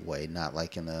positive way, not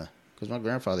like in a because my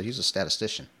grandfather he's a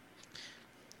statistician.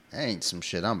 That ain't some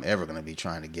shit I'm ever gonna be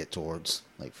trying to get towards.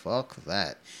 Like fuck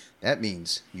that. That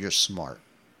means you're smart.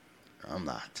 I'm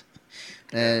not.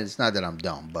 yeah, And it's not that I'm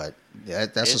dumb, but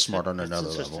that's a smart on it's another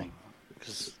level. interesting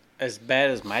because as bad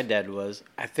as my dad was,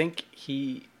 I think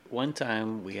he one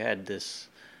time we had this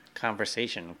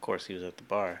conversation. Of course, he was at the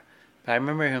bar, but I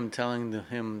remember him telling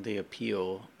him the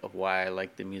appeal of why I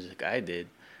liked the music I did,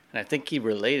 and I think he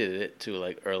related it to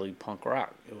like early punk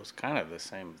rock. It was kind of the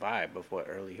same vibe of what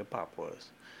early hip hop was,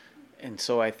 and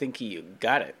so I think he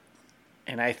got it,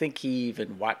 and I think he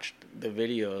even watched the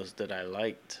videos that I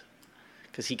liked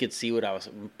because he could see what I was.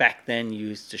 Back then, you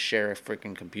used to share a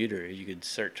freaking computer. You could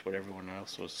search what everyone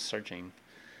else was searching,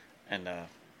 and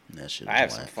That shit I was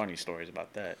have some whack. funny stories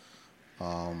about that.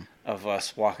 Um, Of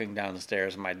us walking down the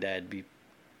stairs, and my dad be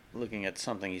looking at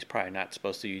something he's probably not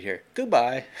supposed to, you hear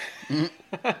goodbye.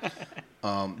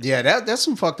 Yeah, that's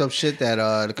some fucked up shit that the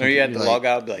Or you computer had to like, log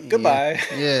out and be like, yeah, goodbye.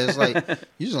 yeah, it's like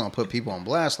you just don't put people on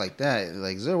blast like that.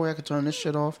 Like, is there a way I could turn this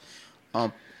shit off?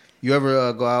 You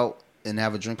ever go out and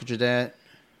have a drink with your dad?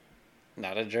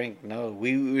 Not a drink, no.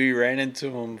 We ran into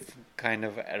him kind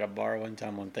of at a bar one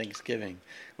time on Thanksgiving,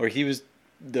 where he was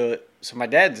so my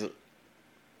dad's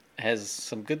has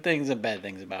some good things and bad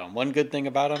things about him. One good thing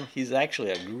about him, he's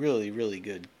actually a really, really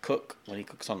good cook when he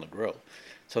cooks on the grill.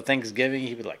 So Thanksgiving,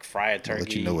 he would like fry a turkey. I'll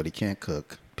let you know what he can't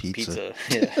cook. Pizza.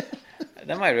 Yeah.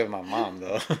 That might have been my mom,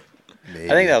 though. Maybe.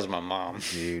 I think that was my mom.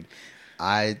 Dude,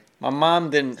 my mom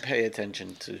didn't pay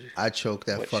attention to. I choked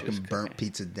that fucking burnt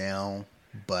pizza down.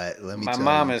 But let me tell you,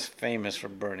 my mom is famous for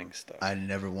burning stuff. I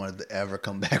never wanted to ever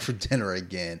come back for dinner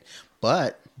again.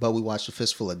 But we watched A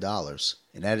Fistful of Dollars,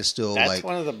 and that is still that's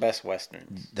one of the best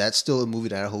westerns. That's still a movie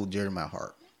that I hold dear to my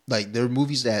heart. Like, there are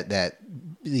movies that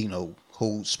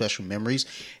hold special memories.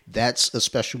 That's a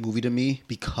special movie to me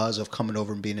because of coming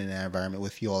over and being in that environment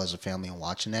with you all as a family and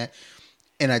watching that.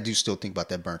 And I do still think about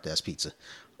that burnt ass pizza.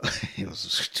 It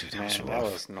was, dude, that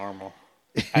was normal.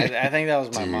 I think that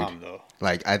was my mom, though.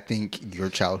 Like, I think your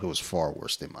childhood was far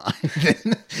worse than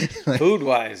mine. Like,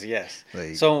 food-wise, yes.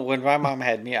 Like, so when my mom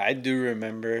had me, I do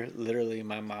remember literally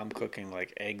my mom cooking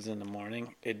like eggs in the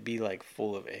morning. It'd be like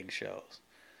full of eggshells.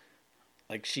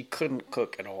 Like, she couldn't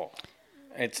cook at all.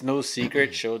 It's no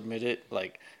secret. She'll admit it.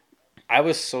 Like, I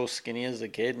was so skinny as a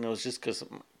kid, and it was just because,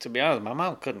 to be honest, my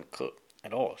mom couldn't cook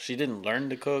at all. She didn't learn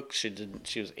to cook. She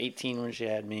was 18 when she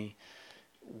had me.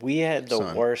 We had the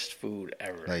worst food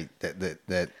ever. Like that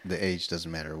the age doesn't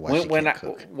matter. Why she can't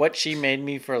cook. What she made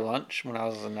me for lunch when I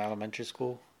was in elementary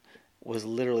school was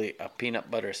literally a peanut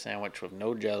butter sandwich with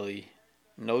no jelly,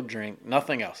 no drink,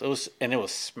 nothing else. It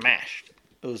was smashed.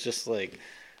 It was just like.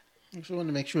 I just wanted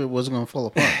to make sure it wasn't going to fall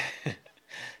apart.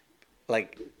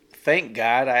 Like, thank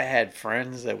God I had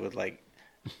friends that would like.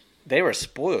 They were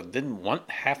spoiled. Didn't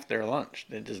want half their lunch.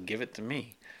 They'd just give it to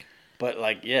me. But,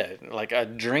 like, yeah, like a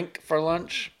drink for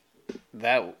lunch,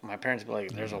 that my parents would be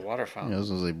like, there's a water fountain. Yeah, I was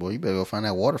going to say, boy, you better go find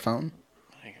that water fountain.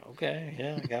 Like, okay,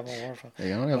 yeah, I got my water fountain.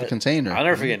 Hey, I don't have a container. I'll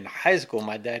never forget, in high school,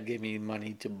 my dad gave me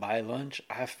money to buy lunch.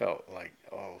 I felt like,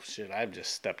 oh, shit, I've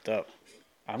just stepped up.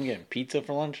 I'm getting pizza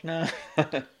for lunch now.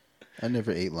 I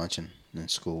never ate lunch in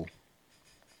school,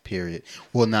 period.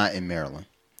 Well, not in Maryland.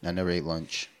 I never ate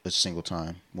lunch a single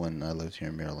time when I lived here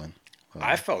in Maryland.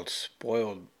 I felt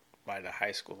spoiled by the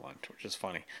high school lunch, which is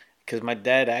funny because my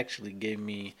dad actually gave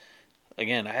me,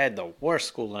 again, I had the worst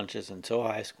school lunches until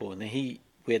high school, and then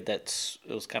we had that.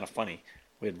 It was kind of funny.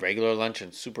 We had regular lunch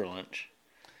and super lunch.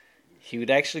 He would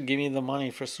actually give me the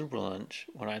money for super lunch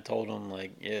when I told him,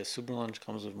 like, yeah, super lunch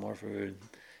comes with more food.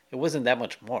 It wasn't that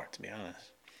much more, to be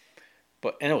honest,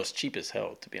 and it was cheap as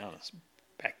hell, to be honest,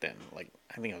 back then. Like,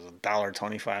 I think it was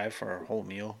 $1.25 for a whole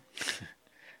meal.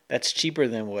 That's cheaper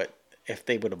than what if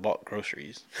they would have bought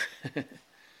groceries.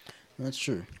 That's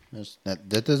true.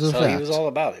 That is a so fact. He was all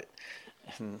about it.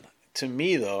 And to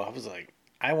me, though, I was like,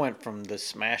 I went from the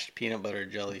smashed peanut butter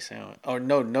jelly sandwich. Oh,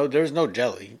 no, there's no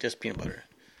jelly, just peanut butter.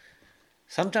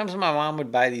 Sometimes my mom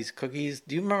would buy these cookies.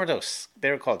 Do you remember those? They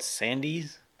were called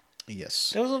Sandies.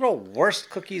 Yes. Those are the worst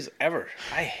cookies ever.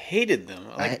 I hated them.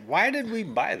 Like, why did we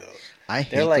buy those? I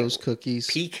hate those cookies.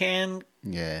 Pecan.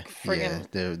 Yeah. Friggin',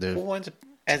 yeah. They're who wants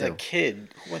as a kid?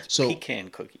 Who wants pecan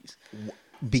cookies?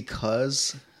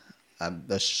 Because I'm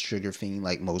a sugar fiend,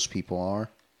 like most people are.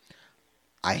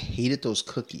 I hated those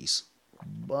cookies,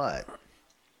 but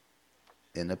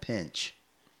in a pinch,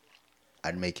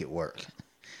 I'd make it work.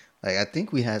 Like, I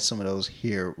think we had some of those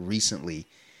here recently,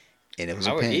 and it was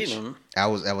a pinch. Eat them. I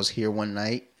was here one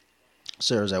night.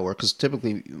 Sarah's at work because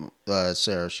typically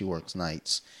Sarah, she works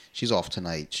nights. She's off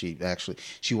tonight. She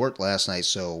worked last night,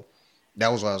 so that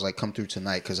was why I was like, come through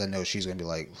tonight, because I know she's gonna be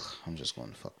like, I'm just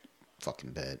going to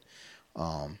fucking bed.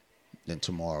 Then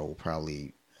tomorrow we'll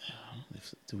probably.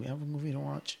 Do we have a movie to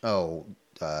watch? Oh,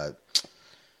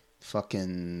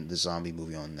 fucking the zombie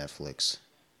movie on Netflix.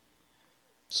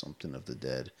 Something of the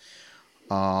Dead.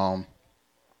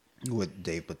 With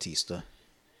Dave Bautista.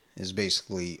 It's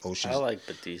basically Ocean's. I like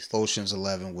Bautista. Ocean's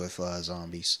 11 with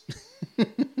zombies.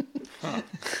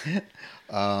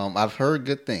 I've heard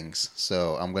good things,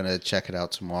 so I'm gonna check it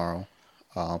out tomorrow.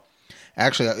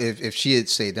 Actually, if she had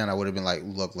stayed down, I would have been like,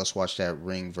 "Look, let's watch that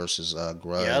Ring versus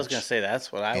Grudge." Yeah, I was gonna say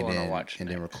that's what I want to watch, and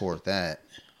then record that,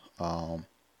 or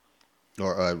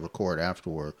record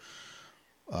afterward.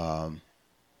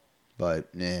 But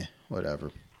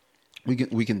whatever.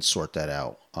 We can sort that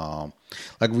out.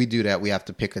 Like we do that, we have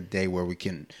to pick a day where we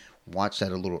can watch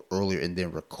that a little earlier and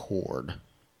then record.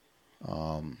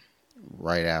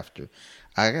 right after.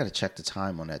 I got to check the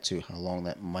time on that too, how long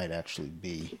that might actually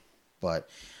be. But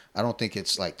I don't think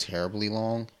it's like terribly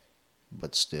long,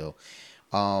 but still.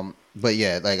 But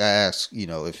yeah, like I asked,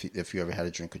 if you ever had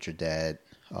a drink with your dad,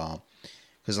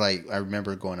 because like I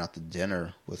remember going out to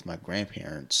dinner with my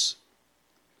grandparents,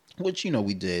 which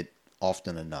we did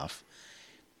often enough,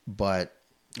 but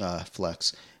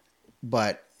flex.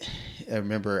 But I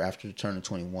remember after turning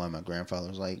 21, my grandfather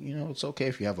was like, it's okay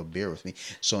if you have a beer with me.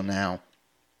 So now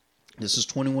this is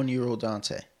 21-year-old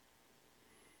Dante.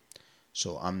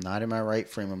 So I'm not in my right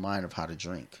frame of mind of how to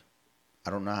drink. I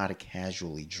don't know how to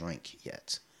casually drink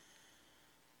yet.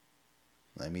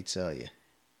 Let me tell you,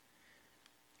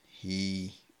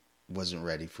 he wasn't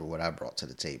ready for what I brought to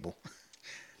the table.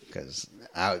 Because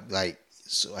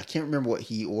so I can't remember what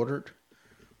he ordered,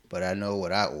 but I know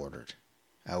what I ordered.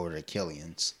 I ordered a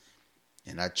Killian's,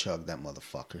 and I chugged that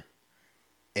motherfucker.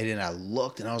 And then I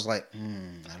looked, and I was like, I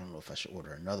don't know if I should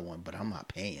order another one, but I'm not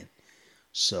paying.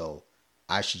 So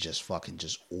I should just fucking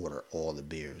just order all the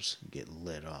beers and get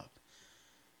lit up.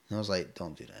 And I was like,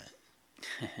 don't do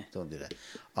that. Don't do that.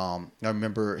 I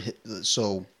remember,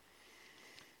 so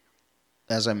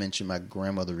as I mentioned, my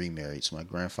grandmother remarried. So my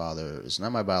grandfather is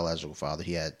not my biological father.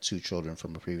 He had 2 children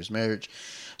from a previous marriage.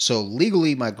 So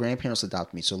legally, my grandparents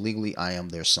adopted me. So legally, I am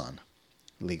their son.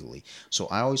 Legally. So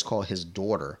I always call his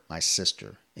daughter my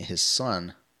sister. And his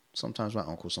son, sometimes my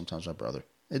uncle, sometimes my brother.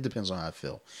 It depends on how I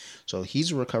feel. So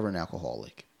he's a recovering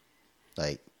alcoholic.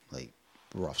 Like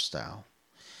rough style.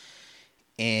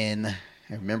 And I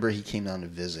remember he came down to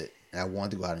visit. And I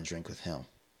wanted to go out and drink with him.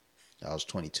 I was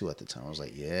 22 at the time. I was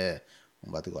like, yeah. I'm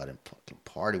about to go out and fucking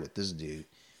party with this dude,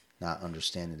 not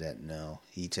understanding that, no,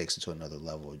 he takes it to another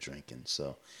level of drinking.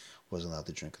 So wasn't allowed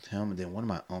to drink with him. And then one of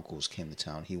my uncles came to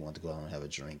town. He wanted to go out and have a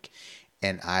drink.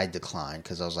 And I declined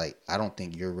because I was like, I don't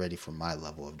think you're ready for my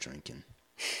level of drinking.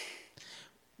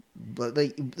 But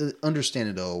like, understand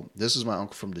it though, this is my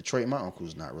uncle from Detroit. My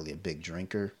uncle's not really a big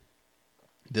drinker.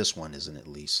 This one isn't, at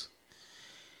least.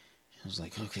 I was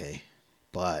like, okay.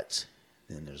 But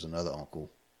then there's another uncle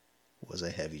was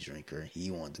a heavy drinker. He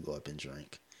wanted to go up and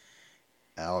drink.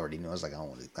 I already know. I was like, I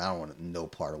don't want no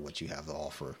part of what you have to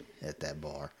offer at that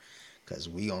bar, because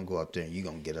we gonna go up there and you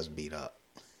gonna get us beat up.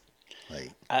 Like,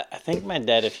 I think my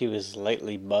dad, if he was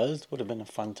lightly buzzed, would have been a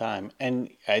fun time. And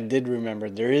I did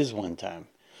remember there is one time.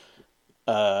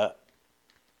 I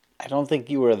don't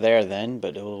think you were there then,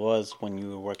 but it was when you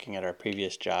were working at our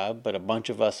previous job. But a bunch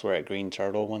of us were at Green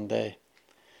Turtle one day,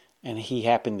 and he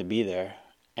happened to be there.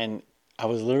 And I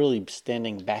was literally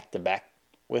standing back to back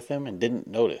with him and didn't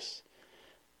notice.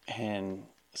 And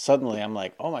suddenly I'm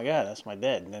like, oh my God, that's my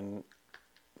dad. And then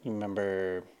you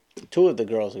remember 2 of the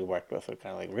girls we worked with were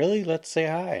kind of like, really? Let's say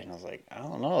hi. And I was like, I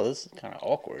don't know. This is kind of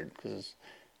awkward because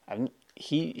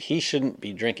he shouldn't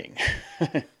be drinking.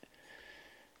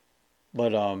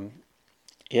 But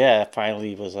yeah,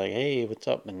 finally was like, hey, what's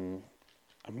up? And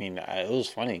I mean, it was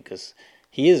funny because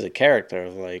he is a character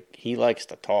of like, he likes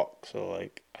to talk. So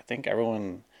like, I think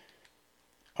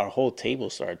our whole table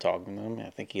started talking to him. I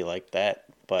think he liked that.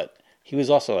 But he was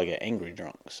also like an angry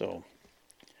drunk. So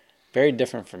very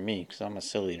different from me because I'm a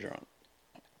silly drunk.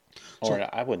 Or so,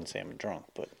 I wouldn't say I'm a drunk,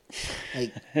 but.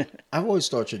 Like, I've always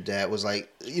thought your dad was like,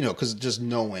 because just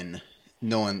knowing,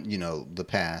 the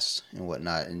past and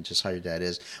whatnot and just how your dad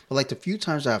is. But like the few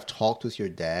times I've talked with your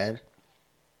dad,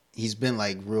 he's been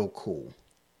like real cool.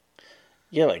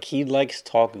 Yeah, like he likes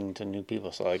talking to new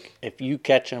people. So like if you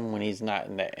catch him when he's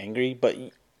not that angry, but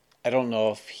I don't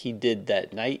know if he did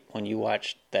that night when you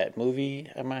watched that movie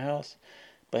at my house,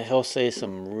 but he'll say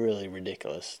some really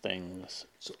ridiculous things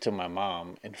to my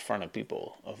mom in front of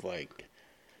people of like,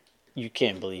 you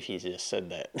can't believe he just said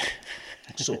that.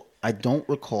 So I don't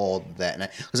recall that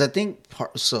night because I think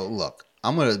so look,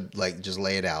 I'm going to like just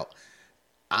lay it out.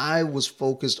 I was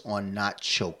focused on not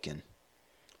choking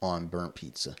on burnt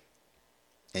pizza.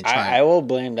 And I will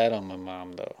blame that on my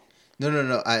mom, though.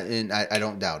 No. I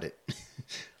don't doubt it.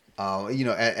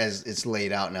 As it's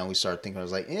laid out now, we start thinking. I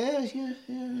was like, yeah.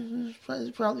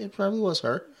 It probably was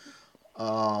her.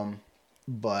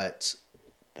 But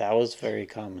that was very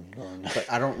common growing up. But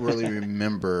I don't really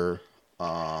remember.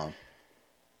 I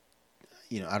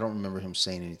don't remember him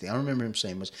saying anything. I don't remember him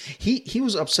saying much. He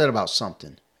was upset about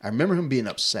something. I remember him being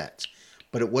upset.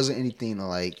 But it wasn't anything to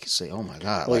like say, oh my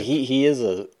God. Well, like, he is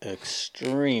an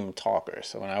extreme talker.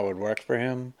 So when I would work for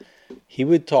him, he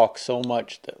would talk so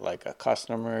much that like a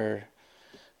customer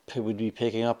would be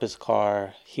picking up his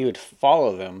car. He would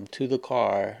follow them to the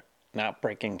car, not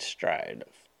breaking stride,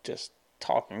 just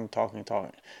talking.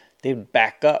 They'd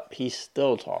back up. He's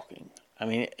still talking. I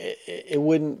mean, it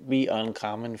wouldn't be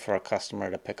uncommon for a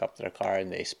customer to pick up their car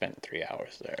and they spent 3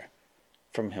 hours there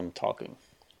from him talking.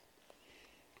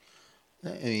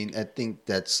 I mean, I think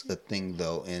that's a thing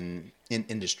though in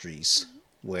industries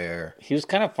where He was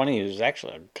kind of funny. He was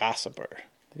actually a gossiper.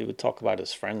 He would talk about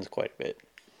his friends quite a bit.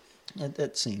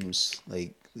 that seems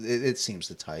like it seems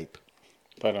the type.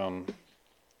 But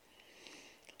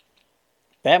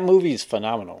that movie is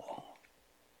phenomenal.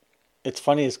 It's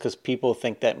funny is because people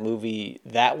think that movie,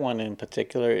 that one in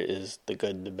particular, is The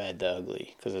Good, the Bad, the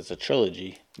Ugly, because it's a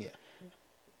trilogy. Yeah.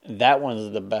 That one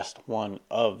is the best one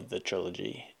of the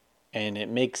trilogy. And it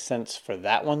makes sense for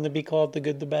that one to be called The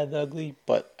Good, the Bad, the Ugly.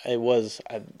 But it was,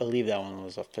 I believe that one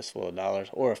was a fistful of dollars,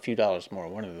 or a few dollars more.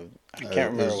 One of the, I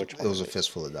can't remember which one. It was a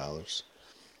fistful of dollars.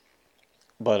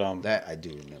 But that I do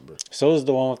remember. So is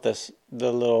the one with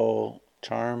the little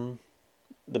charm.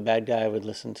 The bad guy would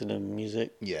listen to the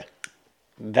music. Yeah.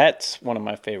 That's one of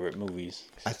my favorite movies.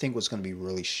 I think what's going to be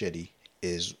really shitty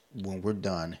is when we're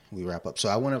done, we wrap up. So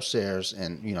I went upstairs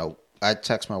and, I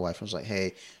text my wife. I was like,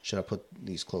 hey, should I put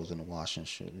these clothes in the wash? And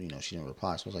she didn't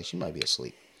reply. So I was like, she might be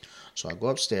asleep. So I go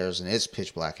upstairs and it's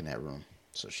pitch black in that room.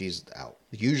 So she's out.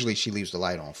 Usually she leaves the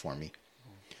light on for me.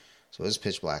 So it's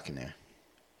pitch black in there.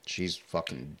 She's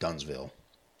fucking Dunsville.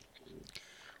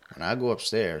 When I go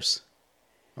upstairs,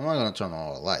 I'm not going to turn on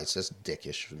all the lights. That's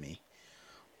dickish for me.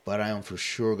 But I am for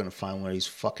sure going to find one of these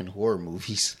fucking horror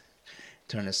movies.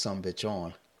 Turn this sumbitch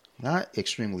on. Not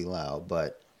extremely loud,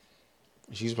 but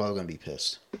she's probably going to be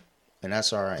pissed. And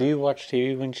that's all right. Do you watch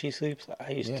TV when she sleeps? I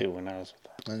used to when I was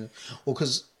with her. Well,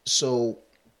 because,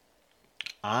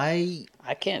 I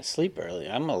can't sleep early.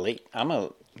 I'm a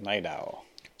night owl.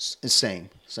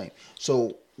 Same.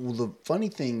 So the funny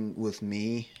thing with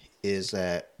me is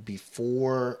that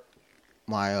before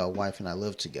my wife and I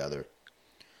lived together,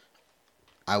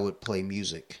 I would play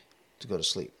music to go to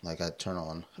sleep. Like I'd turn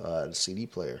on the CD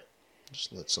player,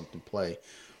 just let something play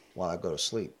while I go to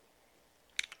sleep.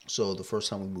 So the first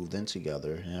time we moved in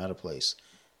together and had a place,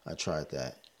 I tried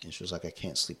that. And she was like, I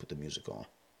can't sleep with the music on.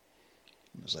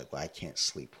 I was like, well, I can't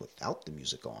sleep without the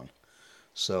music on.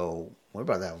 So we're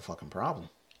about to have a fucking problem.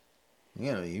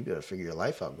 You better figure your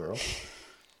life out, girl.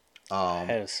 I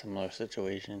had a similar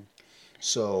situation.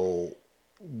 So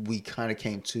we kind of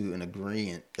came to an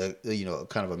agreement,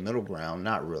 kind of a middle ground.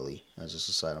 Not really. I just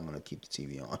decided I'm going to keep the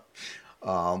TV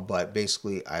on. But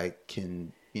basically, I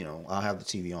can, I'll have the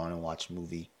TV on and watch a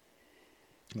movie,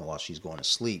 while she's going to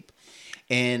sleep.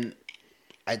 And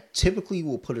I typically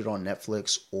will put it on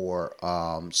Netflix or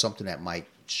something that might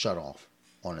shut off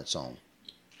on its own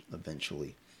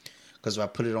eventually. Because if I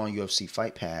put it on UFC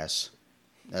Fight Pass,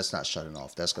 that's not shutting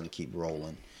off. That's going to keep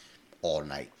rolling all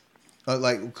night.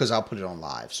 Because I'll put it on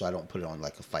live, so I don't put it on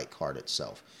like a fight card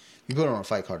itself. If you put it on a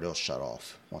fight card, it'll shut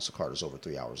off once the card is over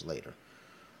 3 hours later.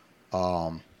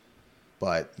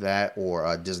 But that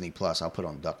or Disney Plus, I'll put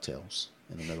on DuckTales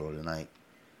in the middle of the night.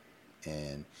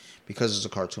 And because it's a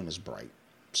cartoon, it's bright,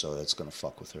 so that's going to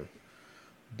fuck with her.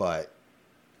 But,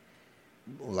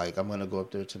 I'm going to go up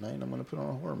there tonight and I'm going to put on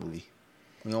a horror movie.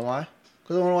 You know why?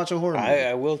 Because I want to watch a horror movie.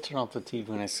 I will turn off the TV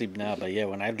when I sleep now, but yeah,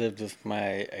 when I lived with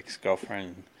my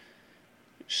ex-girlfriend,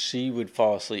 she would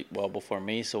fall asleep well before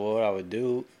me, so what I would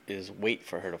do is wait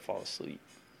for her to fall asleep.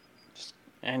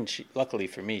 And luckily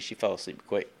for me, she fell asleep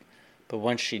quick. But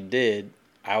once she did,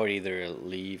 I would either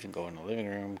leave and go in the living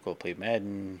room, go play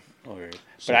Madden,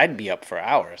 but I'd be up for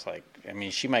hours.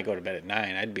 She might go to bed at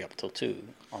 9. I'd be up till 2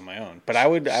 on my own. But I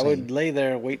would lay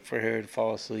there and wait for her to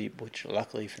fall asleep, which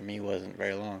luckily for me wasn't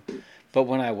very long. But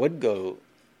when I would go,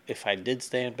 if I did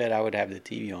stay in bed, I would have the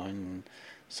TV on. And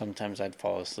sometimes I'd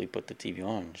fall asleep with the TV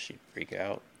on. She'd freak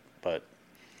out. But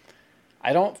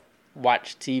I don't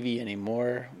watch TV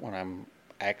anymore when I'm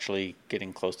actually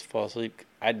getting close to fall asleep.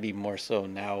 I'd be more so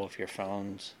now with your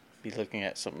phones, be looking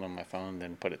at something on my phone,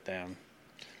 then put it down.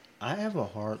 I have a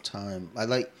hard time.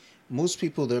 Most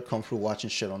people, they're comfortable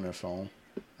watching shit on their phone.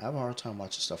 I have a hard time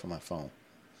watching stuff on my phone.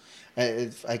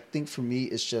 I think for me,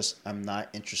 it's just I'm not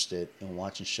interested in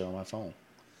watching shit on my phone.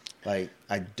 I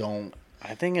don't.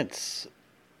 I think it's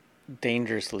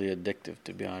dangerously addictive,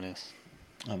 to be honest.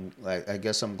 I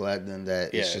guess I'm glad then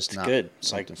that it's just not good.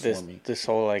 Something for me. This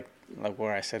whole like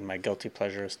where I said my guilty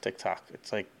pleasure is TikTok.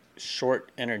 It's like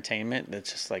short entertainment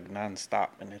that's just nonstop,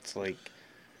 and it's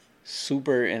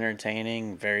super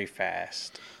entertaining, very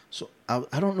fast. So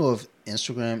I don't know if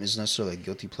Instagram is necessarily a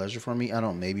guilty pleasure for me. I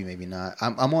don't. Maybe not.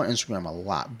 I'm on Instagram a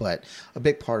lot, but a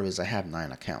big part of it is I have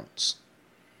 9 accounts,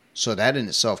 so that in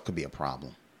itself could be a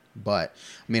problem. But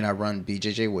I run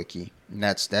BJJ Wiki, and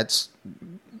that's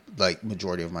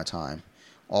majority of my time.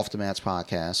 Off the Mats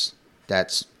podcast,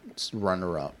 that's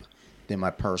runner up. Then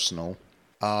my personal,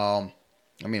 I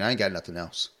mean, I ain't got nothing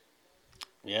else.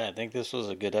 Yeah, I think this was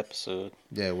a good episode.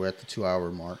 Yeah, we're at the 2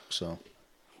 hour mark, so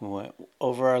We went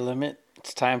over our limit.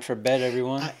 It's time for bed,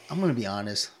 everyone. I'm gonna be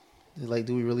honest. Like,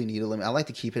 do we really need a limit? I like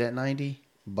to keep it at 90,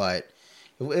 but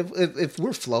if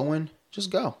we're flowing, just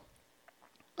go.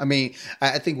 I mean,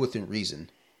 I think within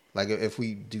reason. Like, if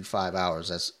we do 5 hours,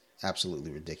 that's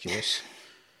absolutely ridiculous.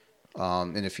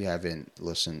 And if you haven't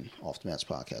listened, Off the Mats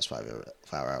podcast, 5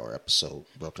 hour episode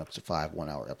broken up to 5 1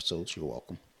 hour episodes, you're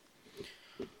welcome.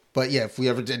 But yeah, if we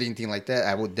ever did anything like that,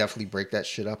 I would definitely break that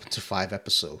shit up into 5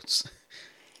 episodes.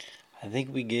 I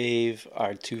think we gave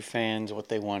our 2 fans what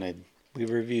they wanted. We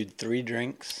reviewed 3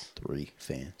 drinks. 3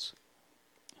 fans.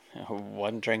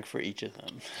 1 drink for each of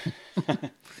them.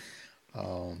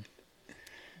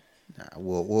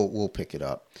 We'll pick it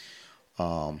up.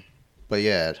 But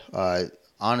yeah,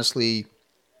 honestly,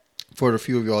 for the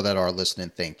few of y'all that are listening,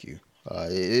 thank you.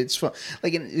 It's fun.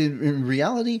 Like in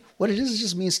reality, what it is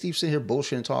just me and Steve sitting here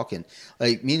bullshitting talking.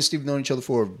 Like me and Steve have known each other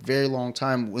for a very long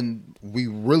time when we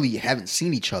really haven't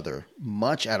seen each other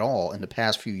much at all in the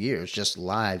past few years. Just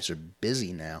lives are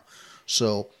busy now.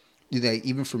 So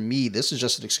even for me, this is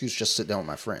just an excuse just to sit down with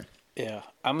my friend. Yeah,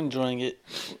 I'm enjoying it.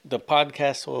 The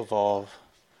podcast will evolve.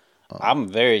 I'm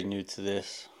very new to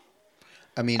this.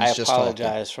 I mean, I it's just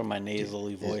apologize for my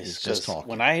nasally voice. It's just talking.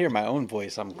 When I hear my own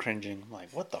voice, I'm cringing. I'm like,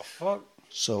 what the fuck?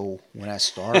 So when I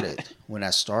started,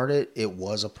 it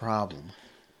was a problem.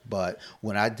 But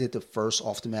when I did the first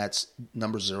Off the Mats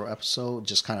 #0 episode,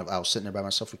 just kind of, I was sitting there by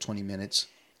myself for 20 minutes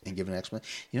and giving an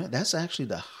explanation. That's actually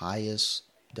the highest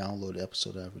downloaded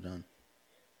episode I've ever done.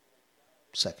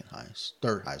 Second highest.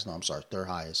 Third highest. No, I'm sorry. Third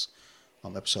highest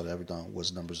episode I've ever done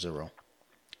was #0.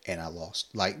 And I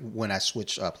lost. Like when I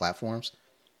switched platforms,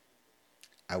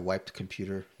 I wiped the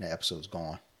computer and the episode's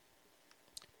gone.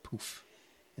 Poof.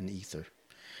 In the ether.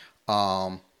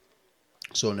 So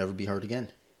it'll never be heard again.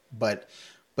 But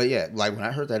yeah, like when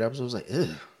I heard that episode, I was like,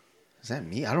 ugh, is that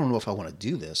me? I don't know if I want to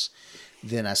do this.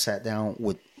 Then I sat down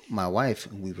with my wife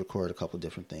and we recorded a couple of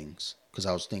different things. Because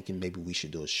I was thinking maybe we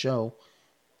should do a show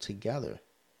together.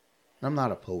 And I'm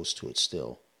not opposed to it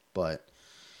still. But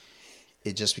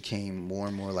it just became more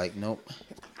and more like, nope.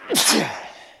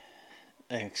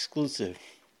 Exclusive.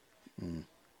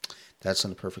 That's in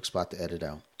the perfect spot to edit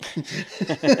out.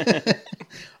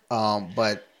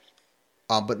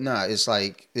 But nah, it's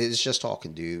like, it's just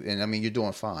talking, dude. And I mean, you're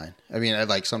doing fine. I mean,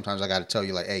 like sometimes I got to tell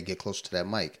you, like, hey, get closer to that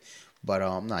mic. But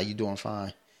nah, you're doing fine.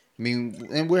 I mean,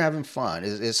 and we're having fun.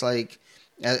 It's like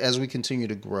as we continue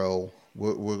to grow,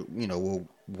 we'll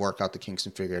work out the kinks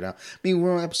and figure it out. I mean,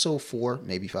 we're on episode 4,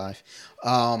 maybe 5.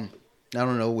 I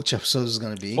don't know which episode is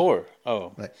going to be. 4.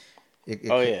 Oh. But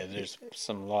yeah, there's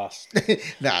some lost.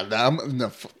 Nah,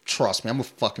 trust me, I'm gonna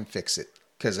fucking fix it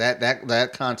because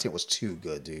that content was too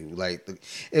good, dude. Like,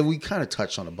 and we kind of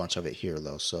touched on a bunch of it here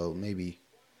though, so maybe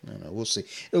I don't know. We'll see.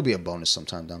 It'll be a bonus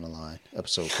sometime down the line,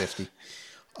 episode 50.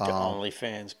 The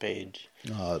OnlyFans page.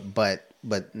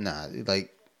 But nah,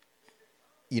 like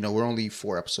we're only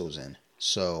 4 episodes in,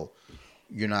 so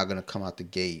you're not gonna come out the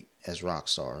gate as rock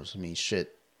stars. I mean,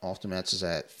 shit. Off the Mats is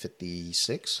at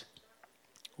 56.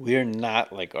 We're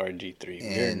not like RG3.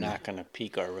 We're not going to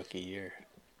peak our rookie year.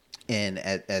 And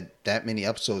at that many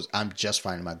episodes, I'm just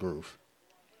finding my groove.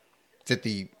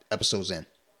 50 episodes in,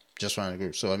 just finding the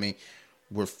groove. So, I mean,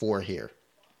 we're 4 here.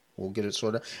 We'll get it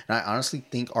sorted out. And I honestly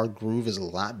think our groove is a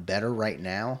lot better right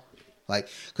now. Like,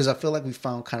 because I feel like we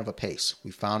found kind of a pace. We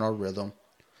found our rhythm.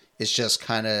 It's just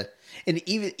kind of... And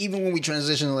even when we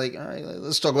transition, like, all right,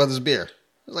 let's talk about this beer.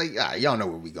 It's like, y'all know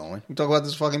where we going. We talk about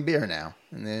this fucking beer now.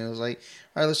 And then it was like,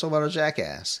 all right, let's talk about our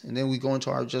jackass. And then we go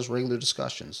into our just regular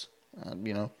discussions.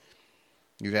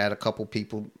 You've had a couple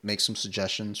people make some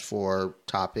suggestions for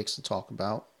topics to talk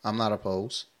about. I'm not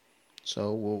opposed.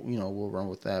 So we'll run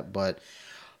with that. But,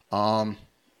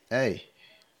 hey,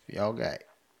 if y'all got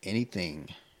anything,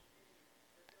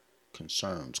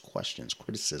 concerns, questions,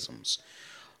 criticisms,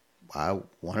 I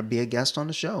want to be a guest on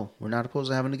the show. We're not opposed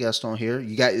to having a guest on here.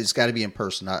 It's got to be in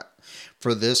person.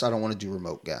 For this, I don't want to do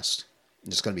remote guest.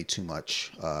 It's going to be too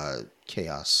much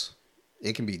chaos.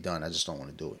 It can be done. I just don't want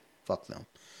to do it. Fuck them.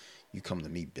 You come to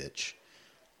me, bitch.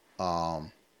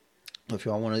 If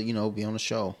y'all want to, be on the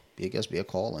show, be a guest, be a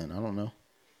call-in. I don't know.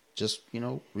 Just,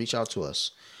 reach out to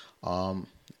us.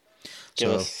 Give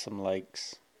us some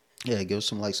likes. Yeah, give us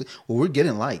some likes. Well, we're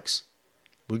getting likes.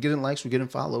 We're getting likes. We're getting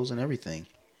follows and everything.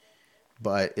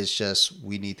 But it's just,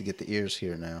 we need to get the ears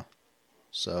here now.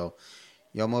 So,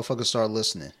 y'all motherfuckers start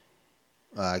listening.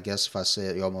 I guess if I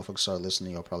said y'all motherfuckers start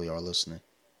listening, y'all probably are listening.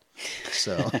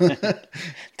 So,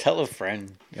 tell a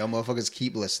friend. Y'all motherfuckers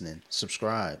keep listening.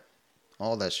 Subscribe.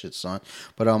 all that shit, son.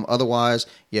 But otherwise,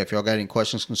 yeah, if y'all got any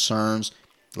questions, concerns,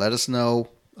 let us know.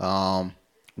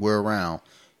 We're around.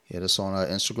 Hit us on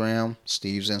Instagram,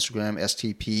 Steve's Instagram,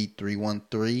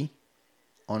 STP313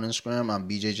 on Instagram. I'm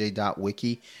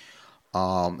bjj.wiki.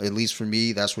 At least for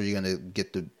me, that's where you're going to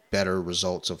get the better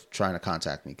results of trying to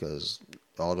contact me, because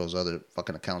all those other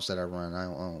fucking accounts that I run, I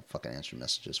don't fucking answer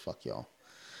messages. Fuck y'all.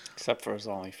 Except for his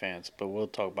OnlyFans, but we'll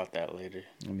talk about that later.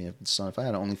 I mean, son, if I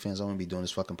had an OnlyFans, I wouldn't be doing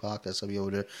this fucking podcast. I'd be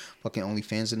over there fucking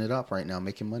OnlyFansing it up right now,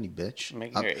 making money, bitch.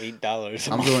 Making your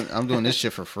 $8. I'm doing this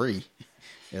shit for free.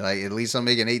 Like, at least I'm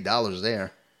making $8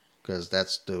 there, because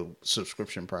that's the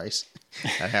subscription price.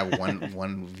 I have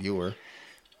one viewer.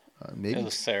 Maybe It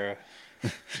was Sarah.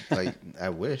 like, I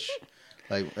wish.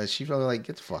 Like, she probably like,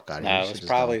 get the fuck out of here. Nah, it was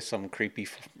probably some creepy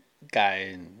guy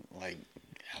in like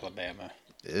Alabama.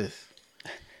 Ugh.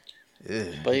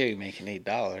 Ugh. But you're making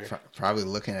 $8. Probably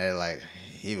looking at it like,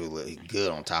 he would look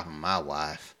good on top of my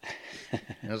wife.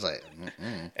 It was like,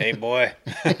 Hey boy,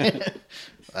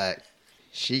 like,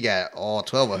 she got all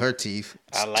 12 of her teeth.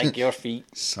 I like your feet.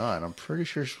 Son, I'm pretty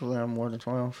sure she'll have more than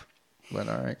 12. But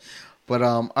all right. But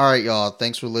all right, y'all.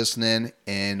 Thanks for listening,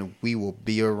 and we will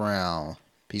be around.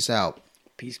 Peace out.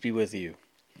 Peace be with you.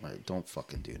 All right, don't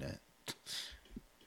fucking do that.